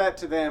yell that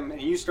to them, and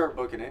you start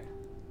booking it.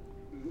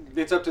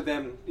 It's up to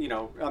them,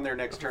 on their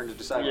next turn to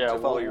decide Yeah, to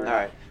follow you or All not.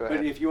 right, go But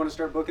ahead. if you want to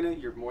start booking it,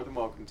 you're more than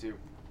welcome to.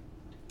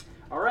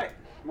 All right,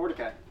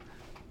 Mordecai.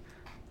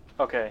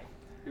 Okay.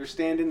 You're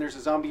standing. There's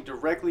a zombie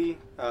directly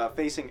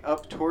facing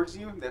up towards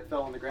you that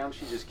fell on the ground.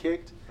 She just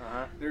kicked.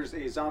 Uh-huh. There's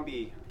a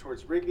zombie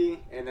towards Rigby,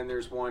 and then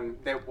there's one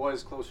that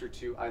was closer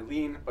to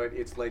Eileen, but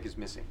its leg is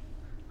missing.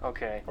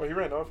 Okay. Oh, he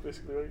ran off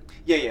basically, right?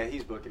 Yeah,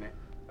 he's booking it.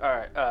 All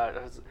right. I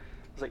was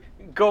like,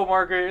 go,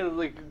 Margaret.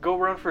 Like, go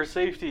run for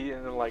safety,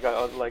 and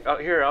then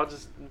here, I'll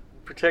just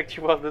protect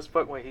you while this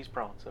fuck. Wait, he's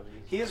prone, so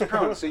He is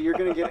prone, so you're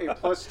going to get a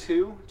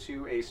 +2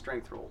 to a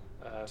strength roll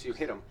to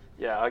hit him.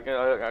 Yeah,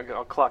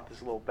 I'll clock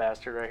this little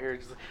bastard right here.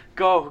 Just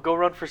go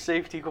run for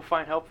safety. Go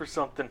find help or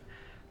something.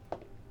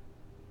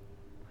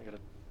 I got a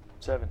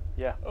 7.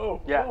 Yeah. Oh.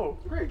 Yeah. Oh.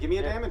 Great, give me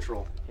a Yeah. damage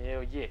roll.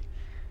 Hell yeah.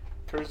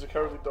 Courage the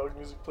Cowardly Dog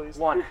music, please.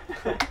 1.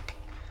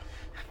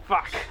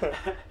 Fuck.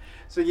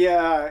 So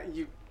yeah,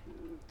 you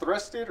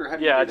thrust it, or how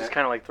do you Yeah, do I that? just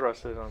kind of like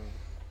thrust it on.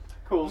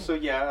 Cool. So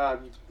yeah,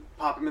 you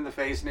pop him in the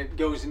face, and it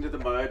goes into the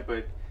mud,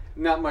 but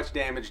not much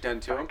damage done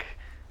to him. Fuck.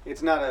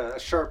 It's not a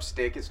sharp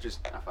stick; it's just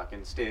a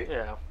fucking stick.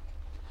 Yeah.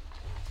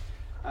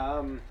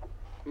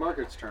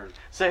 Margaret's turn.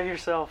 Save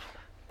yourself.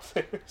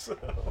 So-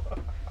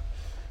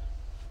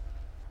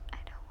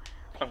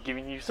 I'm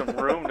giving you some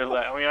room to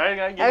let. I mean,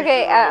 I give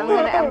Okay, you some room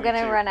to I'm let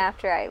gonna me run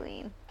after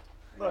Eileen.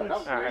 Nice.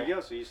 Oh, there Alright. you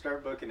go. So you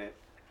start booking it,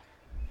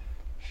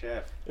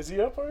 Chef. Is he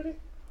up already?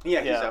 Yeah,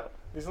 he's Yeah. up.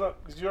 He's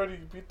not. Did you already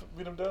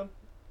beat him down?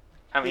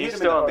 I mean, You he's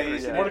hit him in still the on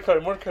base, yeah. Mordecai,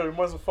 we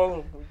might as well follow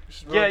him. We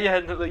should run.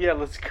 Yeah.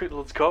 Let's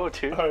go,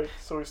 dude. Alright,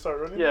 so we start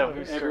running? Yeah, Nice.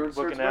 we start Everyone starts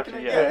booking after.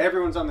 booking it? Yeah.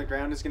 Everyone's on the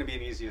ground. It's going to be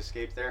an easy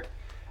escape there.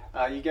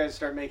 You guys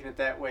start making it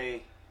that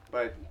way,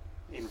 but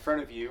in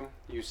front of you,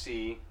 you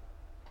see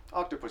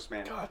Octopus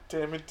Man. God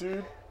damn it,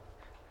 dude.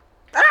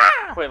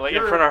 Wait, like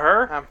You're- in front of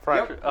her? I'm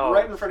frightened. Yep, Oh.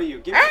 right in front of you.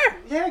 Give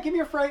me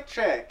a fright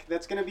check.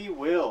 That's going to be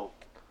Will.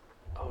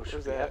 Oh, should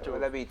What's we have that? to?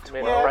 Would that be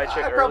made 12? a right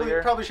check I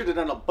earlier? probably should have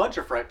done a bunch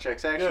of fright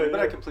checks actually, Yeah, but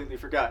I yeah. completely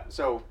forgot.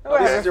 So Oh,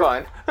 this that's is your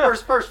fine.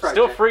 first fright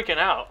Still check. freaking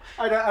out.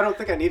 I don't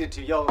think I needed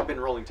to. Y'all have been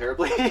rolling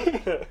terribly.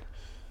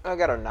 I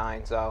got a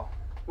 9, so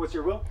What's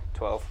your Will?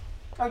 12.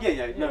 Oh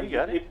yeah. No, you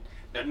got it. It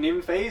doesn't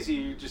even phase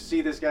you. You just see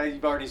this guy.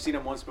 You've already seen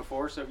him once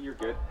before, so you're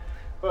good.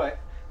 But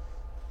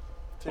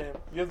Damn,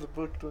 you have the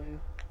book, don't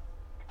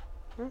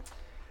you?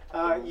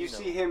 you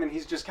see him, and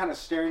he's just kind of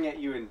staring at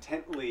you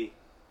intently.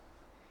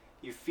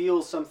 You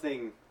feel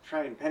something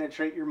try and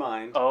penetrate your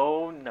mind.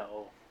 Oh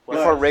no. What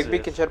Before is Rigby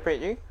this? can try to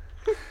paint you?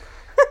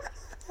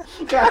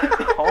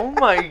 Oh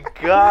my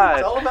It's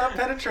god. all about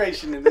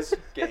penetration in this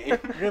game. You're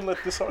gonna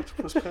let this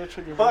octopus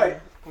penetrate your But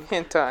mind.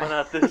 In Why time.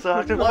 not this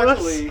octopus?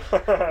 luckily,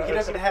 he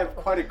doesn't have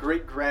quite a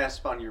great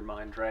grasp on your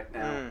mind right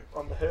now.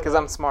 On the head. Because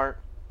I'm smart.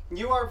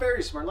 You are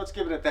very smart. Let's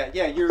give it at that.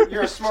 Yeah,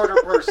 you're a smarter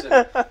person.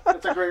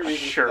 That's a great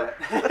reason Sure.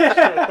 for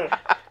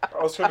that.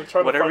 I was trying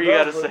to Whatever find you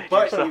out, gotta say.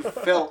 But you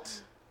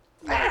felt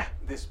like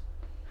this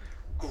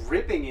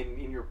gripping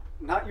in your,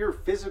 not your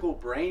physical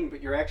brain,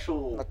 but your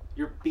actual,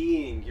 your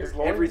being, your His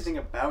loins? everything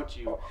about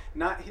you.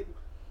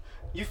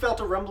 You felt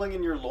a rumbling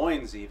in your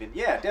loins even.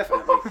 Yeah,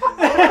 definitely.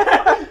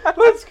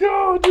 Let's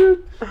go,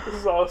 dude. This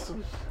is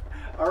awesome.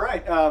 All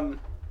right.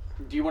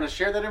 Do you want to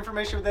share that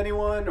information with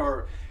anyone,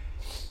 or?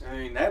 I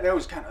mean, that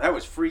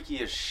was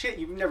freaky as shit.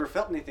 You've never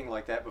felt anything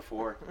like that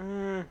before.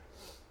 Mm.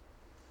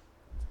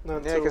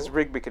 Not Yeah, because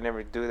Rigby could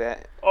never do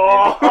that.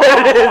 Oh.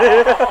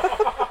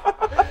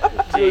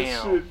 Good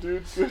Damn. shit,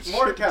 dude. Good shit.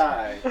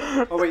 Mordecai.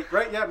 Oh wait,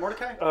 right? Yeah,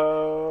 Mordecai.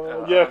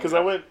 Yeah, because I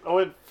went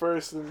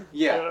first and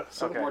Yeah.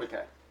 So Okay.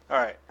 Mordecai. All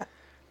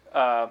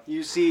right.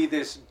 You see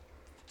this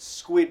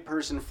squid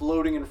person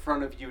floating in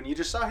front of you, and you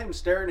just saw him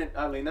staring at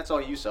Eileen. That's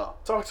all you saw.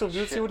 Talk to him,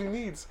 dude. Shit. See what he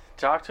needs.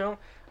 Talk to him.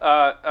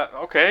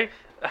 Okay.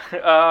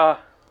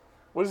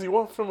 What does he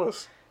want from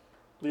us?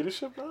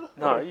 leadership now?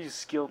 No, you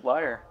skilled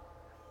liar.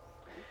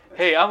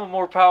 Hey, I'm a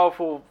more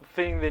powerful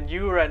thing than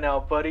you right now,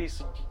 buddy.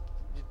 So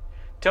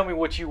tell me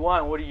what you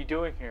want. What are you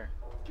doing here?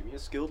 Give me a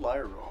skilled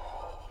liar roll.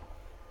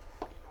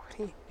 What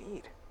do you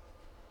need?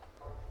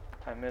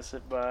 I miss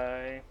it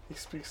by... He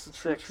speaks the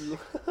true 6.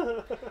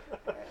 truth.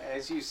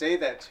 As you say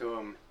that to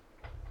him,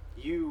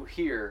 you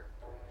hear,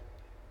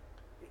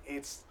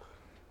 it's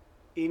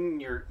in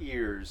your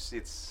ears.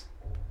 It's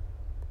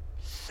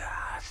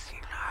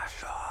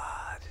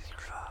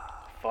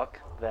Fuck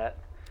that.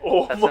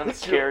 Oh That my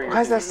sounds God. scarier. Why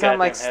does that than sound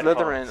like goddamn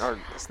Slytherin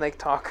headphones. or Snake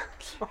Talk?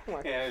 Oh my.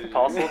 and,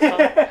 Apostle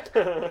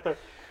tongue?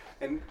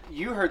 and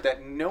you heard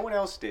that. No one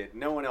else did.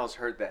 No one else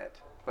heard that.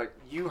 But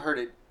you heard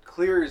it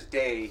clear as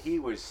day. He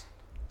was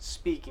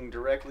speaking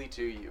directly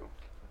to you.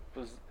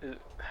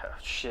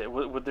 Shit.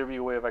 Would there be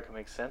a way if I could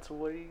make sense of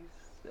what he's?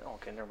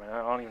 Okay, never mind.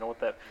 I don't even know what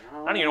that.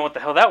 I don't even know what the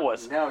hell that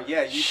was. No,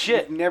 yeah,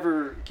 Shit. you've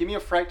never. Give me a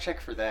fright check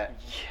for that.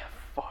 Yeah.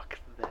 Fuck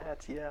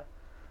that. Yeah.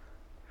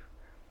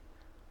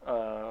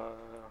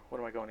 What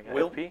am I going to get?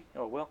 Will? FP?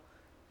 Oh, Will.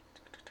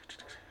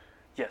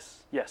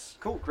 Yes. Yes.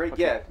 Cool, great.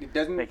 Okay. Yeah, it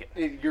doesn't. Make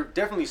You're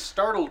definitely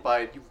startled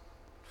by it. You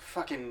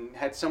fucking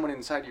had someone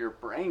inside your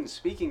brain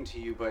speaking to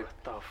you, but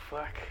The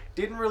fuck?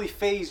 didn't really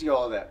phase you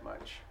all that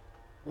much.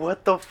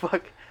 What the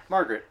fuck?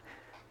 Margaret,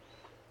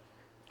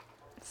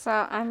 So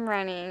I'm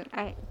running.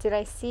 Did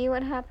I see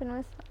what happened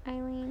with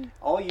Eileen?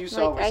 all you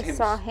saw Like was I him.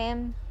 saw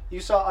him. You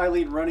saw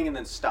Eileen running and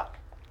then stop.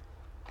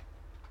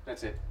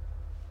 That's it.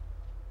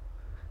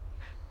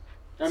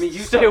 I mean, you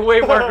Stay saw,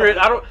 away, Margaret.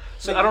 I don't.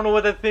 So I don't know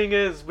what that thing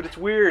is, but it's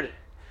weird.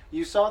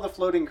 You saw the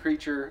floating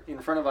creature in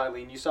front of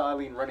Eileen. You saw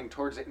Eileen running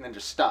towards it and then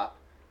just stop.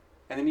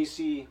 And then you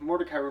see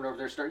Mordecai run over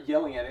there, start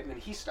yelling at it, and then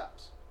he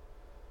stops.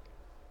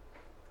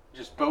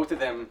 Just both of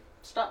them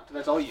stopped.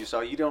 That's all you saw.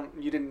 You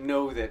didn't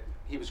know that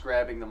he was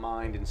grabbing the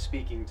mind and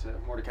speaking to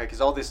Mordecai,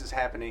 because all this is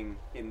happening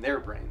in their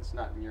brains,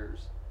 not in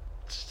yours.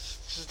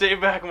 Stay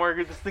back,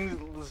 Margaret. This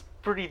thing is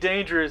pretty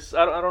dangerous.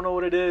 I don't know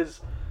what it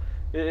is.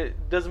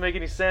 It doesn't make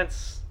any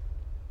sense.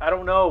 I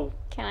don't know.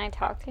 Can I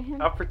talk to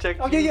him? I'll protect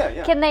Oh you.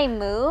 yeah. Can they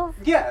move?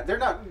 Yeah,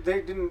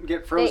 they didn't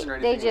get frozen or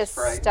anything. They just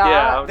Sprite. stop.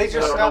 Yeah, I They just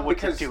just don't know stopped what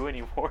because- to do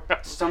anymore.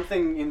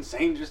 Something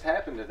insane just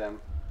happened to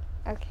them.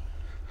 Okay.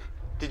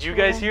 Did you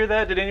guys hear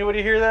that? Did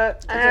anybody hear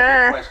that? That's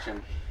a good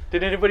question.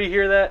 Did anybody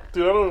hear that?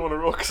 Dude, I don't even want to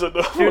roll because I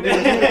know. Dude,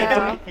 did Yeah.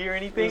 anybody hear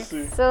anything? Let's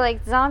see. So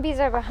like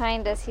zombies are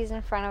behind us. He's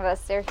in front of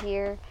us. They're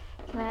here.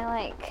 Can I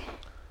like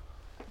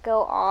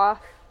go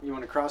off? You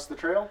want to cross the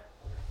trail?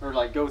 Or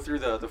like go through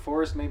the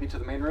forest maybe to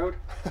the main road?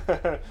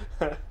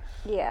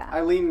 Yeah.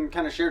 Eileen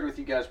kind of shared with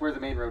you guys where the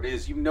main road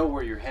is. You know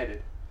where you're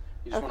headed.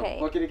 You just want Okay. to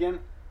book it again?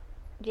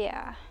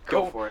 Yeah.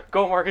 Go for it.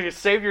 Go, Marcus.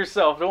 Save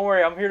yourself. Don't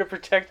worry. I'm here to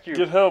protect you.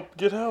 Get help.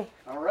 Get help.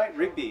 All right,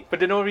 Rigby. But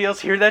did nobody else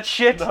hear that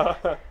shit? Nah.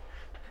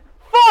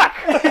 Fuck!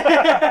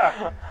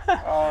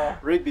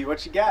 Rigby,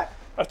 what you got?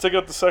 I take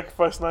out the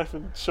sacrifice knife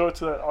and show it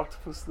to that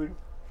octopus thing.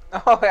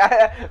 Oh,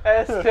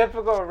 that's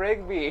typical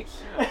Rigby.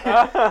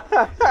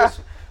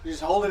 You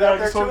just hold it Yeah, out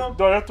there to him?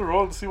 do I have to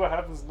roll to see what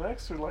happens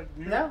next? Or like,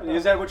 do you, No.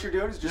 Is that what you're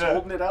doing? Is just Yeah.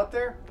 holding it out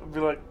there? I'd be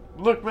like,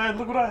 look, man,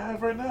 look what I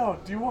have right now.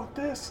 Do you want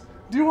this?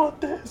 Do you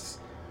want this?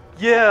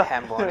 Yeah.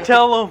 Ham bone.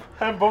 Tell him.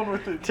 Ham bone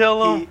with it.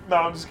 Tell him. He- No,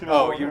 I'm just kidding. I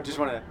Oh, don't you have just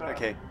it. want to... Nah.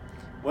 Okay.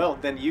 Well,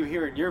 then you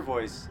hear in your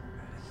voice...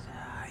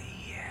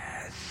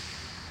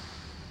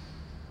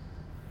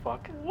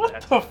 Fuck. What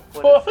that. the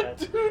What fuck, is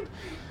that? dude?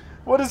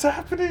 What is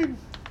happening?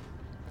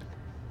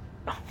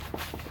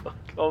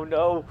 Oh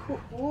no.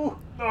 Ooh,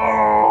 no,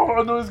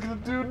 I know what he's gonna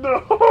do.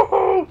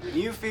 No.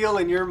 You feel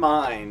in your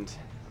mind...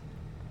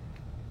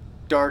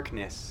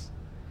 darkness.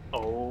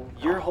 Oh.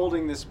 You're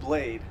holding this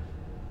blade.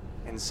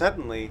 And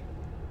suddenly...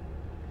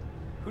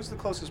 Who's the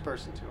closest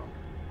person to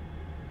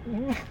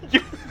him?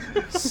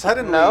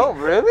 Suddenly... No,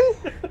 really?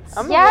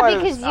 I'm the Yeah, one-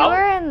 because you I'll-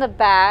 were in the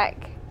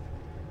back.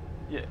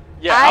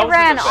 Yeah. I was in the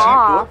ran back.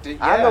 off. Booked it,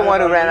 I'm the yeah.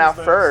 one who no, ran he's out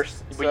next.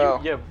 first. But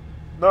So. you, yeah.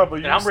 No, but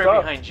you And I'm right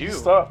stopped. behind you.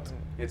 stopped.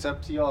 It's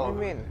up to y'all. What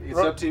do you mean? It's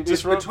Ro- up to... just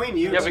It's ro- between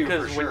you Yeah, two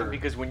because for sure.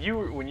 when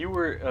you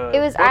were It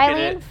was booking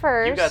Eileen you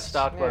first. got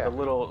stopped by Yeah. the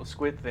little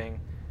squid thing,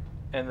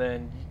 and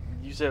then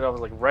you said I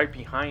was like right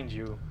behind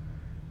you,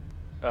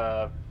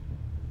 not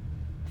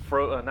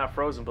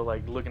frozen, but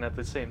like looking at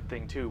the same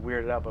thing too,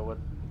 weirded out by what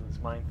this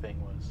mind thing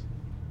was.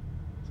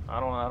 I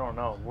don't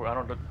know.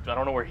 I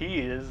don't know where he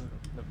is.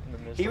 in the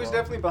midst He of was all-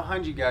 definitely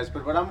behind you guys,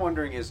 but what I'm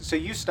wondering is, so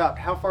you stopped.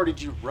 How far did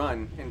you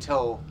run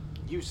until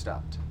you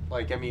stopped?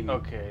 Like, I mean,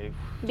 Okay,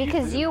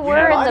 Because you you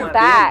were might in the have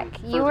back.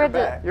 been You further were the.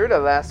 back. You're the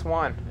last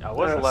one. I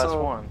was Yeah, the last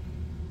so- one.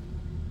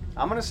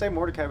 I'm gonna say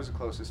Mordecai was the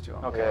closest to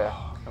him. Okay.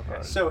 Yeah.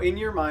 Okay. So in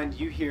your mind,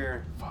 you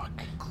hear Fuck.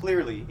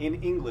 clearly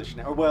in English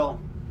now. Or well,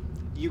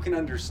 you can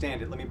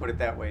understand it. Let me put it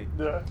that way.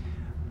 Yeah.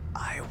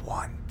 I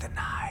want the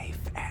knife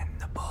and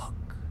the book,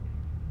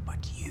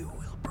 but you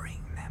will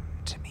bring them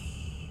to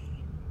me.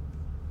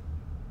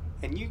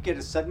 And you get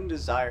a sudden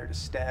desire to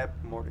stab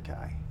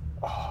Mordecai.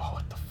 Oh,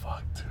 what the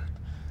fuck, dude?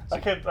 I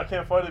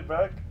can't fight it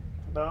back.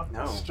 No.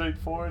 No. It's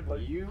straightforward.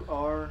 Like You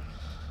are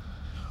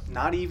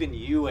not even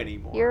you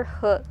anymore. You're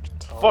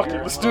hooked. Fuck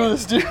it, let's do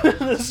this,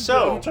 dude.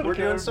 So, I'm trying to we're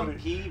kill doing some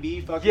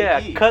everybody. PV fucking Yeah,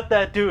 P. cut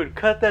that dude.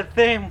 Cut that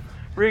thing.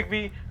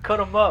 Rigby, cut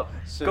him up.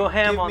 So Go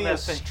ham give on me that a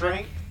thing.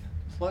 strength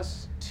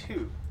plus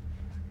 2.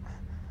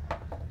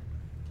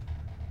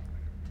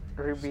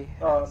 Ruby.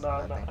 Oh, has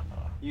no. nothing.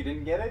 You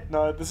didn't get it?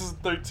 No, this is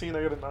 13.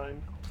 I got a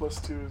 9. Plus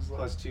 2 is like.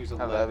 Plus 2 is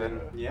 11.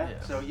 11. Yeah. Yeah.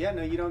 So, yeah,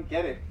 no, you don't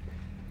get it.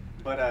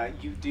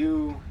 But you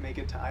do make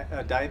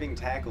a diving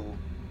tackle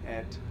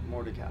at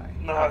Mordecai.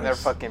 Nice. And they're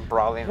fucking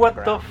brawling. What on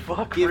the ground.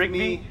 fuck, Give Rigby?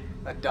 me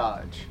a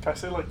dodge. Can I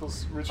say like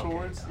those ritual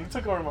words? You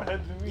took over my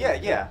head, didn't you? Yeah,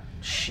 yeah.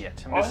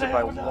 Shit, I Oh, missed it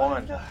by yeah,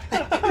 one.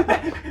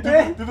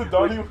 Do the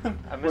Donnie one.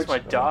 I missed my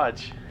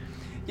dodge.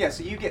 Yeah,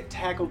 so you get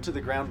tackled to the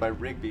ground by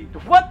Rigby.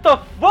 What the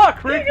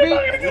fuck, Rigby?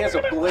 And he has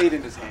a blade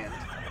in his hand.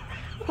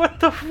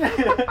 What the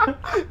fuck?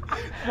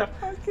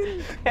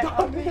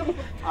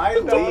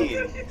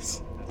 Eileen,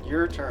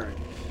 your turn.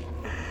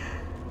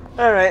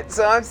 Alright,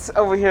 so I'm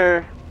over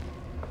here.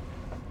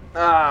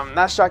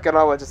 Not shocked at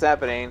all what just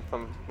happening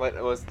from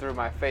what was through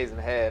my face and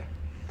head.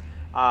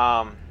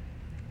 What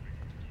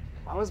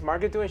was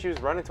Margaret doing? She was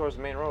running towards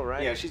the main road,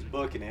 right? Yeah, she's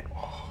booking it.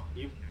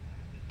 You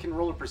can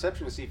roll a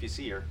perception to see if you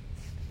see her.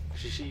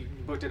 She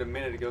booked it a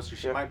minute ago, so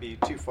she Yeah. might be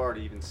too far to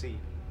even see.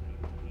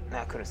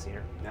 Nah, I couldn't see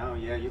her. No,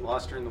 yeah, you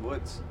lost her in the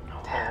woods.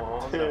 Oh, I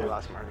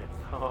lost Margaret.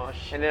 oh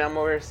shit. And then I'm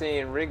over here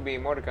seeing Rigby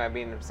Mordecai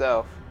being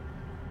himself.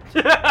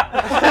 Yeah,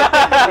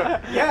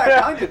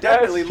 kind of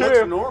definitely That's looks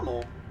true.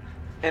 normal.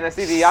 And I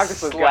see the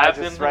octopus guy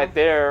Slapping just him. right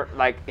there,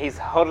 like he's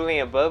huddling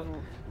above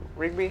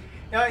Rigby.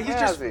 He's Where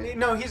just is he?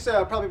 no, he's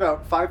probably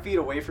about 5 feet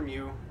away from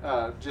you,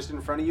 just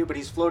in front of you, but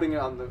he's floating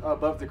on the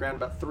above the ground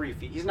about 3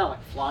 feet. He's not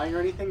like flying or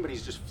anything, but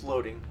he's just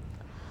floating,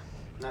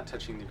 not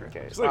touching the ground.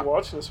 Okay, He's like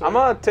watching us. Right? I'm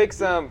gonna take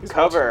some He's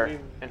cover watching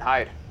me. and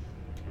hide.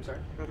 I'm sorry.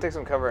 I'm gonna take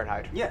some cover and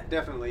hide. Yeah,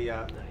 definitely.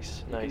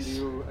 Nice, You nice. can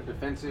do a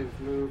defensive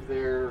move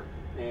there,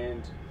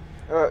 and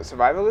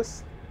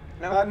Survivalist?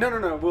 No.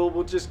 no.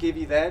 We'll just give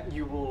you that.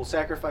 You will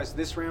sacrifice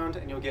this round,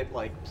 and you'll get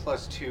like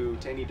 +2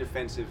 to any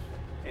defensive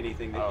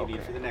anything that you need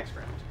Okay. for the next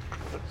round.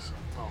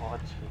 Oh,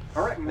 gee.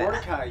 All right,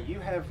 Mordecai, you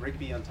have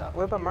Rigby on top.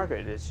 What of about you.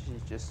 Margaret? Is she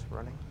just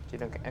running? She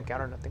didn't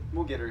encounter nothing.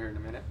 We'll get her here in a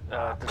minute.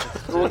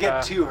 We'll We'll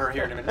get to her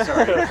here in a minute.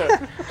 Sorry.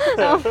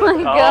 Oh my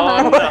Oh,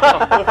 god.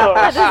 no.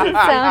 That doesn't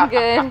sound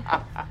good.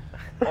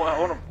 Oh, I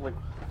want to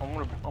I'm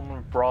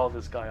gonna brawl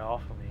this guy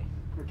off of me.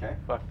 Okay.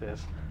 Fuck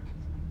this.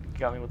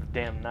 Got me with the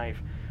damn knife.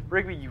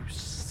 Rigby, you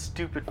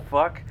stupid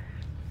fuck.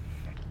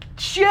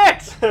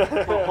 Shit!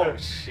 Oh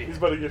shit. He's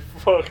about to get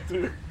fucked,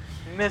 dude.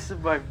 Miss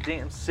it by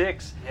damn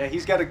 6. Yeah,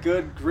 he's got a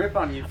good grip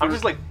on you. I'm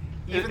just like,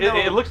 Even it, though-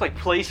 it looks like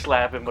play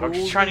slapping, but I'm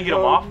just trying to get him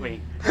off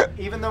me.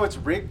 Even though it's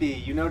Rigby,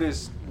 you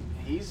notice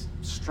he's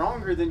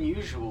stronger than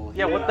usual.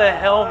 Yeah, what the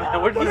hell,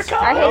 man? Where did these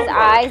Are his go?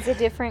 eyes a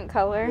different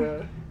color?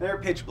 Yeah. They're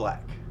pitch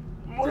black.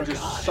 They're Mordecai.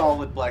 just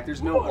solid black.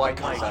 There's no white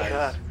in Oh my his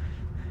eyes.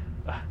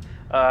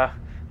 god.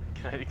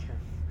 Can I?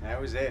 That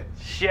was it.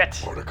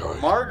 Shit.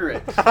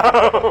 Margaret,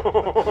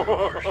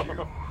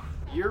 Oh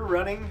you're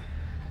running.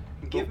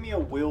 Give me a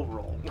will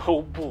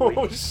roll. boy.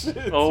 Oh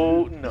shit.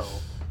 Oh no.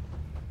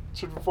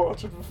 Triple fall,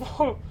 triple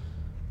fall.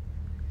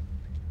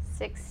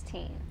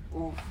 16.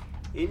 Oof.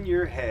 In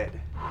your head,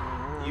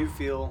 you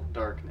feel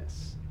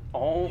darkness.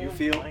 Oh You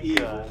feel my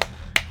evil. God.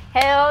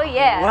 Hell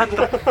yeah. What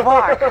the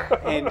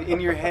fuck? And in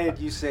your head,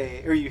 you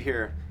say, or you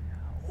hear,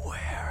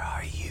 Where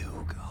are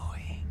you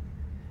going?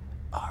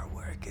 Our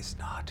work is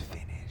not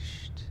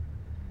finished.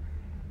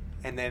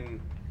 and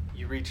then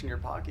you reach in your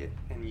pocket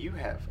and you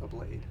have a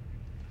blade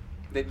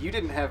that you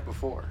didn't have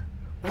before.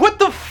 What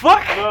the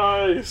fuck?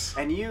 Nice.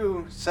 And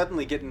you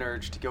suddenly get an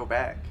urge to go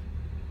back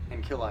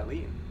and kill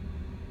Eileen.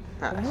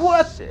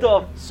 What Shit.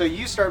 the? So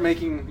you start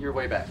making your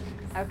way back.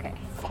 Okay.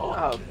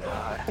 Oh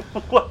god.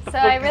 What the So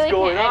fuck I is really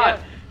going on?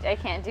 I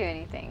can't do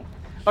anything.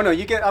 Oh no,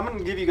 I'm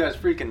gonna give you guys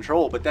free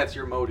control, but that's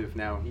your motive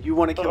now. You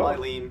want to kill Oh.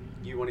 Eileen,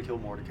 you want to kill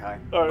Mordecai, All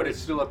but right. it's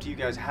still up to you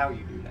guys how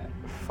you do that.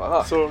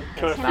 Fuck. So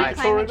can I Can free I Nice.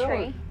 control climb a right now?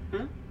 tree?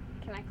 Hmm?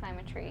 Can I climb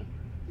a tree?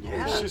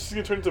 Yeah. She's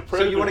gonna turn into So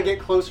predator. you want to get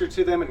closer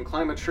to them and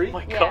climb a tree? Oh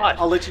my Yeah. god.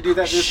 I'll let you do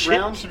that this Shit.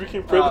 round. She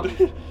became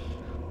predator.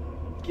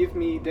 Give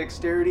me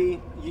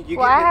dexterity. You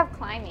Well, get I me- have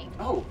climbing.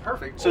 Oh,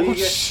 perfect. So Oh, you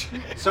get.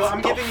 shit. So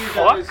I'm the giving you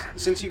fuck? guys,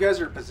 since you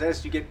guys are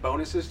possessed, you get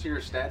bonuses to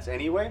your stats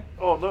anyway.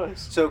 Oh,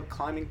 nice. So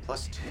climbing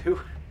 +2.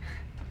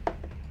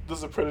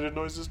 Does the predator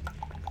noises?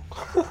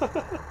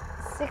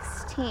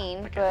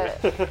 16, but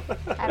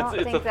I don't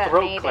It's think a that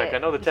throat made click. it. I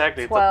know the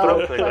tactic. It's a 12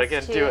 throat click, but I plus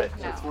can't 2. do it.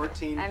 No,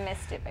 14. I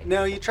missed it by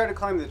No, you try to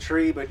climb the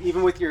tree, but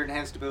even with your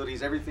enhanced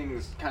abilities,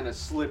 everything's kind of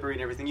slippery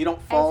and everything. You don't I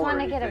just fall or want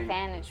to anything. get a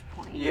vantage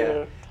point.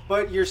 Yeah.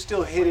 But you're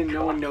still hidden.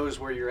 No one knows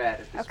where you're at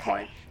this Okay.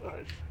 point.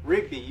 Alright.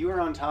 Rigby, you are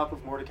on top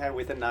of Mordecai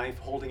with a knife,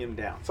 holding him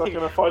down. So can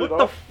I fight What it the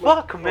off?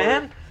 fuck, Or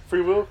man?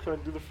 Free will? Can I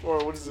do the?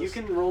 Or what is this? You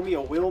can roll me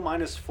a will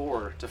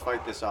 -4 to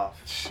fight this off.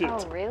 Shit.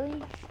 Oh,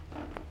 really?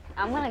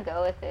 I'm going to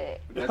go with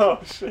it. Oh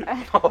shit.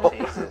 Oh,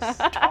 Jesus.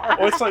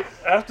 Oh, it's like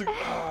I have to.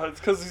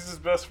 It's because he's his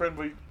best friend,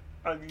 but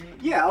I mean,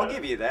 Yeah, I'll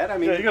give you that. I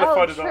mean, Yeah, you gotta Oh,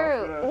 fight it true.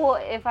 off. Yeah. Well,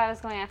 if I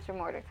was going after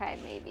Mordecai,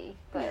 maybe.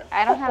 But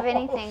I don't have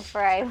anything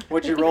for I.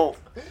 what'd you roll?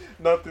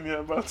 Nothing yet,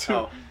 about to.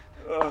 Oh.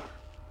 Uh,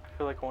 I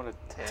feel like I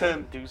want to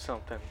 10. do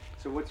something.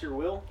 So what's your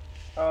will?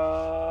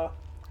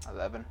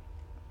 11.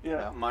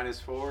 Yeah.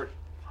 -4.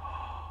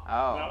 Oh.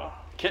 No.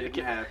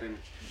 Didn't happen.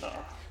 No.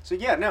 So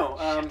yeah, no.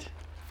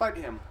 Fight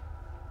him.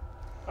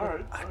 All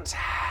right.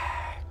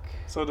 Attack.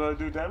 So do I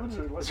do damage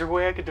or what? Is there a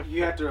way I could defend?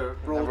 You have to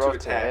roll roll to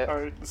to attack. hit. All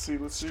right. Let's see.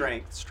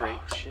 Strength, straight.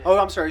 Oh, shit. Oh,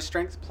 I'm sorry.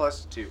 Strength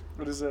 +2.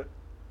 What is that?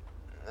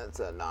 That's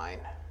a 9.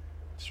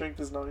 Strength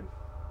is 9.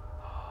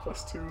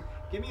 +2.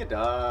 Give me a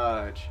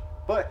dodge,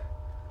 but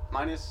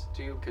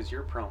 -2 because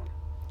you're prone.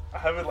 I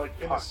have it like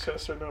in his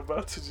chest right now,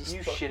 about to just.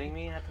 You fucking- shitting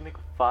me? I have to make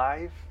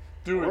 5?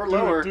 Do it. Or do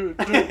lower. it. Do it.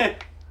 Do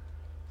it.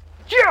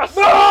 Yes!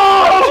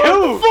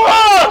 No!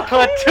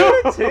 Fuck!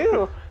 2!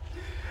 2.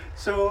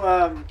 So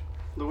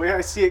the way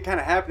I see it kind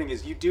of happening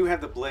is you do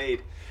have the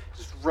blade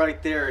just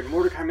right there, and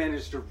Mordecai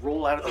managed to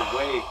roll out of the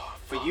way.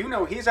 But you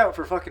know he's out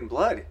for fucking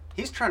blood.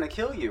 He's trying to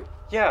kill you.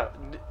 Yeah.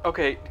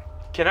 Okay.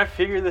 Can I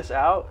figure this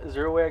out? Is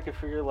there a way I can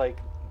figure like,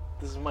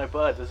 this is my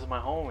bud, this is my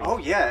homie? Oh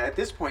yeah, at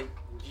this point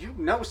you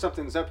know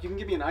something's up. You can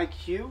give me an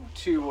IQ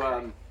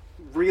to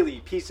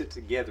really piece it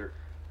together.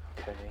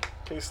 Okay.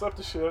 Can you slap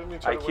the shit out of me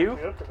and try to IQ?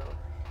 wake me up or no?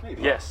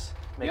 Maybe. Yes.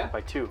 Make Yeah. it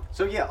by 2.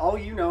 So yeah, all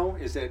you know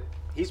is that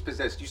he's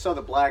possessed. You saw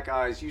the black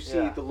eyes. You see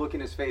Yeah. the look in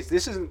his face.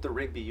 This isn't the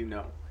Rigby you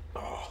know.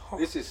 Oh.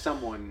 This is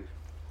someone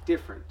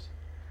different.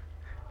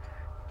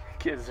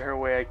 Is there a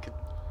way I could,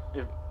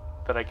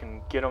 that I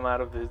can get him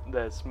out of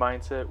this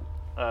mindset,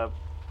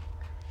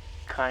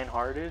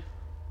 kind-hearted?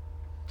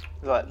 Is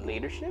that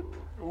leadership?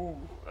 Ooh.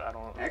 I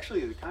don't.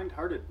 Actually, the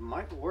kind-hearted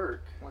might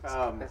work. What's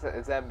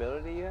is that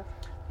ability you have?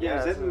 Yeah,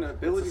 is it's that an a-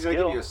 ability? it's a Did I give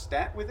skill. you a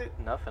stat with it?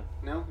 Nothing.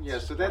 No? Yeah,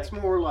 It's so just that's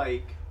like- more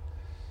like...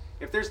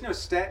 If there's no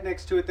stat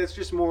next to it, that's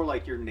just more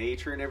like your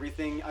nature and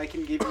everything. I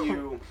can give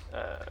you...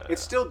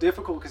 It's still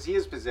difficult because he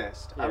is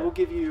possessed. I Yeah. will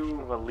give What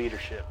you about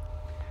leadership?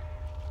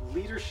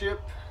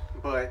 leadership,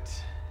 but...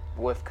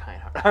 With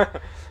kind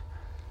heart.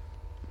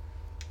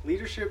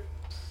 Leadership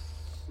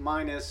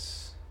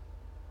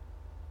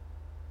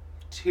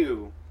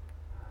 -2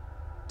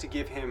 to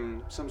give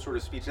him some sort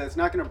of speech. That's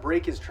not going to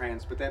break his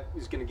trance, but that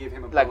is going to give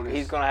him a Like bonus.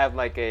 he's gonna have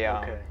like a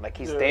Okay. like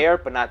he's Yeah. there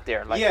but not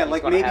there. Like yeah, he's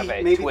like gonna have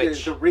a maybe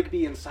twitch. the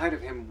Rigby inside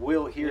of him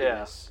will hear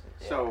Yeah. this.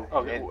 So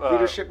Okay. And-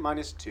 leadership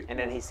 -2. and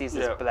then he sees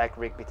this Yeah. black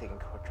Rigby taking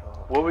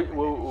control. What were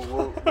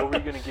you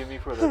gonna give me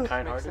for the Makes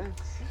kind-hearted?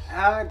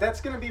 sense.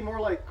 That's going to be more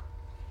like,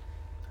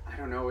 I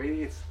don't know.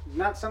 It's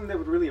not something that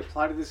would really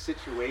apply to this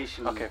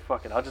situation. Okay,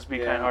 fuck it. I'll just be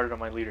Yeah. kind-hearted on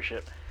my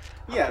leadership.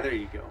 Yeah, there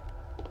you go.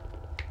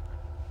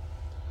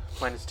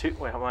 -2.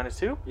 Wait,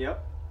 -2?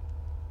 Yep.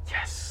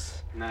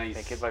 Yes. Nice.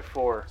 Make it by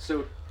 4.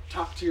 So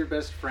talk to your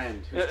best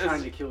friend who's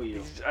trying to kill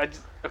you.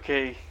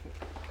 Okay.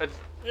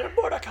 Yeah,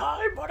 Mordecai.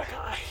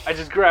 I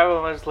just grab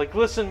him. I was like,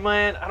 listen,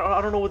 man. I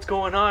don't know what's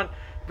going on,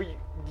 but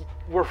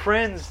we're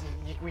friends.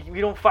 We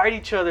don't fight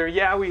each other.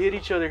 Yeah, we hit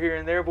each other here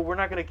and there, but we're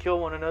not gonna kill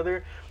one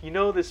another. You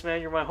know this, man.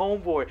 You're my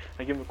homeboy.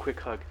 I give him a quick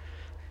hug.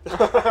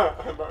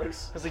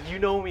 Nice. I was like, you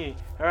know me,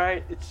 all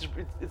right? It's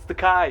the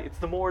Kai. It's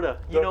the Morta.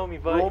 You know me,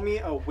 bud. Roll me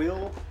a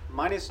will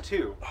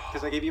 -2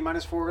 because I gave you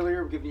 -4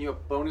 earlier. I'm giving you a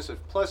bonus of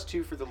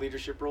 +2 for the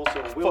leadership roll, so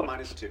a will Fuck.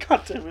 -2.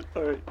 God damn it.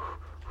 All right.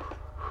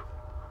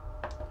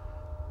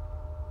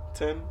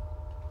 10.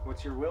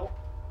 What's your will?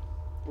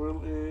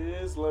 Will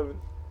is 11.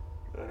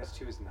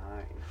 -2 is 9.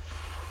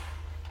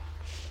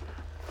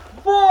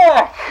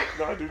 Fuck!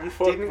 Nah, dude, you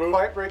fucked, Didn't bro.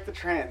 quite break the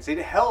trance. It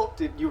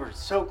helped. You were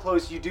so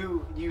close.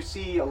 You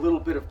see a little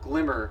bit of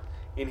glimmer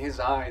in his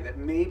eye that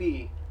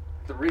maybe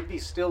the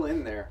Rigby's still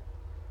in there,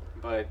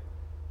 but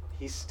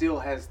he still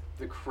has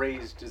the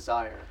crazed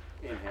desire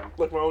in him.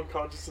 Like my own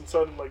conscience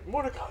inside, I'm like,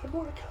 Mordecai.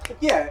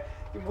 Yeah,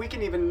 we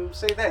can even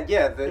say that.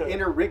 Yeah, the Yeah.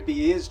 inner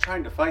Rigby is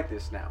trying to fight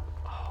this now.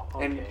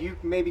 Okay. And you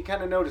maybe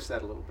kind of notice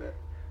that a little bit.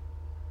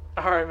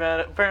 All right, man.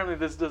 Apparently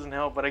this doesn't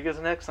help, but I guess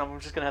next time I'm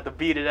just gonna have to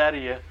beat it out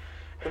of you.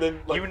 And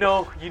then, like, You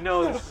know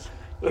this.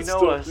 You That's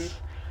know dope, us. dude.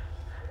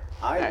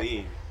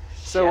 Eileen.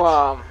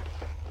 So Shit.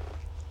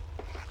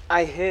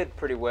 I hid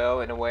pretty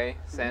well in a way,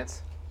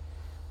 sense.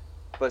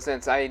 But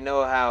since I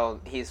know how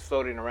he's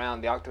floating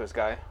around the octopus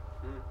guy,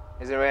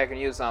 is there a way I can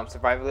use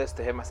survivalist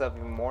to hit myself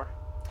even more?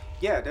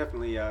 Yeah,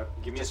 definitely.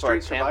 Give me Just a for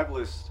a straight champ?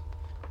 survivalist.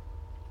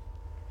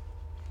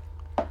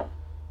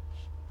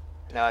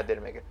 No, I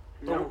didn't make it.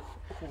 No.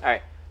 All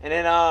right, and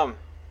then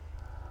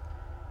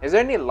is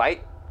there any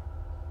light?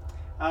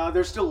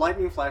 There's still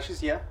lightning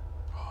flashes. Yeah,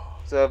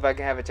 So if I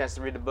can have a chance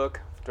to read the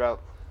book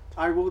throughout.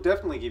 I will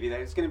definitely give you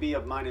that. It's going to be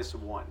a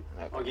 -1.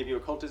 Okay. I'll give you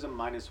occultism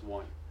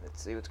 -1.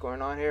 Let's see what's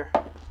going on here.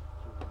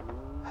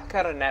 I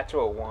got a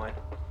natural 1.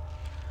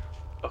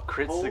 A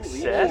crit Holy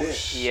success.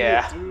 shit.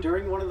 Yeah. Dude.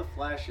 During one of the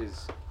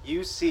flashes,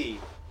 you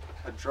see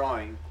a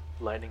drawing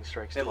Lightning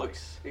strikes that twice.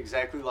 looks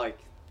exactly like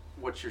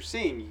what you're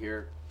seeing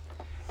here.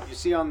 You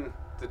see on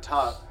the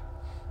top,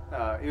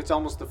 it's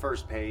almost the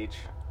first page,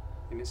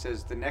 and it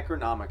says the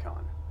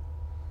Necronomicon.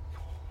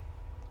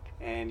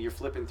 And you're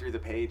flipping through the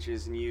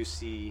pages, and you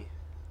see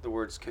the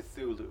words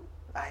Cthulhu.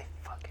 I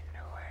fucking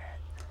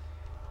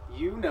knew it.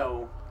 You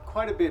know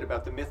quite a bit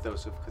about the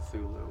mythos of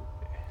Cthulhu.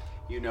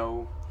 You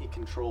know he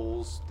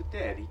controls the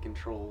dead. He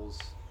controls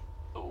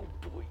Oh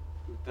boy.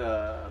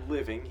 the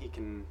living. He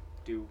can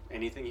do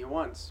anything he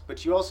wants.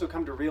 But you also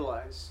come to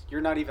realize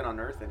you're not even on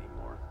Earth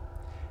anymore.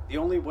 The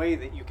only way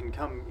that you can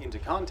come into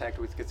contact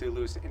with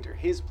Cthulhu is to enter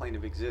his plane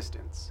of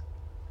existence.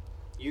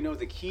 You know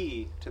the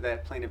key to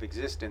that plane of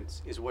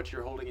existence is what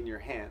you're holding in your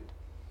hand,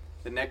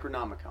 the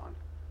Necronomicon.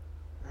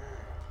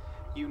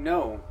 You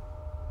know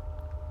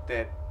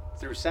that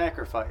through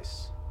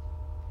sacrifice,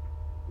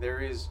 there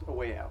is a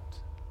way out.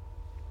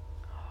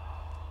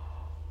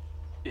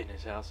 In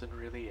his house in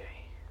Relia,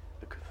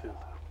 the Cthulhu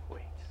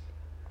waits.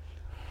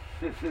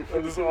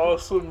 That is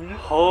awesome.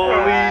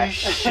 Holy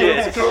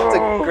shit! That's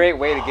a great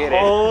way to get it.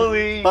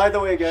 Holy. By the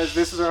way, guys,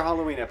 this is our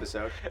Halloween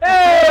episode.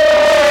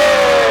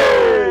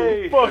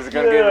 Hey! Fuck Is it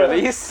gonna get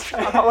released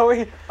on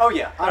Halloween? Oh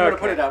yeah, I'm gonna Okay.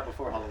 put it out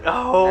before Halloween.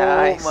 Oh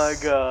Nice. my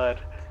god.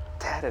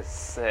 That is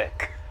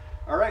sick.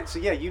 All right, so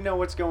yeah, you know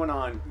what's going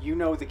on. You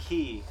know the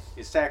key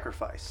is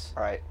sacrifice.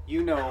 All right.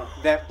 You know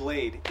that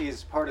blade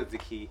is part of the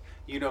key.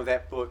 You know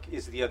that book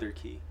is the other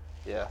key.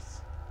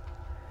 Yes.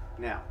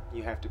 Now,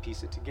 you have to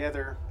piece it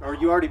together, or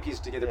you already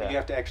pieced it together, but Yeah. you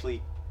have to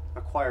actually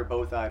acquire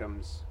both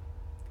items.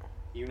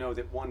 You know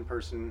that one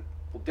person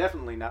will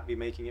definitely not be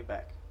making it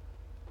back.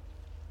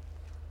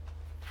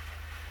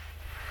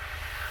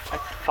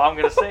 If I'm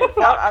gonna say it.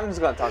 I'm just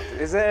gonna talk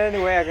to. Is there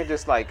any way I could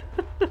just like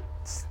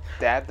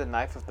stab the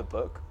knife with the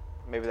book?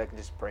 Maybe I can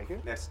just break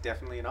it. That's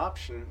definitely an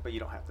option, but you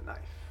don't have the knife.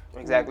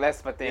 Exactly.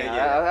 That's my thing. Yeah,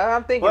 yeah.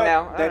 I'm thinking But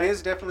now. that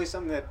is definitely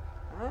something that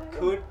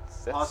could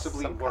That's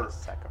possibly some kind of work.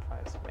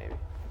 sacrifice, maybe.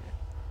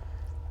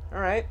 All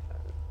right.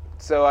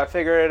 So I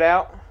figured it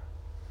out,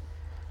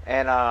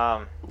 and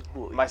am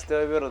I still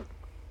able to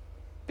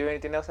do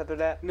anything else after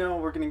that? No,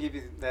 we're gonna give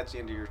you. That's the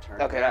end of your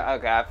turn. Okay. Okay. I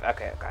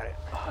got it.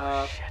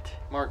 Uh, Shit.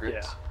 Margaret,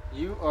 Yeah.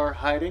 you are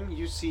hiding.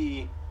 You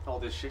see all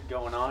this shit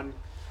going on.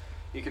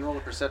 You can roll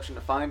a perception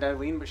to find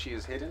Eileen, but she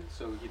is hidden,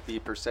 so you'd be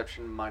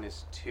perception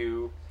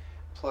 -2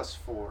 +4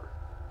 for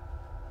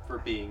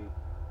being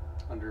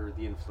under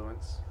the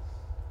influence.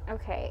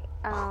 Okay.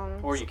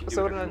 Or you can do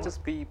So whatever wouldn't you it want.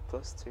 just be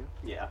 +2?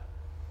 Yeah.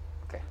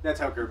 Okay. That's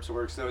how GURPS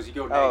works, though, is you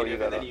go Oh, negative you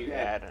and then gotta you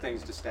add add it.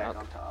 things to stack Okay.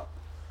 on top.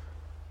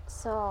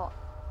 So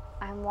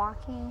I'm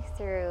walking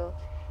through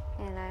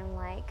and I'm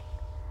like,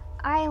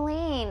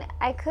 Eileen,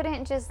 I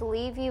couldn't just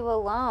leave you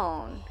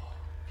alone.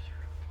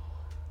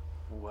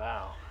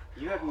 Wow.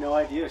 You have no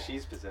idea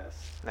she's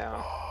possessed.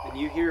 No. And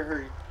you hear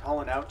her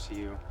calling out to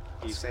you.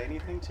 Do you say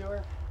anything to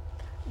her?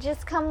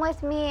 Just come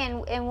with me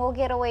and we'll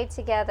get away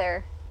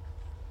together.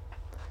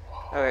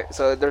 Okay.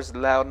 So there's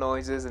loud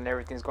noises and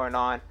everything's going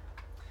on.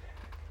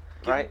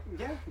 Right.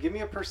 Yeah. Give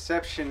me a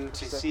perception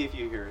to see if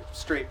you hear it.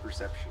 Straight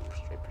perception.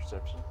 Straight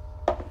perception.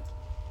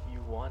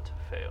 You want to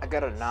fail. I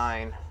got a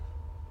 9.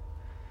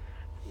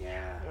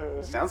 Yeah.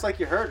 Sounds like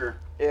you heard her.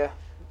 Yeah.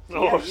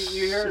 Oh, Yeah,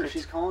 you hear her. shit.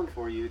 She's calling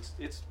for you.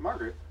 It's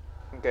Margaret.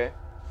 Okay.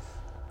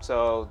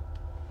 So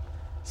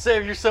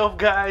Save yourself,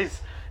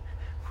 guys.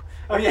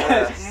 Oh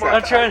yeah.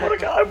 I'm trying to.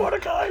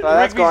 Mordecai. while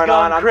that's Rigby's going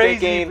gone on, I'm crazy.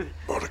 thinking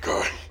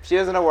Mordecai. she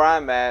doesn't know where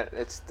I'm at.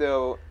 It's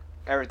still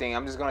everything.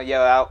 I'm just gonna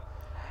yell out,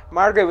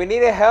 Margaret, we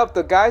need help.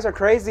 The guys are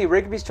crazy.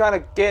 Rigby's trying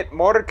to get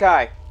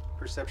Mordecai.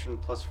 Perception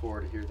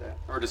 +4 to hear that,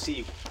 or to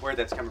see where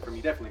that's coming from.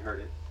 You definitely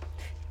heard it.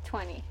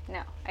 20.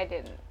 No, I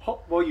didn't.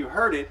 Well, you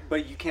heard it,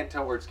 but you can't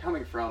tell where it's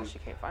coming from. She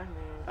can't find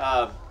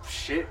me.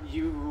 Shit,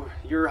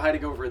 you're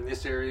hiding over in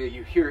this area.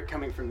 You hear it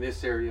coming from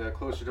this area,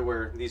 closer to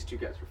where these two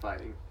guys were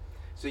fighting.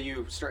 So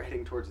you start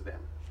heading towards them.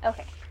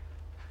 Okay.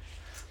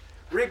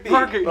 Rigby.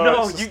 Margaret, Alright,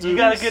 no, let's you do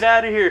gotta this. get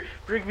out of here.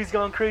 Rigby's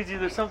gone crazy.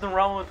 There's something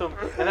wrong with him,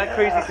 and that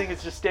crazy thing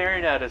is just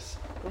staring at us.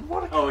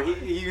 Oh,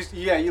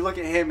 you look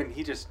at him and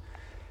he just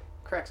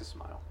cracks a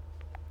smile.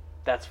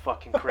 That's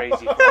fucking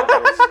crazy.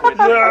 Squid.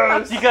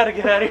 Yes. You gotta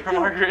get out of here,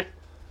 Margaret.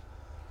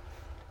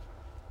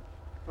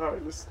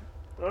 Alright,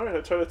 Alright,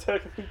 I try to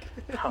attack him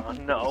again. Oh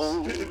no.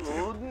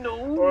 Oh,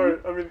 no. Alright,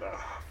 I mean,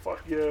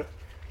 fuck yeah.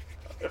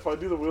 If I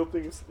do the wheel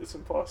thing, it's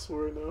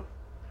impossible right now.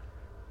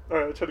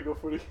 Alright, I try to go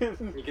for it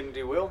again. You gonna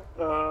do will?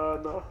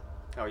 No.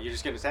 Oh, you're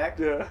just gonna attack?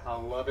 Yeah. I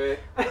love it.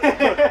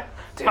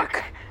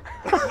 Fuck.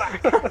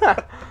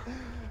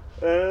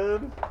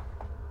 And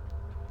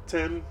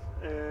 10,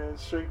 and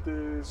strength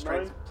is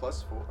Strength 9.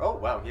 +4. Oh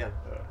wow, yeah.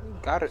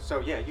 Got it. So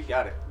yeah, you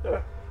got it.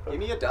 Yeah. Give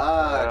me a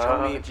dodge, Oh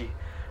homie. gee.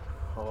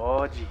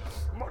 Oh gee.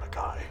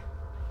 Mordecai.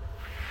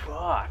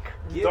 Fuck.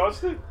 You Give-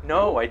 dodged it?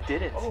 No, I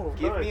didn't. Oh,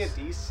 Give nice.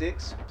 me a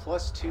d6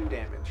 +2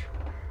 damage.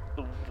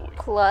 Oh, boy.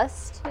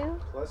 +2?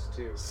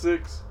 +2.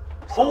 6.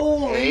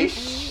 Holy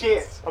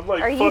shit! I'm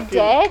like Are you fucking...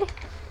 dead?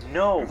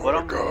 No, but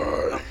I'm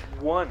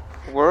one.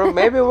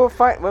 Maybe we'll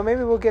fight. Well,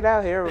 maybe we'll get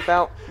out here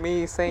without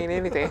me saying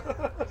anything.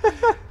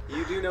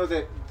 You do know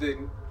that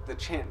the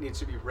chant needs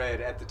to be read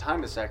at the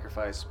time of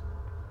sacrifice.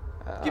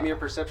 Give me a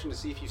perception to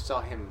see if you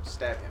saw him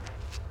stab him.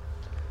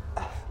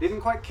 Didn't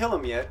quite kill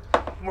him yet.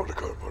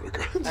 Mordecai.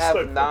 I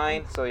have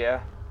 9, so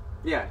yeah.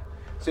 Yeah.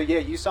 So yeah,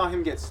 you saw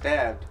him get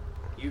stabbed.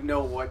 you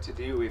know what to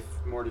do if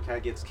Mordecai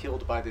gets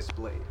killed by this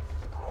blade.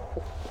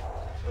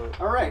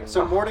 All right,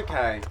 so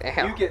Mordecai,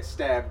 Damn. you get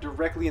stabbed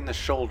directly in the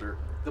shoulder.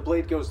 The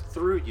blade goes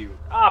through you,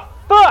 Ah,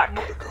 fuck!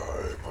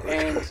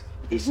 and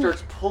he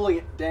starts pulling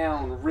it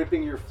down,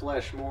 ripping your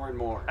flesh more and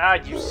more. Ah,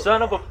 you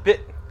son of a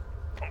bit.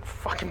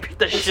 Fucking beat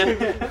that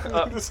shit.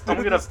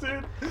 I'm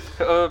gonna.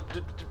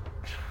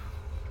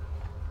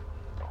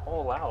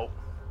 All out.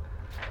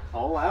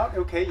 All out?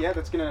 Okay, yeah,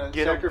 that's gonna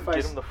Get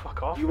sacrifice. him the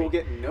fuck off You me. will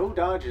get no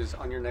dodges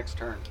on your next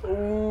turn.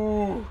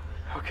 Ooh.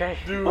 Okay.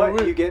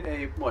 But you get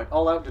a,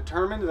 all out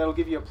determined, that'll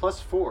give you a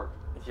 +4.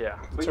 Yeah.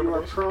 But you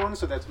are prone,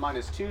 so that's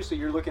 -2, so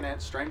you're looking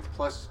at strength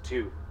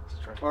 +2.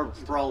 Or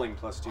brawling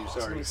 +2, It's gonna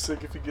sorry. be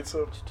sick if he gets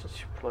up.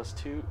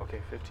 +2.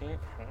 Okay, 15.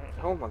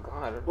 Oh my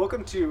god.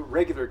 Welcome to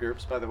regular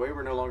GURPS, by the way.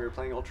 We're no longer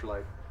playing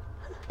Ultralight.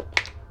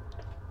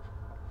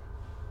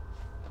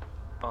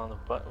 On the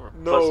button.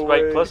 No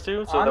way.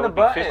 +2, so On that the would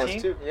be button.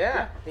 15.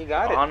 Yeah, he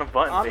got it. On the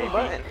button, On baby. the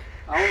button.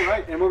 All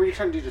right, and what were you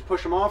trying to do? Just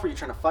push him off? Or were you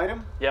trying to fight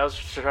him? Yeah, I was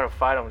just trying to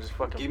fight him. Just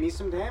fucking. Give me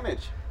some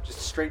damage. Just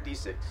a straight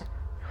D6.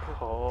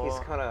 Oh, He's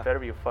kinda- better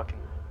be a fucking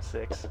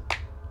 6.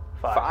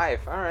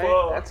 5. All right,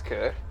 Whoa. that's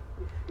good.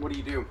 What do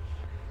you do?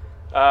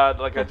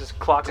 Like I just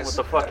clock him with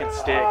the fucking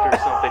stick or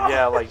something.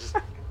 Yeah, like just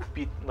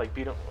beat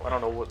him. I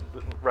don't know what.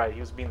 Right, he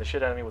was beating the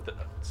shit out of me with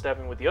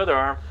stabbing with the other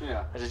arm.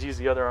 Yeah. I just used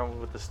the other arm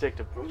with the stick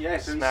to Yeah,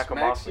 so he smack him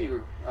smacks off me.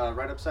 you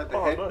right upside the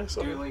Oh, head, nice.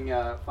 dealing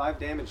 5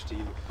 damage to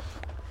you.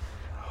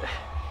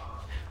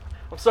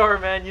 I'm sorry,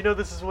 man. You know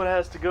this is what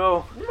has to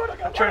go.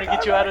 I'm trying to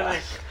get you out of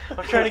this.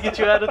 I'm trying to get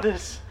you out of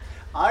this.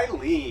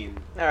 Eileen.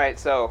 All right,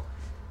 so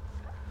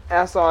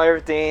I saw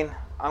everything.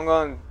 I'm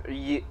gonna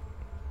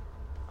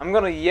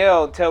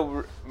yell,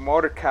 tell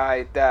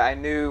Mordecai that I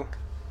knew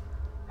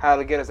how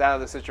to get us out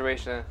of the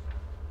situation.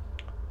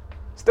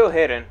 Still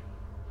hidden.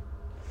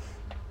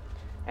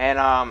 And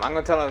I'm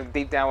gonna tell him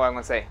deep down what I'm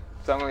gonna say.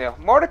 So I'm gonna yell,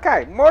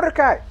 Mordecai,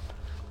 Mordecai.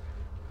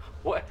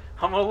 What?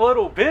 I'm a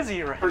little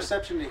busy right now.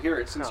 Perception to hear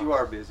it, since No. you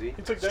are busy.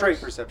 He took Straight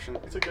those. perception.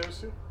 It's a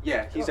ghost too.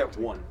 Yeah, he's at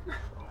 1.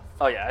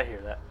 Oh yeah, I hear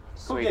that.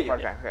 Sweet, yeah, yeah,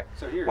 Mordecai. yeah. Okay.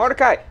 So here's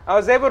Mordecai, I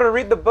was able to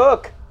read the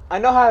book. I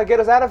know how to get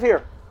us out of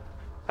here.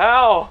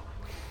 How?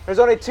 There's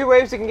only 2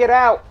 ways you can get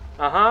out.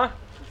 Uh-huh.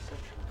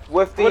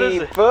 With What is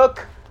the it?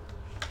 book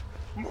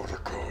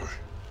Mordecai.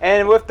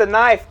 and with the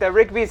knife that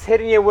Rigby's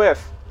hitting you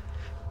with.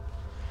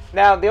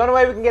 Now, the only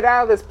way we can get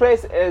out of this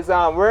place is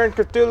we're in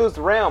Cthulhu's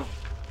realm.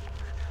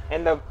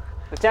 And the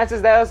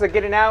chances that us are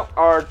getting out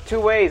are 2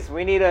 ways.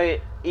 We need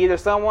either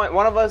someone,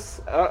 one of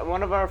us,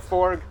 one of our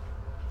 4,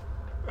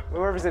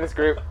 whoever's in this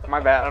group. My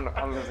bad,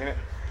 I'm losing it.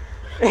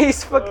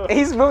 He's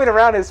moving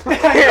around his.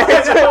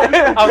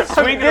 I'm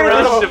swinging getting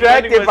around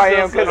distracted defending by him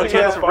myself 'cause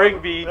against he's-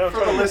 Rigby, Yeah, I'm For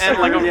the trying to- listener, and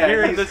like I'm yeah,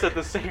 hearing he's- this at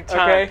the same time.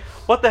 Okay.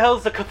 What the hell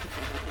is the?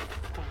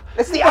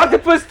 It's the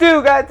octopus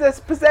too, guys. That's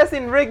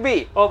possessing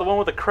Rigby. Oh, the one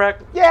with the crack.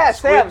 Yeah,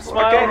 Sam.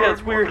 Smile. Okay. Yeah,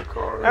 it's weird.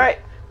 All right.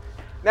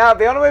 Now,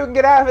 the only way we can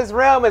get out of his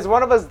realm is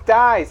one of us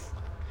dies.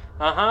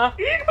 Uh huh.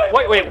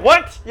 Wait,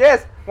 what?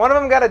 Yes, one of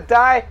them gotta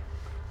die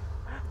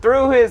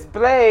through his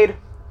blade.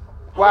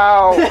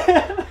 Wow.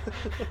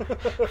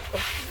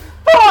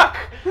 Fuck!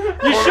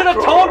 You should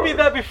have told me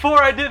that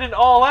before I did an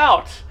all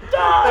out.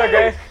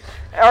 Okay.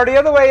 Or the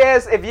other way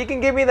is, if you can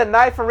give me the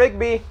knife from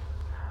Rigby,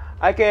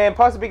 I can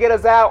possibly get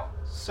us out.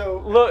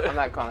 So, Look, I'm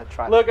not gonna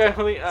try look, to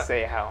Emily.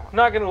 say how. I'm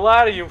not gonna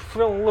lie to you. I'm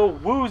feeling a little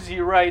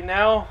woozy right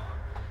now.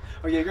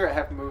 oh yeah, you're at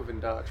half move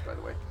and dodge, by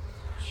the way.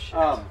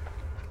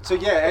 So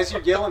yeah, as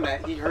you're yelling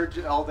that, he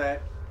heard all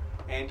that,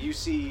 and you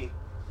see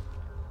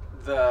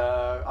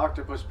the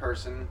octopus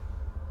person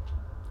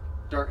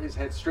dart his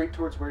head straight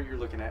towards where you're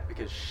looking at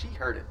because she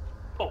heard it.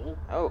 Oh.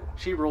 Oh.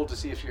 She rolled to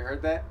see if she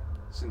heard that.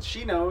 Since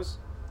she knows,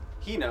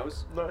 he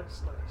knows,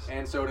 Nice.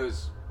 and so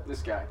does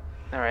this guy.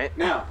 All right.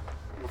 Now,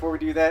 before we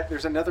do that,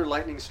 there's another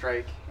lightning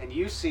strike, and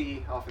you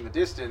see off in the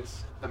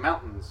distance the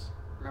mountains.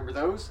 Remember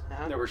those?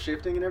 Uh-huh. That were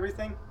shifting and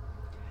everything?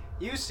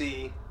 You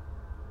see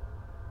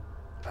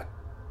a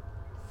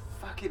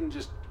fucking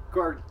just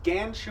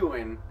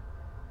gargantuan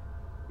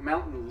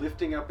mountain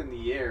lifting up in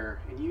the air,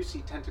 and you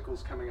see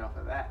tentacles coming off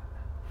of that.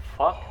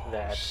 Fuck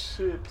that.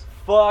 Shit.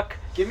 Fuck.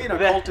 Give me an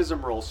that.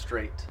 occultism roll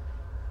straight.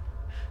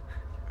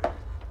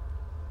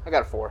 I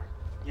got a 4.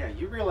 Yeah,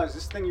 you realize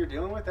this thing you're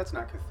dealing with, that's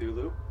not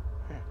Cthulhu.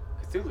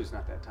 Cthulhu's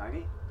not that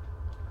tiny.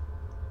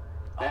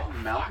 That Oh,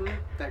 mountain,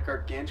 fuck. that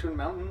gargantuan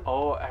mountain,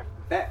 Oh,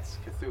 that's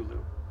Cthulhu.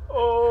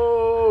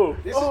 Oh.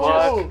 This is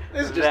oh. just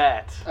this is just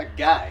that. a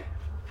guy.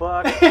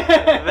 Fuck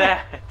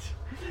that.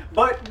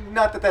 But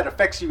not that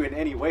affects you in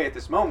any way at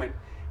this moment.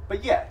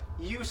 But yeah,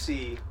 you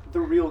see the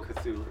real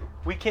Cthulhu.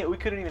 We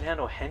couldn't even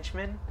handle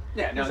henchmen.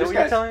 Yeah, no, Is that this what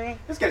you're guy's telling me?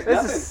 this guy's This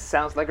nothing.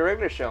 sounds like a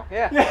regular show.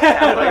 Yeah. Yeah.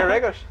 Sounds like a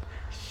regular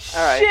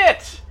All right.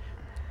 Shit.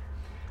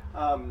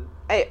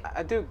 Hey,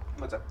 I do.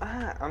 What's up?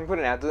 I'm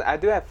putting it out. I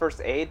do have first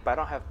aid, but I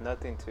don't have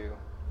nothing to.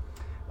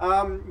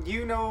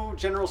 You know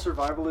general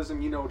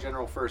survivalism. You know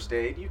general first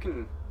aid. You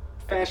can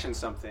fashion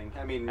something.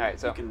 I mean, Alright,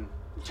 so- you can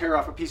tear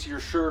off a piece of your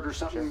shirt or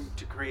something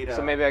to create a.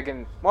 So maybe I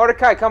can.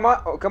 Mordecai, come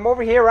on, come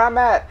over here where I'm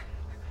at.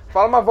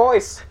 Follow my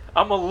voice.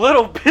 I'm a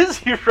little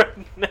busy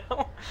right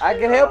now. I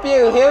can help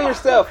you heal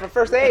yourself for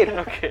first aid.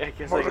 Okay, I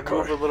guess I can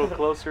move a little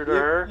closer to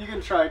her. You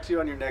can try to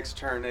on your next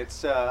turn.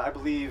 It's, I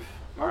believe,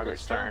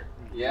 Margaret's turn.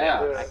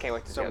 Yeah. Yeah. I can't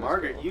wait to see So, how this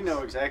Margaret, goes. you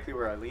know exactly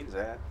where Eileen's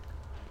at.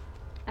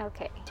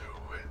 Okay. Do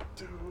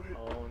it.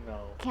 Oh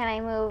no. Can I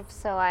move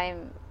so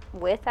I'm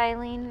with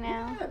Eileen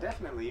now? Yeah,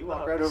 definitely. You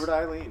walk right over to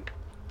Eileen.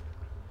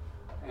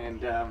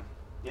 And, yeah.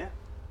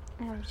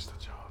 Just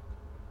a job.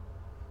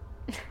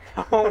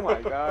 Oh my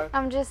god.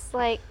 I'm just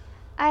like,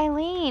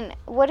 Eileen,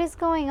 what is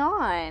going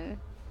on?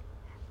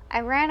 I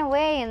ran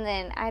away and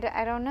then I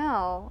don't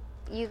know.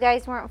 You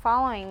guys weren't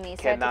following me,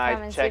 so I had Can to come I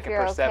and see check if and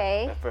you're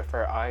okay. percept with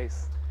her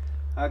eyes?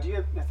 Do you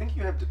have, I think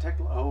you have detect,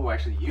 oh,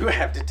 actually, you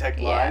have detect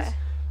lies.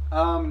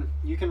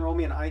 You can roll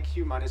me an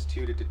IQ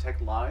 -2 to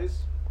detect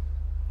lies.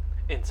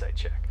 Insight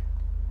check.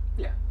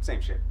 Yeah,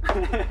 same shit. I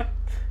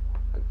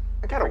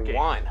got a Different game.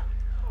 1.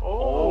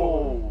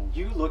 Oh.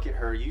 You look at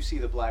her, you see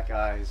the black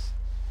eyes.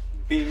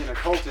 Being an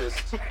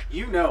occultist,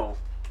 you know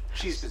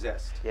she's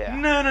possessed. Yeah.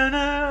 Na na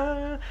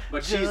na.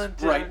 But she's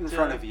right in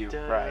front of you.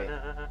 Right.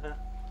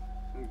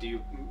 Do you...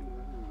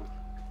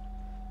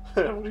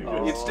 What do you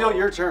guys- It's still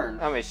your turn.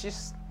 I mean,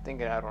 she's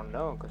thinking I don't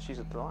know because she's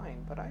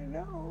blind, but I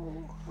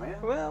know.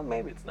 Well,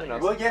 maybe it's not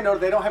not. Well, yeah, no,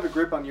 they don't have a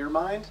grip on your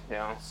mind.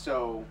 Yeah.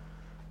 So,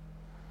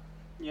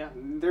 yeah,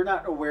 they're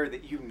not aware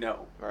that you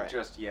know Right.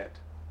 just yet.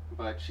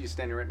 But she's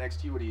standing right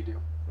next to you. What do you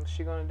do? What's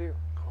she gonna do?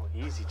 Oh,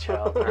 easy,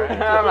 child. All right.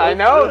 I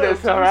know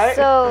this, all right?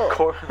 So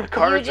The you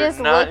cards just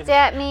are not looked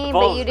at me, the but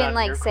ball's you not didn't in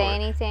like your say court.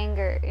 anything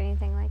or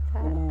anything like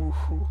that.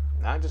 Ooh.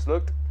 I just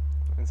looked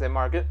and said,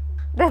 Margaret.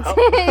 That's Oh.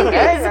 it. You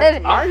Hey,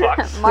 said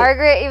Margaret.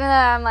 Margaret, even though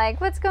I'm like,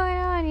 what's going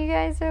on? You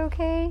guys are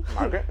okay?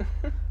 Margaret?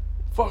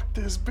 Fuck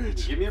this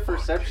bitch. Give me a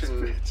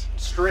perception bitch.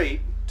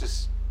 straight to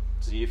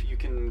see if you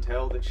can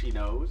tell that she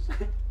knows.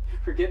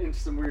 We're getting into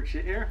some weird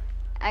shit here.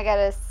 I got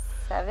a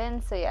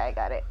 7, so yeah, I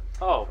got it.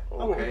 Oh.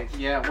 Okay.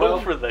 Yeah. Go Well,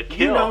 for the you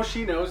kill. know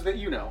she knows that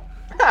you know.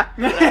 That's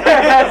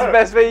the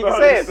best way you can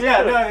say it.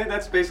 Yeah. No,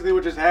 that's basically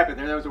what just happened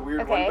there. That was a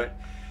weird one, Okay. but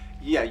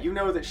yeah, you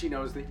know that she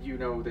knows that you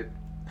know that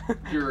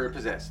you're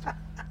possessed.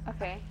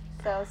 Okay.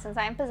 So since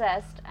I'm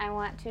possessed, I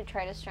want to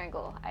try to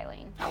strangle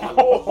Eileen.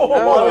 Oh,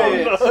 Love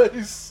it.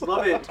 nice.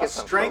 Love it. some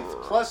Strength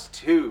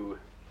 +2.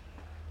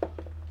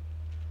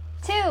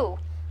 2. Oh,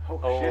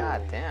 Oh. shit.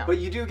 God damn. But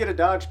you do get a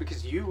dodge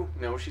because you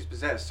know she's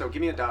possessed. So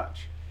give me a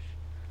dodge.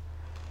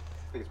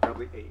 I think it's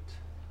probably 8.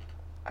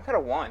 I got a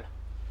 1.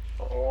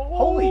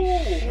 Holy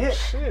shit.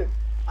 Shit.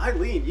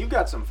 Eileen, you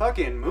got some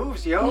fucking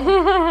moves,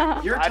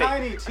 yo. You're Howdy.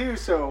 tiny too,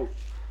 so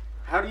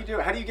how do you do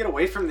it? How do you get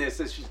away from this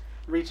as she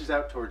reaches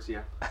out towards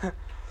you?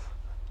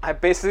 I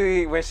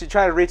basically, when she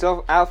tried to reach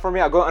out for me,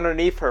 I'll go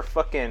underneath her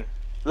fucking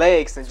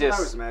legs and That's what I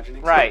was just.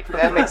 imagining. Right,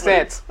 that makes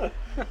sense.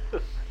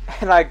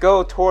 And I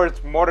go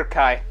towards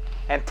Mordecai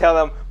and tell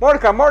him,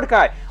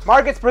 Mordecai,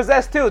 Margaret's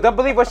possessed too. Don't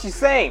believe what she's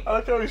saying. I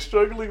like how he's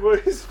struggling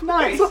with his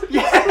Nice.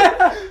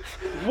 Yeah.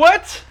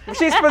 What?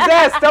 She's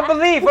possessed. Don't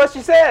believe what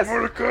she says.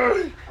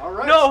 Mordecai. All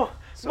right. No,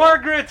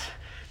 Margaret.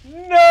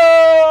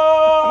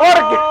 No.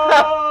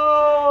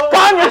 Mordecai.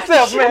 Calm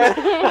yourself, man.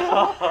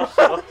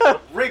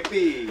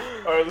 Rigby.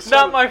 All right, let's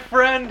Not try- my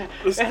friend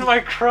Let's and do- my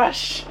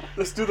crush.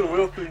 Let's do the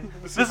will thing.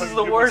 Let's see This if I is can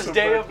the give worst myself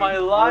day back of my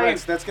then. All right, life.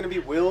 so that's gonna be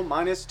Will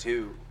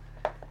 -2.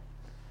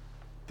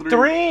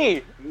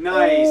 3.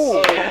 Nice.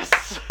 Ooh.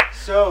 Yes.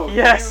 So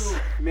Yes.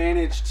 you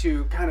manage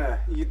to kind of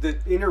the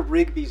inner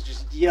Rigby's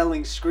just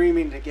yelling,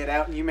 screaming to get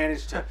out, and you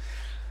manage to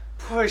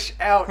push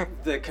out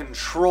the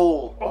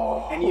control,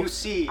 and you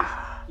see,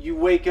 you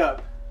wake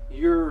up,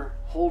 you're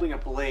holding a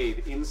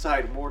blade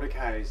inside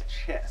Mordecai's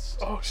chest.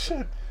 Oh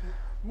shit.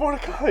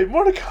 Mordecai,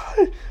 what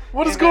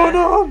is Hey, going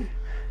man. on?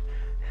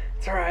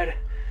 It's alright.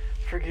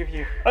 Forgive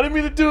you. I didn't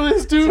mean to do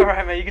this, dude. It's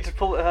alright, man. You can just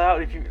pull it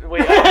out if you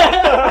wait. You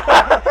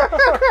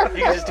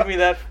can just do me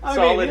that I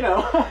solid. mean, you know.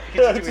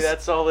 You can just do me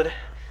that solid.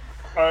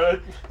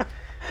 Alright.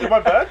 Am I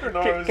back or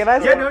no? Can I-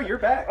 Yeah, no, you're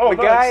back. Oh, The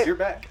nice. guy- You're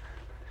back.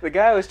 The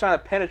guy who was trying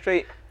to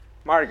penetrate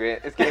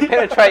Margaret is getting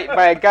penetrated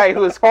by a guy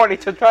who is horny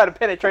to try to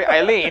penetrate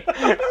Eileen.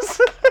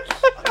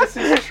 This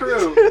is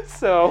true.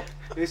 So,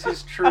 This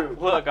is true.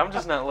 Look, I'm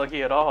just not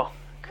lucky at all.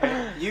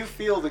 You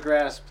feel the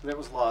grasp that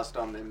was lost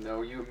on them,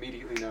 though. You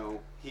immediately know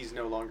he's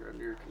no longer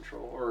under your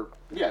control. Or,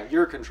 yeah,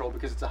 your control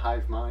because it's a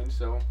hive mind,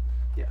 so.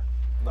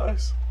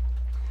 Nice.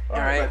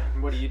 Alright.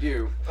 But what do you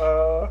do?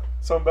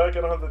 So I'm back.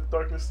 I don't have the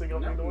darkness thing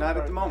on me. No, no more? not at the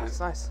Alright. moment. that's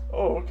nice.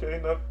 Oh,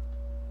 okay.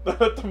 Not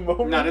at the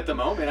moment. Not at the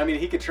moment. I mean,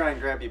 he could try and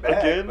grab you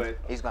back, Again? but.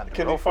 He's going to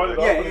Can roll he fight for it it.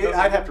 off? Yeah, when he doesn't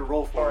I'd have get- to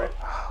roll for it.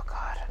 Oh,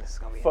 God. This is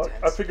going to be Fuck. I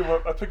intense. pick him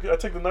up. I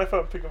take the knife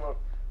out and pick him up.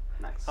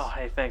 Nice. Oh,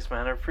 hey, thanks,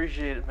 man. I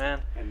appreciate it,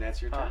 man. And that's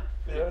your turn.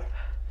 Yeah.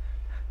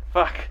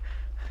 Fuck.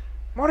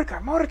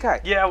 Mordecai.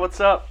 Yeah, what's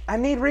up? I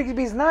need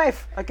Rigby's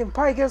knife. I can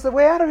probably get us the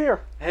way out of here.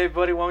 Hey,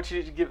 buddy, why don't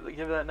you give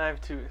that knife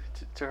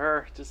to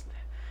her? Just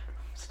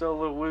still a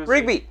little woozy.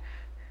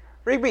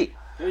 Rigby.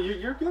 No,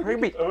 you're good.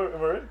 Rigby. Am I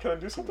right? Can I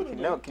do something?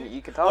 No,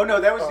 you can talk. Oh,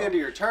 no, that was the end of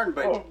your turn,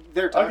 but Oh,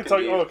 they're I talking can talk-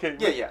 to you. oh, okay.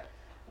 Yeah, yeah.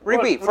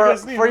 Rigby, What do you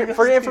guys need? What do you for guys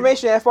your need?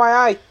 information,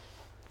 FYI,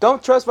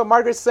 don't trust what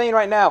Margaret's saying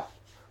right now.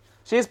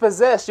 She's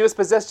possessed. She was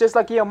possessed just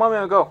like you a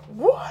moment ago.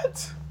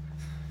 What?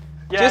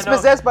 Yeah, She was no.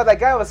 possessed by that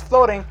guy who was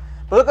floating.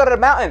 But look at the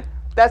mountain.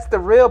 That's the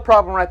real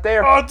problem right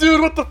there. Oh,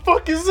 dude, what the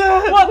fuck is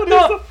that? What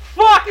the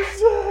fuck? is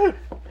that?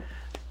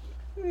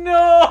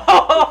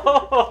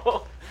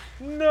 No!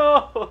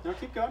 No! No,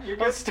 keep going. You're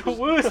I'm good. still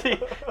woozy.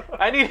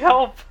 I need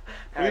help.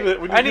 We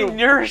need I need help.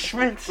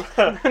 nourishment.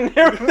 I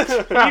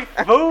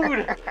need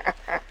food.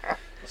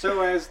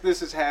 So as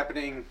this is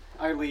happening,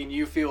 Eileen,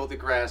 you feel the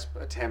grasp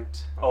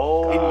attempt,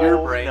 Oh, In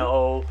your brain.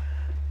 no.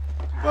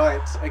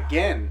 but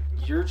again,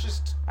 you're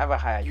just I have a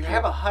high IQ. you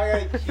have a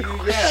high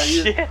IQ. Yeah,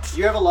 Shit.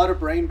 you have a lot of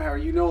brain power.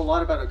 You know a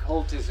lot about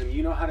occultism.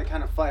 You know how to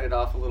kind of fight it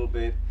off a little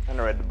bit. I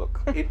read the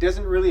book. It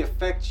doesn't really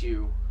affect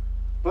you,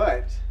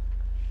 but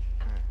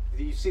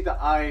you see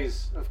the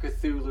eyes of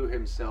Cthulhu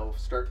himself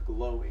start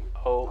glowing.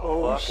 Oh,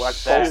 fuck Like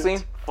that.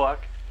 pulsing? Fuck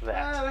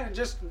that.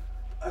 Just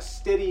a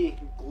steady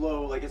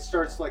glow, like it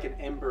starts like an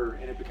ember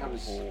and it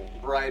becomes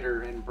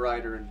brighter and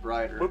brighter and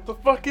brighter. What the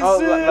fuck is Oh,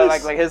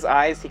 this? like his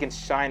eyes, he can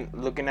shine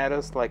looking at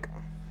us like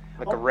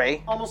a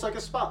ray. Almost like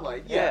a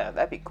spotlight. Yeah,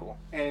 that'd be cool.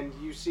 And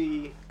you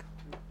see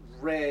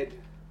red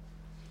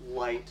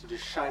light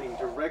just shining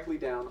directly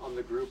down on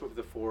the group of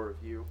the four of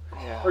you,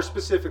 Yeah. or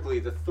specifically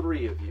the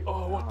three of you.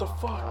 Oh, what the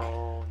fuck?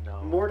 Oh,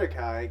 no.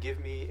 Mordecai, give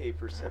me a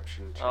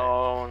perception check.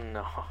 Oh,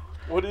 no.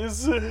 What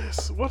is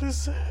this? What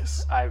is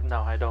this? I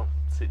don't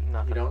see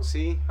nothing. You don't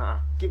see? Uh-uh.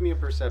 Give me a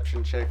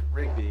perception check,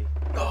 Rigby.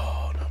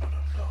 Oh, no.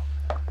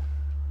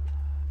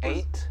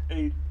 8.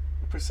 8.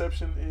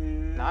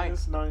 Perception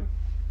is 9.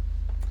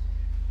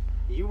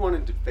 You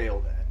wanted to fail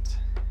that.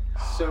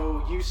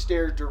 So you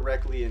stare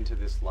directly into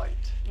this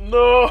light.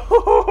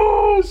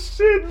 No!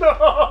 Shit,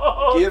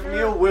 no! Give me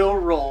a will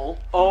roll.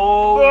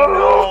 Oh,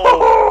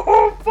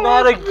 No! no.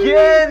 Not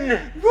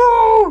again!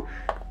 No!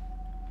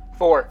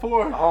 4.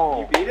 4. You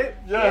Oh. beat it?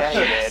 Yeah, he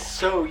did.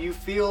 So you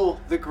feel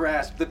the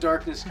grasp, the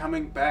darkness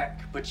coming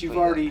back, but you've Yeah.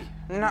 already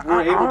No,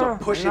 were able to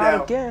push it not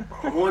out again.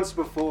 once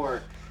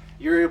before.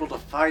 You're able to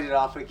fight it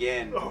off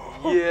again.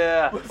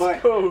 Yeah.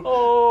 But Oh.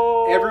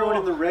 Oh. everyone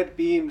in the red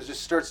beams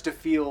just starts to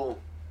feel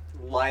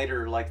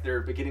lighter, like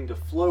they're beginning to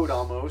float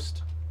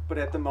almost. But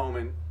at the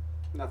moment,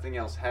 nothing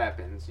else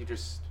happens. You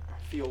just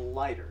feel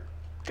lighter.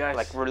 Guys,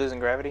 Like we're losing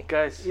gravity.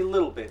 guys, A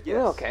little bit, yes.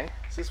 Yeah, okay.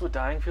 is this what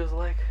dying feels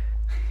like?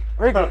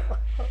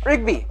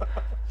 Rigby,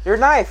 your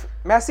knife.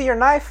 May I see your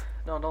knife?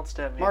 No, don't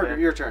stab me. Margaret, man.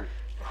 your turn.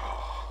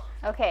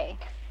 Okay.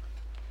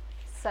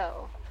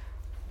 So,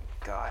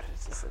 God,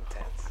 this is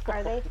intense.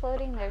 are they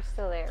floating? They're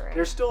still there, right?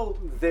 They're still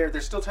there. They're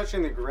still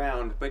touching the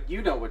ground, but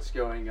you know what's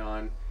going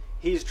on.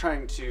 He's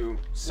trying to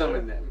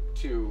summon them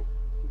to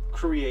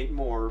create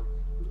more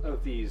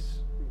of these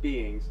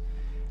beings.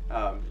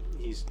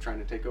 He's trying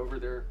to take over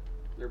their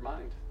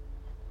mind.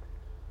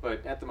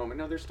 But at the moment,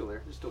 no, they're still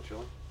there. They're still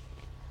chilling.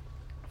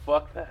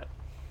 Fuck that.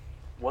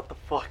 What the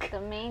fuck? The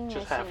main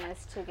Just mission have-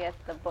 is to get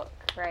the book,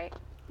 right?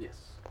 Yes.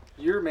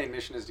 Your main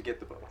mission is to get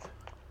the book.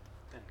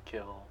 And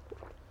kill.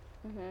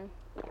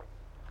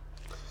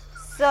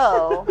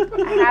 So,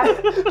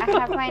 I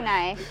have my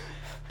knife.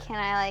 Can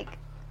I, like,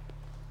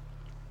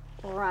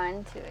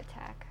 run to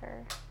attack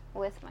her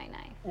with my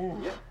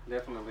knife? Yeah,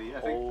 definitely.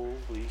 I think.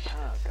 Holy shit.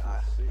 Oh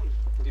God.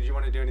 Did you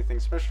want to do anything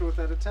special with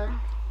that attack?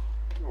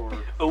 Or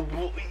Oh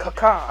boy.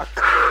 Caca.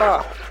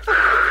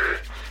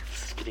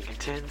 This is getting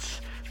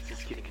intense. This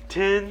is getting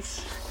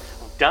intense.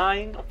 I'm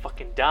dying. I'm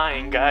fucking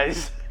dying,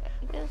 guys.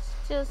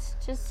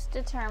 Just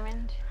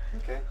determined.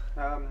 okay.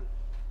 I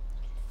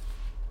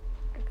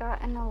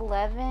got an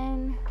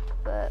 11,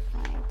 but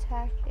my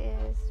attack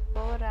is,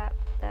 what would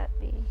that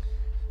be?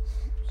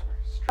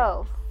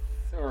 Oh,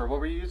 Or what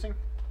were you using?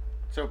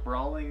 So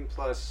brawling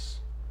plus.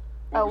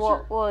 oh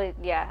what was well,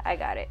 yeah, I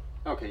got it.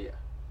 your- Okay, yeah.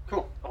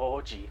 Cool.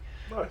 Oh gee.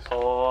 Nice.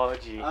 Oh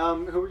gee.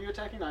 Who were you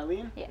attacking,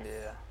 Eileen? Yes.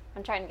 Yeah.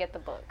 I'm trying to get the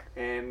book.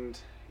 And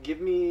give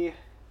me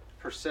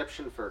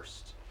perception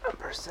first.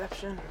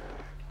 Perception.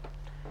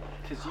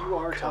 Because you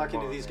are talking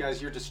to these guys,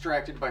 you're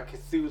distracted by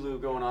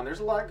Cthulhu going on. There's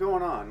a lot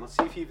going on. Let's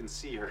see if you even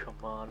see her. Come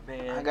on,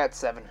 man. I got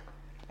 7,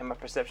 and my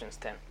perception's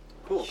 10.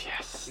 Cool.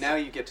 Yes. Now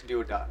you get to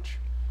do a dodge.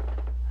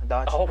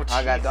 Dodge. Oh,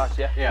 I got jeez. dodge.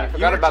 Yeah. Yeah, You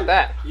forgot were about ju-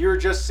 that. You were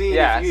just seeing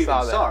Yeah, if you I saw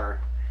even that. saw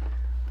her.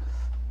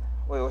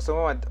 Wait.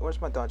 So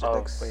where's my dodge Oh,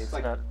 index? wait. It's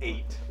like not-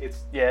 8.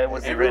 It's Yeah, it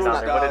wasn't written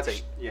everyone's on there, but it's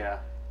dodge. 8. Yeah,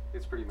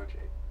 it's pretty much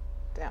 8.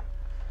 Damn.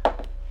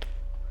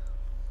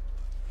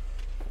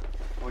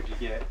 What'd you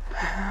get?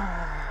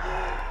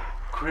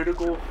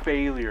 Critical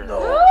failure. Yeah.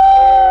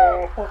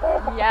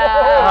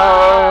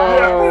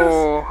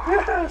 Oh.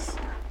 Yes!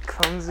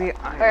 Clumsy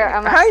Where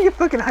am iron. I? How you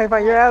fucking high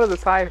five? You're out of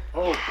this high.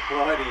 Oh,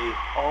 buddy.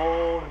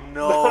 Oh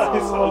no.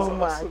 Oh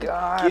my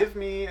God. Give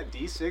me a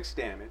d6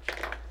 damage.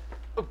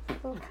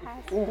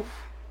 Okay.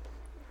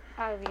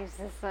 I'll use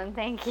this one,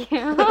 thank you.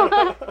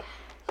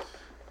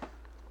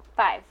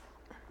 5.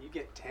 You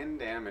get 10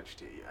 damage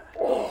to you.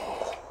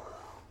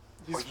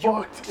 He's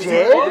fucked.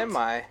 Am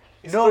I?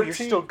 He's No, you're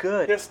 13. still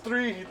good. He has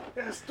 3. He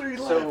has 3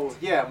 left. So,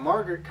 yeah,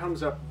 Margaret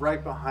comes up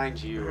right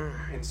behind you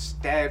and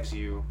stabs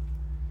you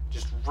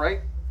just right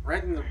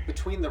in the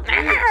between the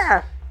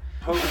ribs.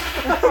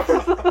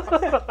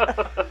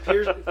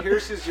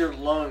 pierces your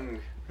lung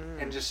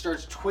and just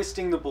starts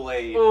twisting the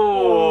blade,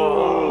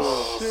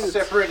 Oh,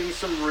 separating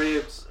some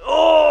ribs,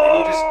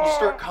 oh. and you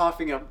start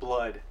coughing up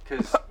blood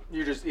because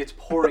it's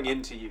pouring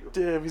into you.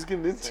 Damn, he's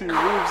getting into your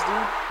ribs,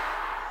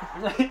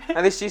 dude.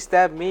 At least she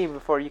stabbed me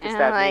before you can And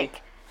stab I'm me.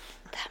 like,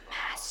 the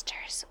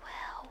master's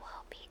will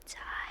be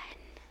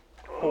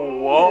done.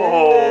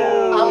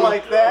 Whoa. I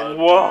like that.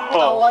 Whoa.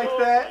 I like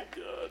that.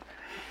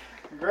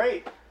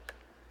 Great.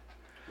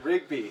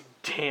 Rigby.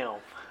 Damn.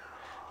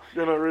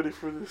 You're not ready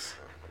for this.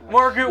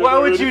 Margaret, You're why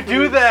not would ready you for do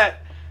this.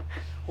 that?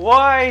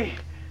 Why?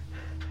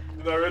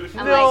 You're not ready for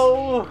I'm this.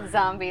 No. like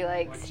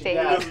zombie-like What you state.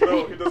 got?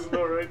 He doesn't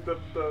know, right? That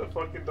the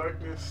fucking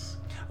darkness.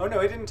 Oh no,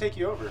 it didn't take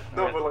you over.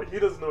 No, but like he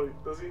doesn't know,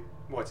 does he?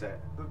 What's that?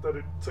 That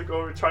it took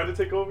over, tried to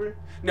take over.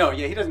 No,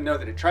 yeah, he doesn't know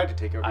that it tried to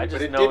take over I you, but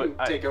just it know didn't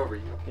it- take over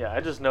you. Yeah,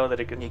 I just know that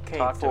it could You talk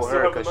can't to fool us. her.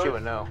 her have a because she knife?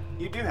 would know.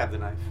 You do have the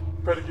knife.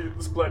 Predicate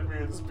this black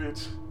mirror, this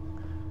bitch.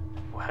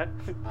 What?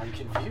 I'm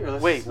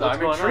confused. Wait, what's I'm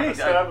going on? intrigued.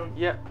 Stab him.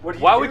 Yeah. What do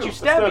you Why do? would you Let's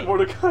stab Stab me?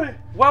 Mordecai.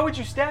 Why would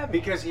you stab me?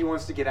 Because he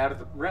wants to get out of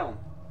the realm.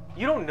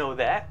 You don't know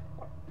that.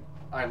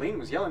 Eileen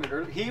was yelling at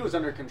her. He was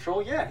under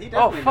control. Yeah, he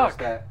definitely knows fuck.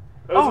 that.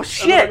 That was Oh, and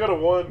then shit. I got a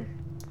 1.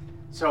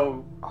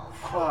 So,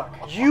 fuck.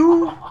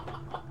 You.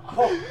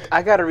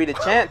 I gotta read a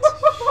chant.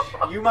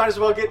 You might as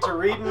well get to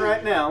reading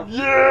right now.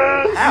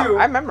 Yes! How? You-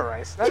 I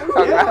memorized. That's what I'm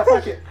talking Yeah, about.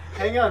 fuck it.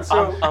 Hang on.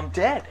 So, I'm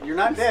dead. you're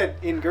not dead.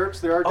 In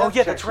GURPS, there are death Oh yeah,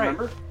 checks, that's right.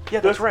 remember? Yeah,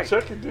 that's right.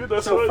 Checking, dude.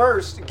 That's So right.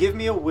 first, give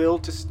me a will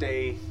to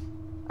stay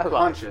Alive.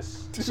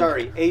 conscious.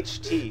 Sorry,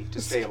 HT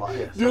to stay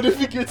alive. Dude, if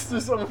he gets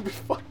this, I'm gonna be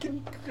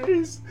fucking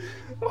crazy.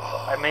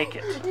 I make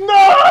it.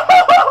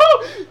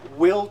 No!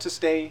 Will to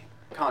stay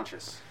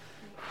conscious.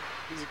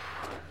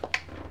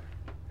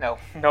 No.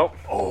 Nope.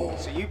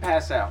 So you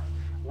pass out.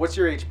 What's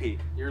your HP?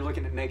 You're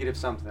looking at negative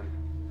something.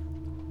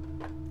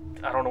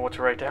 I don't know what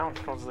to write down.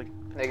 I was like,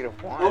 -1.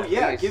 Oh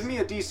yeah, Jeez. give me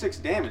a D6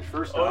 damage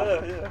first Oh,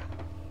 off. yeah.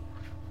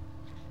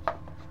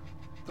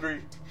 3.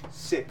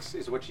 6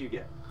 is what you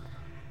get.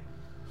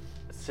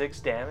 6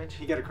 damage.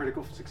 You get a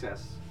critical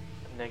success.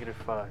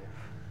 -5.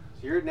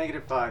 So you're at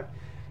 -5.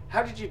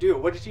 How did you do it?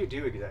 What did you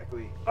do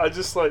exactly? I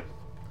just like,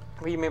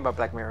 What do you mean by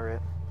Black Mirror?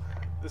 Red?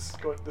 this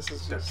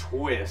is The just.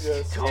 twist. Yeah,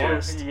 it's a Oh,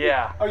 twist.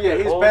 yeah. Oh yeah,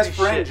 his Holy best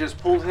friend shit. just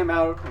pulled him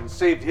out and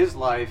saved his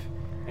life,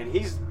 and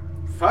he's,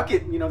 fuck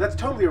it, that's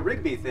totally a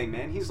Rigby thing,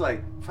 man. He's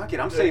like, fuck it,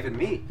 I'm saving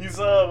me. He's,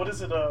 what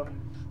is it?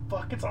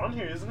 Fuck, it's on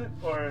here, isn't it?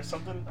 Or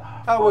something?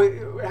 Oh, wait,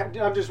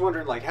 I'm just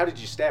wondering, like, how did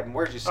you stab him?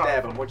 Where'd you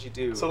stab him? What'd you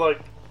do? So, like,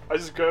 I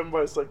just grabbed him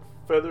by his, like,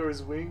 feather or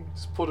his wing,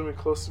 just pulled him in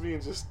close to me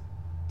and just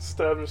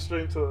stabbed him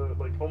straight into,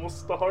 like,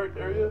 almost the heart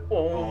area.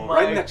 Oh my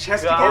Right in the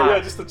chest God. Oh, again?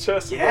 yeah, just the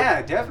chest.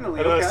 Yeah, definitely.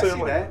 And then Okay, I I say, see I'm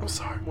like, that. I'm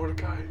sorry,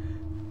 Mordecai.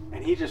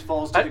 And he just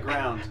falls to the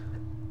ground,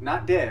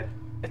 not dead,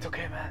 It's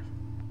okay, man.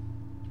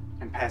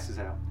 and passes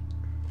out.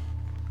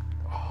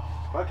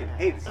 Fucking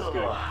hey, this is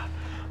good. Ugh.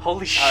 Holy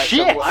All right,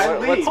 shit! so what's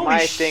Eileen. my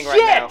Holy thing right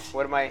shit! now?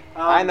 What am I?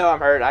 I know I'm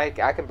hurt. I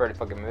can barely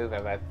fucking move.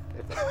 If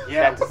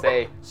Yeah. that to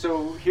say.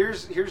 So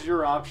here's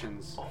your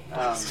options.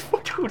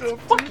 Dude,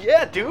 fuck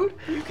yeah, dude.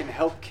 You can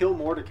help kill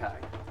Mordecai.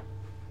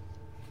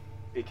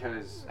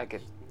 Because, I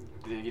could.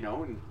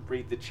 and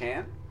read the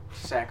chant,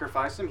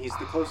 sacrifice him. He's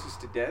the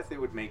closest to death. It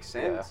would make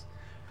sense.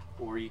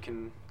 Or you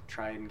can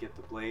try and get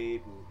the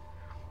blade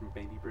and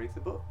maybe break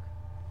the book.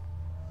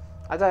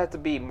 I thought it had to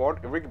be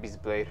Rigby's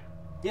blade.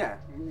 Yeah,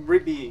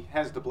 Rigby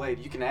has the blade.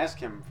 You can ask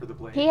him for the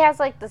blade. He has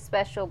like the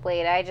special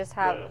blade. I just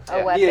have Yeah.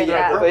 a weapon Yeah,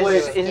 that her But blade was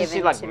is- isn't given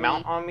she like to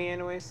mount me. on me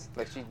anyways?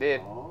 Like she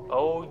did.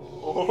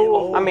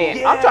 Oh, I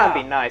mean, I'm trying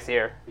to be nice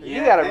here.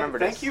 You gotta remember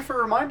thank this. you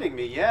for reminding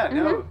me. Yeah,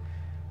 no.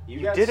 You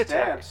got did stabbed,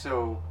 attack.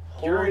 so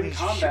you're in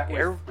Holy combat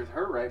shit, with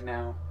her right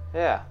now.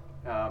 Yeah.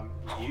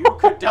 You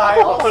could die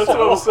also. That's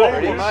what I'm saying,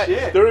 Holy dude. much.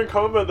 shit. They're in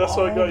combat, that's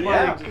why I got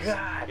my you.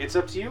 God. It's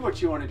up to you what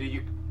you want to do.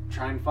 You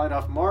try and fight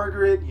off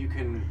Margaret. You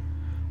can.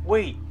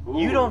 Wait,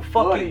 you Ooh, done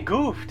fucking buddy.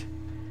 goofed.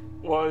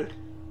 Why?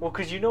 Well,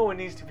 cause you know what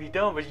needs to be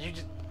done, but you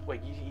just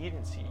wait. You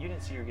didn't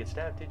see her get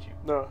stabbed, did you?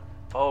 No.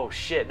 Oh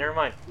shit! Never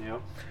mind. You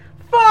know.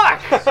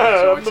 Fuck!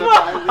 So it's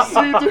up to See,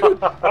 Eileen.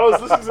 dude, I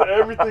was listening to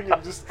everything and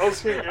I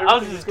was hearing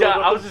everything.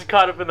 I was just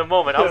caught up in the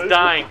moment. I was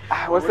dying.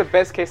 What's the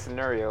best case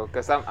scenario?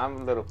 Cause I'm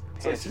a little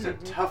This pissed. is a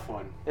tough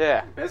one.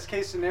 Yeah. Best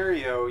case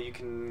scenario, you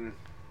can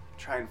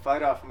try and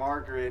fight off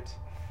Margaret.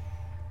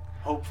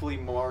 Hopefully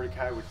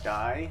Mordecai would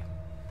die,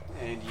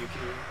 and you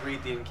can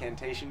read the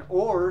incantation,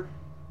 or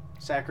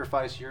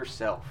sacrifice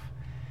yourself.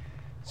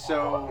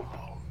 So,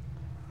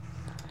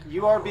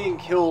 you are being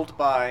killed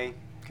by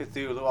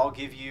Cthulhu. I'll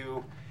give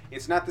you...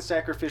 It's not the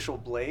sacrificial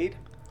blade,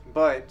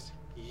 but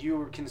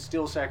you can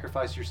still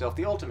sacrifice yourself.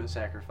 The ultimate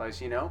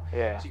sacrifice,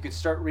 Yeah. So you could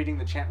start reading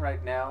the chant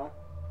right now.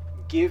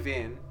 Give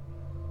in.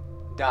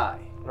 Die.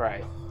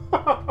 Right.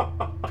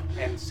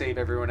 And save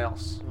everyone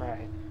else.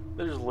 Right.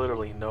 There's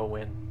literally no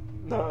win.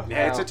 No.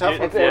 Yeah, it's a tough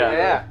one It's for you.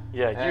 yeah.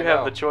 Yeah, I you have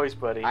know. the choice,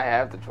 buddy. I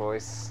have the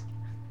choice.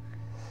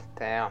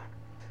 Damn.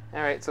 All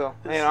right, so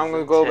This I'm is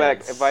gonna go back.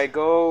 intense. If I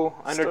go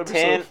under Stab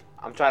 10, yourself.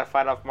 I'm trying to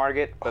fight off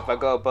Margaret. But if I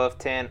go above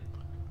 10,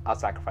 I'll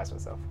sacrifice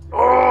myself.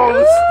 Oh,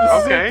 this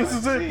is Okay.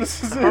 it.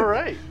 This is it. All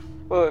right.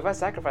 Well, if I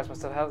sacrifice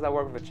myself, how does that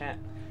work with a chant?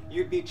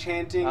 You'd be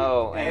chanting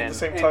Oh, and, and at the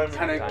same time-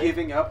 kind of time.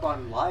 giving up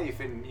on life,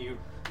 and you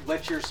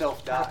let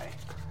yourself die.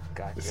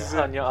 Gotcha. This is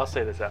Anya, I'll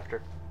say this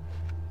after.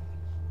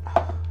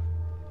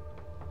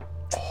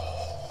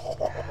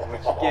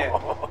 What'd you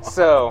get?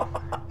 So,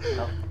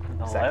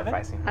 11?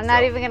 sacrificing. I'm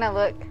not even gonna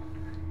look. What'd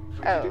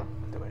you Oh. do?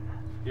 Do it.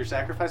 You're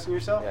sacrificing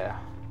yourself? Yeah.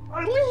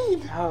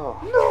 Eileen! Oh.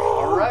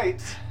 All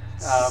right.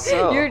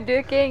 So. Your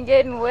dick ain't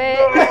getting wet.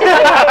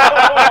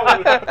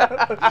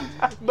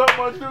 Not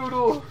my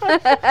noodle.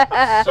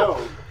 So,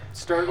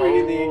 start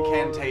reading the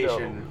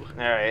incantation.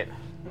 All right.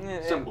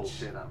 Some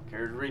bullshit. I don't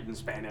care. Read in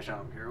Spanish. I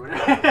don't care.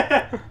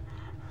 Whatever.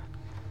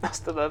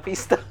 Hasta la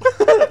vista.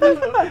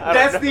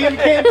 That's the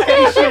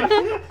incantation.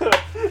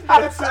 I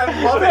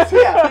love it.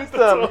 Yeah. That's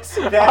the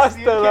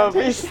Hasta la incantation.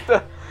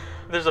 vista.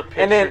 There's a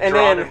picture And then-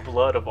 drawn and in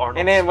blood of Arnold.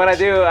 And then what I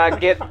do, Schwarzenegger. I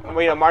get,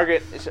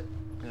 Margaret,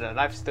 the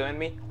knife's still in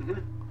me,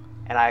 Mhm.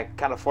 and I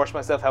kind of force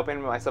myself,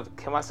 helping myself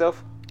kill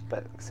myself,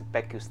 but it's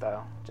Beku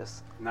style,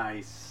 just.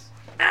 Nice.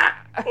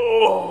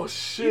 Oh,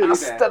 shit.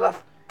 Hasta la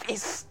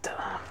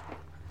vista.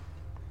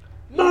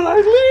 Not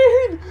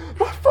Eileen!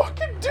 My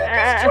fucking dick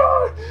is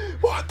dry!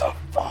 What the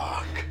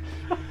fuck?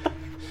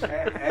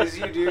 As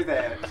you do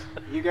that,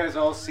 you guys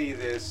all see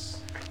this.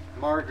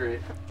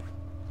 Margaret,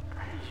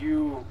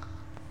 you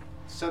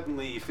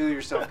suddenly feel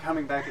yourself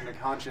coming back into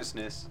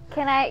consciousness.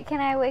 Can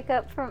I wake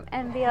up from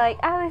and be like,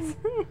 I was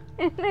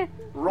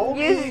Roll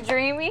you me, was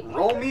dreaming?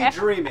 roll me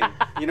dreaming.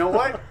 You know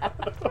what?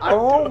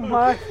 Oh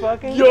my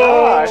fucking Yo!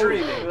 god.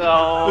 Dreaming.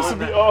 Oh, This would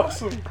be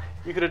awesome.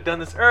 you could have done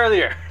this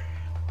earlier.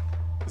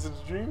 Is it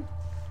a dream?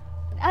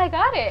 I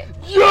got it.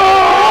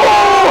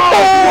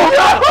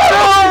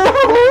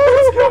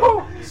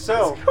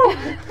 So,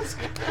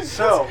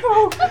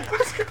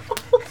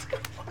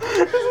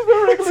 This is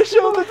a regular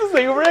show. This is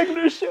a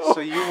regular show. so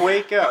you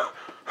wake up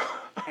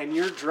and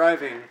you're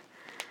driving.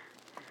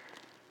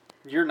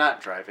 You're not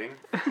driving.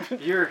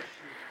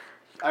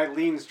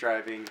 Eileen's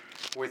driving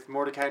with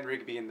Mordecai and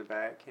Rigby in the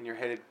back, and you're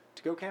headed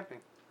to go camping.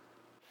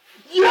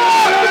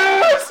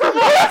 Yes!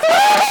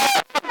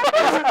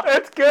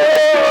 Let's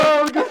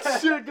go! Good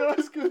shit,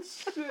 guys. Good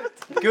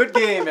shit. Good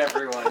game,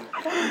 everyone.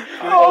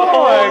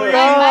 Oh my My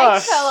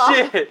gosh. mic fell off.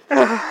 Shit.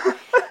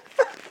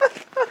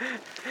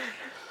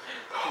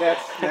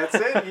 That's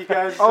it. You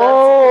guys.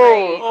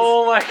 Oh,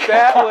 Oh my god.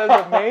 that was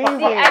amazing.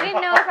 See, I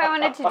didn't know if I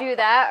wanted to do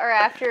that or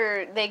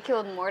after they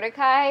killed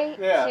Mordecai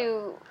Yeah.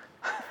 to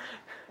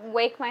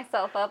wake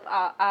myself up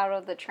out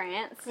of the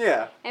trance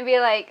Yeah. and be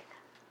like,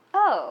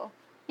 oh,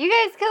 you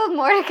guys killed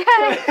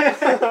Mordecai.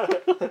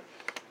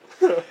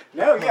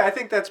 No, yeah, I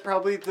think that's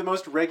probably the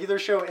most regular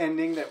show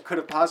ending that could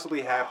have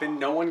possibly happened.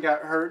 No one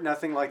got hurt,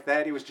 nothing like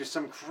that. It was just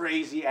some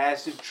crazy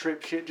acid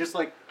trip shit, just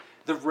like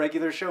the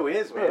regular show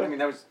is, man. I mean,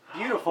 that was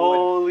beautiful.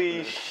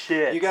 Holy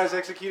shit. You guys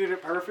executed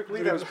it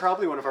perfectly. That was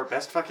probably one of our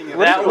best fucking What,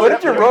 That episodes. was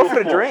what did you roll for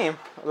the beautiful. dream?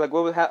 Like,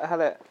 what was how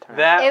that turned?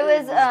 That It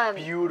was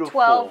beautiful.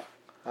 12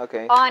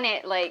 Okay. on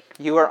it, like.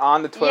 You were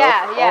on the 12?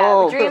 Yeah, yeah.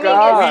 Oh, Dreaming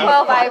God. is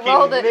 12. I fucking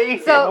rolled made it.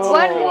 it. So Oh,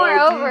 one more dude.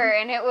 over,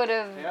 and it would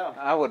have. Yeah.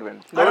 I would have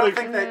been. I don't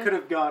think that could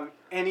have gone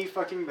any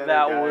fucking better,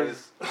 That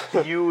guys.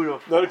 was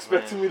beautiful. Not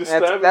expecting me to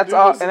That's, stab that's you,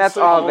 all, dude. and that's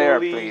It's all insane. there,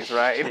 Holy please,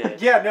 right?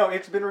 shit. Yeah, no,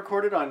 it's been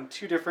recorded on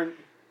 2 different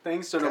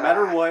things, so no God.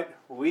 matter what,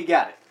 we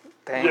got it.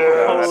 Thank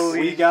Yes. God.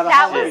 We got a That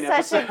Halloween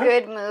was such episode. a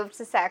good move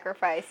to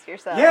sacrifice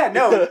yourself. Yeah,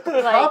 no,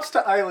 props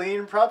to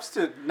Eileen, props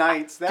to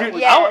Knights. That Dude,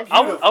 was Yes.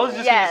 I beautiful. was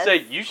just Yes. gonna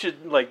say you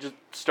should like just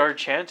start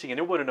chanting, and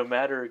it wouldn't have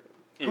mattered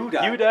if Who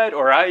died? you died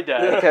or I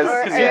died. Because-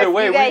 Or either if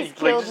way, you we guys like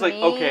killed just like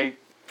me. okay,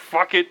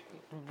 fuck it.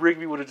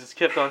 Rigby would have just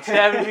kept on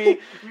stabbing me,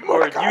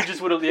 or you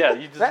just would have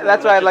you just.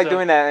 That's why I like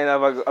doing that. You know,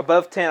 like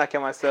above 10, I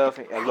kill myself.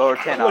 At lower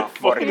 10, I'll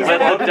fucking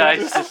Mordecai. Let the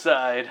dice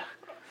decide.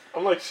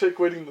 I'm like Shake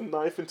weighting the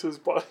knife into his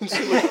body. and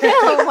shit, like,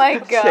 Oh my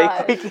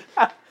god. Shake.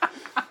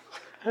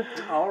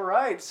 All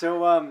right,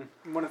 so I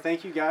want to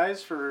thank you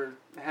guys for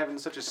having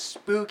such a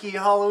spooky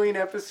Halloween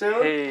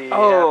episode. Hey,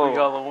 Oh. happy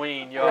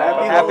Halloween, y'all.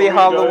 Happy Halloween, So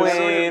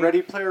Halloween. at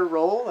Ready Player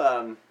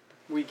Roll,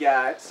 we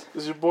got This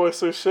is your boy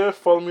Sir Chef.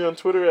 Follow me on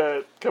Twitter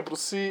at CHEFF,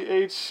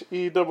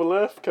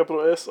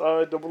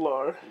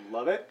 SIRR.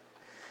 love it.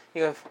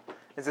 You know,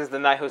 this is the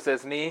night who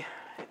says me,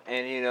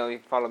 and you know you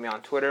can follow me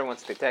on Twitter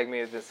once they tag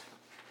me with this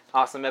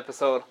awesome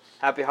episode.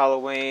 Happy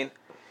Halloween,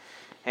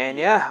 and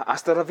yeah,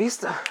 hasta la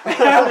vista.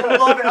 I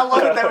love it. I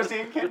love it. That was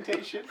the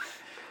incantation.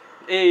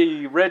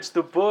 Hey, Reg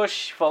the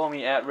Bush. Follow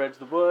me at Reg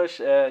the Bush,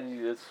 and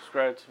you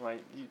subscribe to my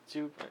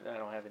YouTube. I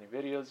don't have any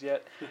videos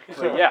yet,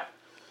 but yeah,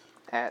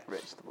 At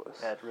Rich the Bush.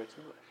 at Reg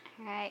the Bush.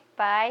 All right,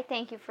 bye.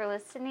 Thank you for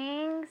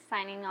listening.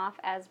 Signing off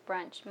as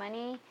Brunch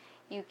Money.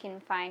 You can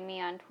find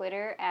me on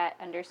Twitter at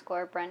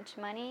 _Brunch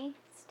Money.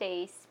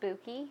 Stay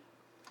spooky.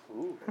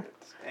 Ooh.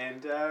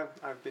 And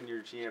I've been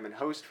your GM and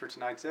host for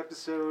tonight's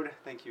episode.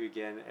 Thank you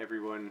again,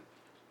 everyone.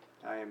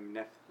 I am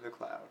Neff the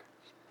Cloud.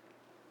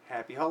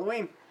 Happy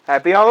Halloween.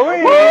 Happy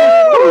Halloween!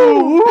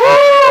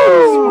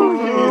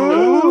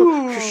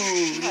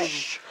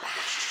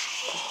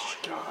 Oh,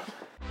 God.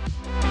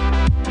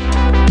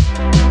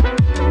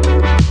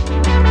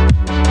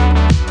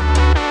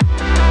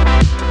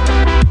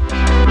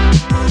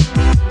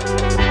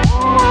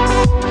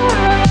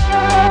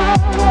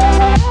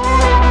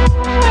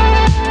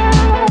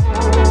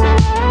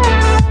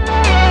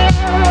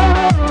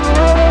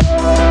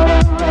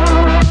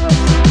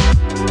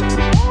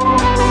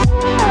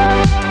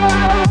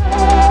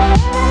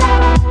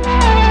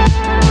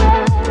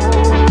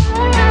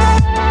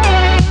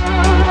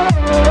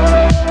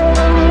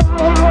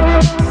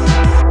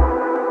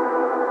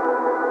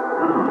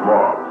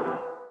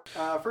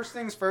 first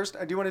things first,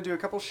 I do want to do a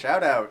couple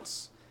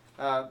shout-outs.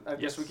 I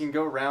guess we can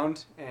go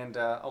around, and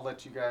I'll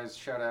let you guys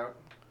shout out,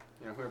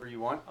 whoever you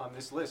want on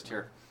this list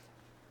here.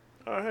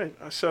 All right.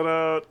 I shout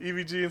out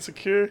EVG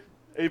Insecure,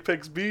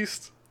 Apex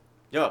Beast.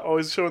 Yeah.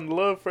 Always showing the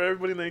love for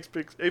everybody in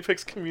the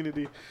Apex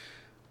community.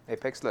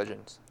 Apex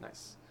Legends.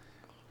 Nice.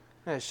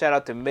 Shout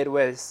out to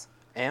Midwest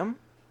M.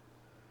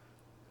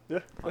 Yeah,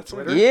 that's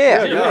Twitter? it.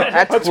 Yeah,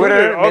 at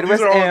Twitter, All these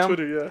Midwest are all on M.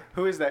 Twitter, yeah.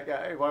 Who is that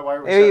guy? Why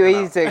are we shouting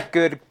him He's out? a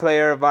good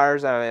player of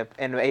ours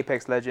in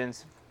Apex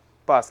Legends.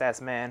 Boss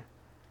ass man.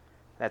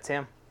 That's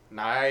him.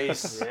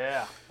 Nice.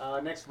 Yeah.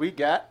 Next we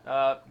got...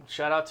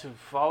 Shout out to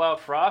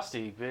Fallout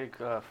Frosty, big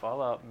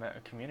Fallout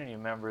community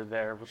member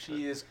there.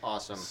 She is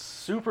awesome.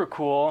 Super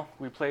cool.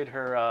 We played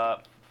her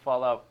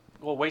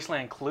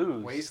Wasteland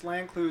Clues.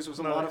 Wasteland Clues was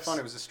a lot of fun.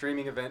 It was a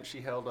streaming event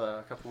she held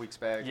a couple weeks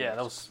back. Yeah,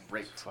 that was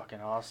great.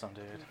 Fucking awesome,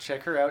 dude.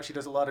 Check her out. She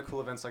does a lot of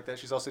cool events like that.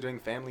 She's also doing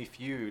Family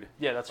Feud.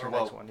 Yeah, that's her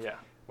next one, yeah.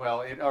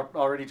 Well, it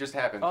already just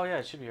happened. Oh, yeah,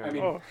 it should be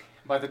already. I mean,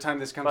 by the time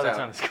this comes out. By the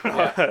time this comes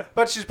out.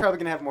 But she's probably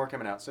going to have more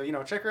coming out. So,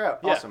 check her out.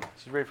 Yeah, Awesome.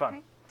 she's very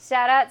fun.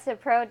 Shout out to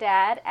Pro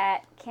Dad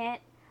at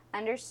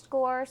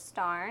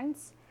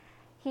Kent_Starnes.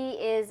 He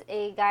is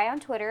a guy on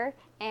Twitter,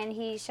 and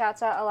he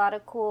shouts out a lot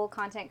of cool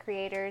content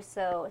creators.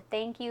 So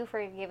thank you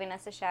for giving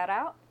us a shout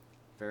out.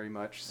 Very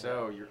much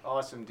so. You're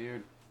awesome,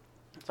 dude.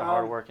 It's a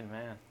hard-working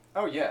man.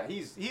 Oh, yeah.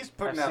 He's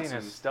putting out I've seen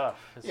his stuff.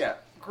 Yeah,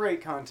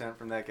 great content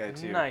from that guy,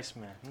 too. Nice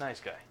man. Nice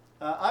guy.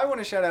 I want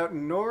to shout out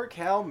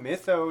NorCal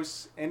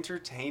Mythos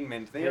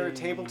Entertainment. They are a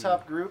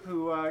tabletop group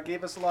who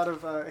gave us a lot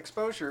of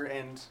exposure,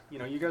 and,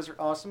 you guys are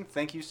awesome.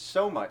 Thank you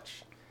so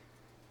much.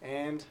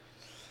 And...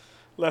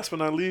 last but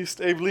not least,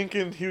 Abe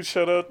Lincoln, huge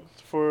shout out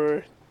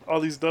for all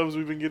these dubs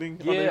we've been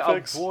getting on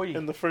Apex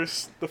in the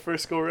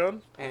first go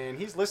around. And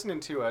he's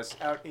listening to us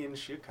out in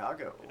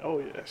Chicago. Oh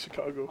yeah,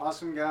 Chicago.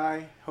 Awesome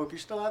guy. Hope you're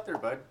still out there,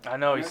 bud. I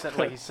know he sent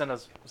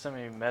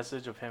me a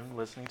message of him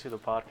listening to the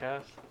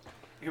podcast.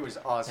 It was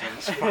awesome.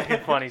 It's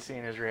fucking funny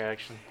seeing his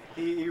reaction.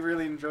 He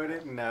really enjoyed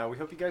it, and we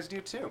hope you guys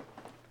do too.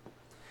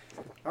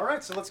 All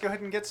right, so let's go ahead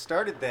and get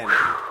started then.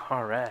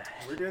 All right.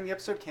 We're doing the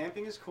episode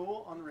Camping is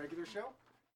Cool on the regular show.